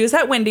yeah, she was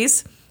at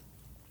Wendy's.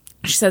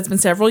 She said it's been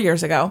several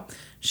years ago.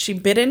 She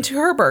bit into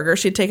her burger.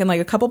 She'd taken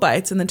like a couple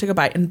bites and then took a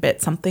bite and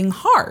bit something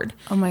hard.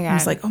 Oh my God. And I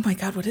was like, oh my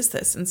God, what is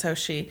this? And so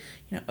she,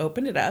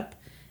 opened it up,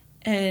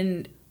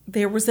 and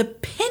there was a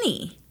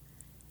penny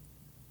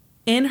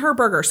in her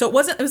burger. So it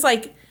was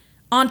like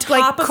on top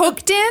like of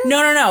cooked in?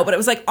 No, but it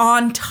was like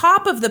on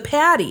top of the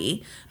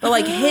patty, but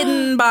like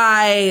hidden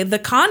by the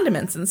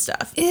condiments and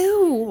stuff.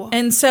 Ew.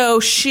 And so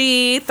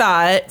she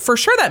thought for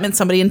sure that meant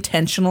somebody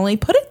intentionally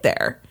put it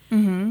there.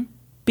 Mm-hmm.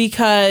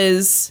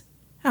 Because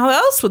how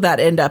else would that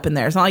end up in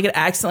there? It's not like it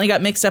accidentally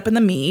got mixed up in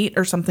the meat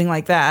or something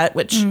like that,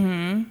 which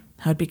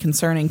would be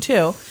concerning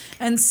too.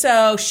 And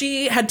so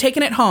she had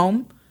taken it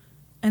home.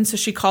 And so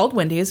she called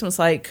Wendy's and was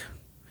like,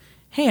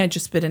 hey, I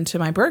just bit into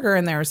my burger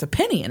and there was a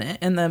penny in it.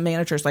 And the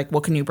manager's like, well,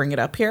 can you bring it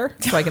up here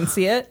so I can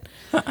see it?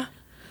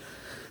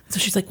 So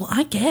she's like, well,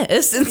 I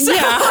guess. And so,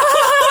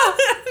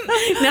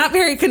 not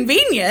very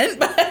convenient.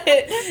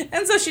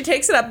 And so she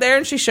takes it up there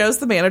and she shows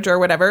the manager or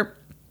whatever.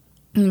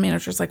 And the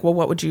manager's like, well,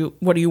 what do you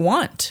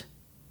want?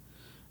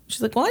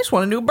 She's like, well, I just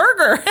want a new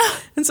burger.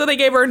 And so they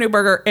gave her a new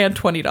burger and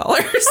 $20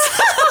 for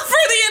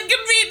the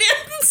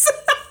inconvenience.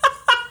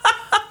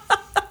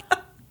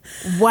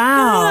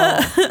 Wow.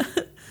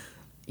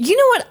 You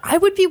know what? I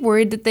would be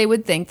worried that they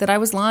would think that I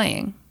was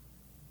lying.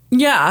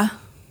 Yeah.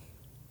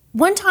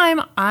 One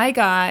time I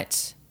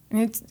got,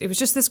 it was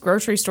just this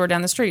grocery store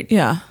down the street.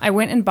 Yeah. I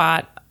went and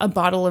bought a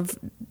bottle of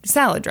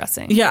salad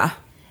dressing. Yeah.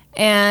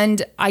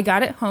 And I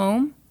got it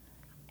home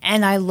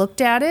and I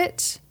looked at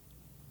it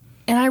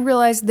and I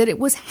realized that it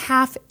was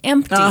half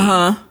empty.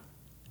 Uh-huh.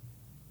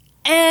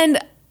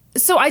 And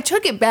so I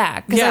took it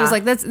back because I was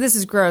like, this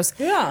is gross.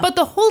 Yeah. But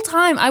the whole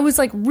time I was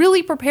like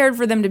really prepared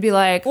for them to be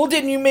like, well,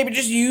 didn't you maybe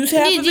just use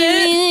half of it?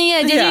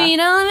 Did you eat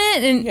all of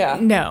it? And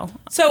no.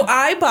 So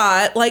I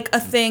bought like a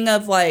thing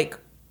of like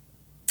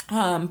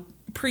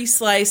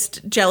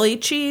pre-sliced jelly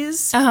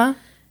cheese. Uh-huh.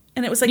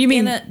 And it was like,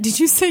 did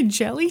you say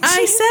jelly cheese?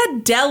 I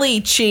said deli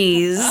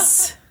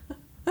cheese.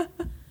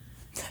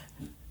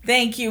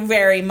 Thank you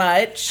very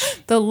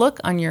much. The look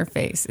on your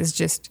face is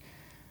just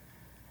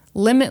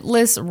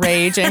limitless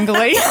rage and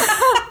glee.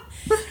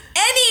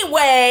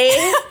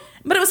 Anyway,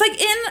 but it was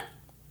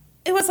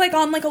like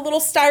on like a little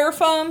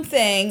styrofoam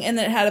thing, and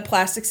then it had a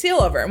plastic seal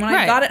over it. And when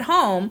I got it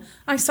home,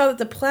 I saw that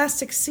the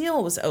plastic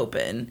seal was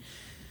open.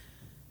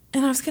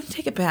 And I was going to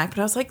take it back, but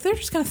I was like, they're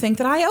just going to think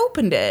that I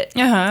opened it.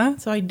 Uh-huh.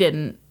 So I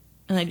didn't.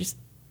 And I just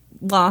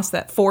lost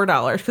that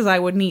 $4 because I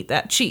wouldn't eat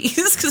that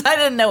cheese because I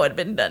didn't know what had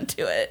been done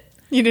to it.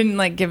 You didn't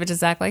like give it to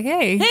Zach like,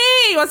 hey,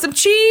 you want some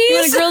cheese? You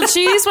want a grilled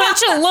cheese? Why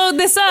don't you load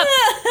this up?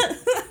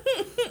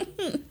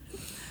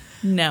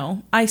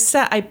 No. I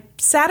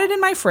sat it in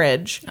my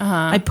fridge.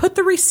 Uh-huh. I put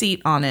the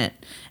receipt on it.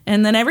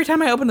 And then every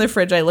time I opened the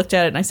fridge, I looked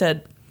at it and I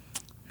said,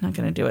 I'm not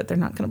going to do it. They're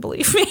not going to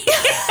believe me.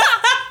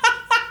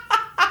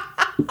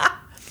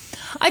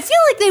 I feel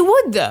like they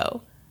would,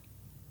 though.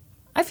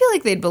 I feel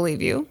like they'd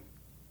believe you.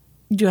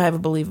 Do I have a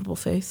believable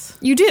face?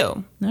 You do.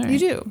 All right. You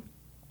do.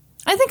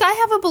 I think I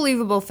have a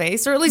believable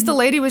face, or at least the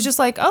lady was just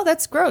like, oh,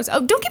 that's gross.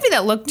 Oh, don't give me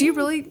that look. Do you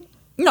really?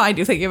 No, I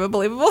do think you have a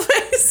believable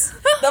face.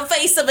 The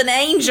face of an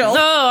angel.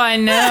 Oh, I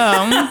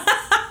know.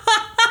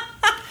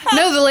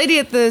 No, the lady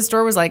at the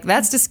store was like,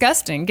 that's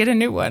disgusting. Get a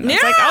new one. I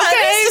was like, okay.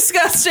 It's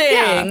disgusting.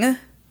 Yeah.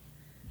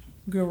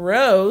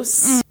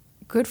 Gross.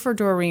 Good for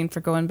Doreen for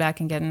going back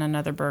and getting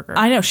another burger.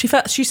 I know. She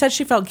said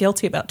she felt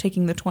guilty about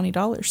taking the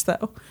 $20,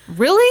 though.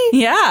 Really?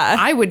 Yeah.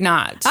 I would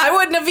not. I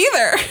wouldn't have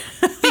either.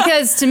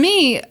 Because to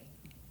me,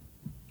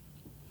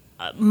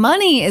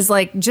 money is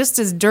like just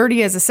as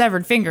dirty as a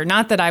severed finger.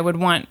 Not that I would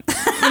want, but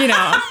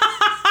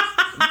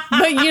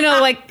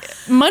like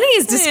money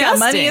is disgusting. Yeah,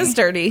 money is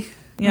dirty.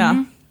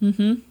 Yeah. Mm-hmm.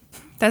 Mm-hmm.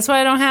 That's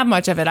why I don't have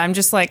much of it. I'm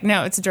just like,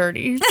 no, it's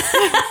dirty.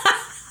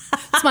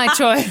 It's my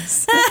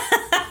choice.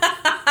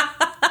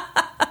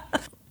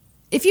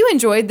 If you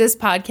enjoyed this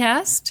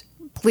podcast,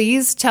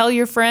 please tell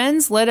your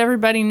friends, let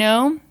everybody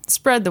know,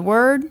 spread the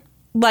word.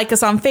 Like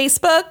us on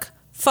Facebook,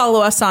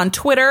 follow us on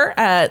Twitter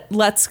at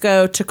Let's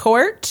Go to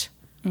Court,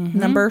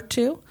 number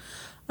 2.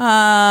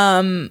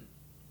 On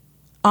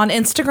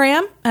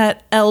Instagram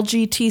at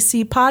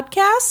LGTC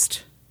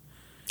Podcast.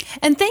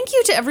 And thank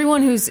you to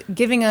everyone who's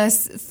giving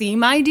us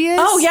theme ideas.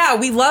 Oh, yeah,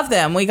 we love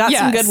them. We got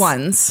some good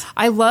ones.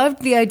 I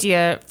loved the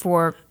idea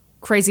for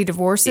crazy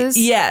divorces.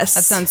 Yes.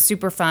 That sounds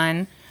super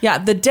fun. Yeah,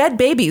 the dead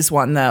babies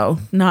one, though,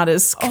 not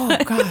as good.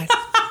 Oh, God.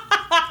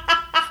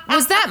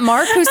 Was that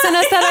Mark who sent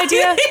us that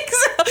idea? I think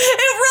so.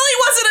 It really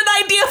wasn't an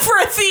idea for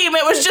a theme.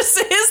 It was just,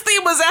 his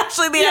theme was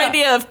actually the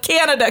idea of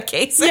Canada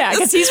cases. Yeah,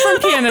 because he's from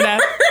Canada.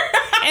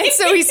 And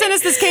so he sent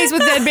us this case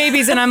with dead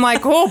babies, and I'm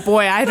like, oh,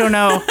 boy, I don't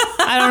know.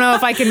 I don't know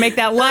if I can make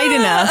that light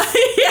enough.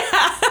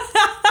 Yeah.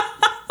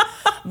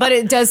 But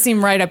it does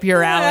seem right up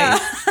your alley.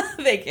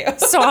 Thank you.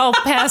 So I'll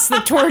pass the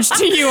torch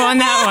to you on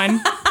that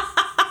one.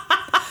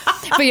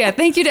 But yeah,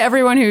 thank you to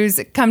everyone who's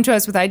come to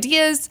us with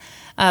ideas.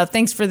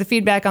 Thanks for the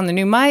feedback on the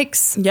new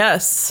mics.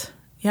 Yes.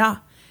 Yeah.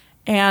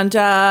 And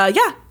tell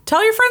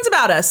your friends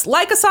about us.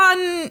 Like us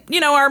on,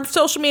 our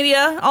social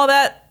media, all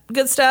that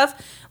good stuff.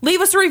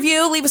 Leave us a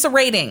review. Leave us a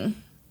rating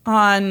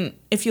on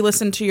if you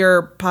listen to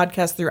your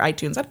podcast through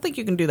iTunes. I don't think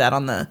you can do that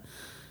on the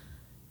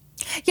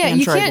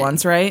Android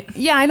ones, right?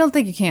 Yeah, I don't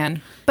think you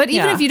can. But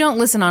even if you don't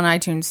listen on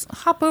iTunes,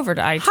 hop over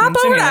to iTunes. Hop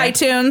over to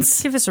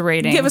iTunes. Give us a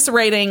rating. Give us a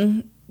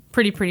rating.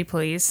 Pretty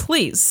please.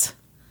 Please.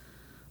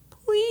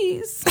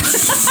 Please.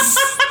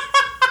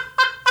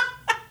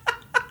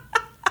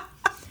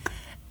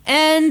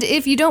 And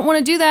if you don't want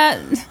to do that,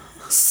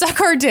 suck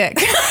our dick.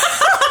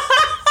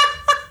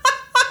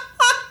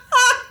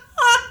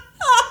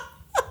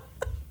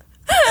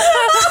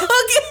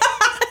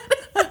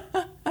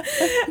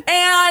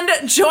 And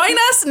join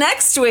us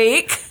next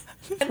week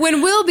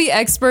when we'll be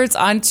experts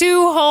on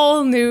 2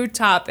 whole new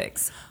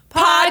topics.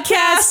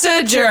 Podcast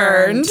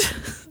adjourned.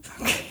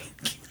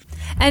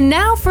 And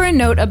now for a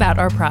note about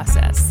our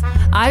process.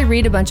 I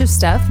read a bunch of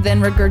stuff,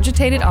 then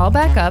regurgitate it all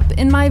back up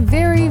in my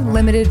very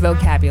limited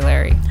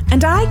vocabulary.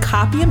 And I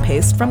copy and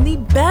paste from the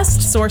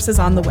best sources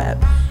on the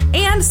web,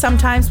 and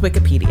sometimes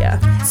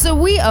Wikipedia. So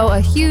we owe a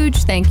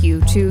huge thank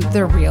you to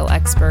the real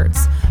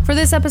experts. For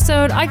this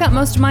episode, I got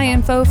most of my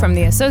info from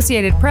the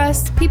Associated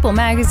Press, People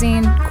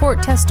Magazine,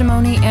 court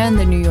testimony, and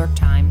the New York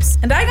Times.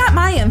 And I got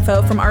my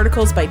info from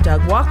articles by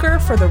Doug Walker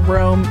for the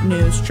Rome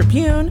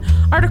News-Tribune,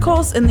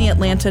 articles in the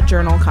Atlanta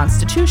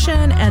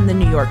Journal-Constitution, and the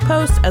New York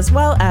Post, as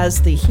well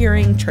as the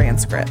hearing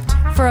transcript.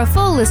 For a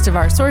full list of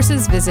our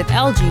sources, visit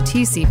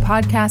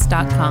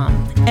lgtcpodcast.com.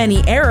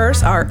 Any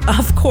errors are,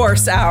 of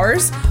course,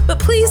 ours, but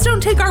please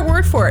don't take our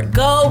word for it.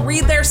 Go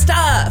read their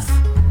stuff.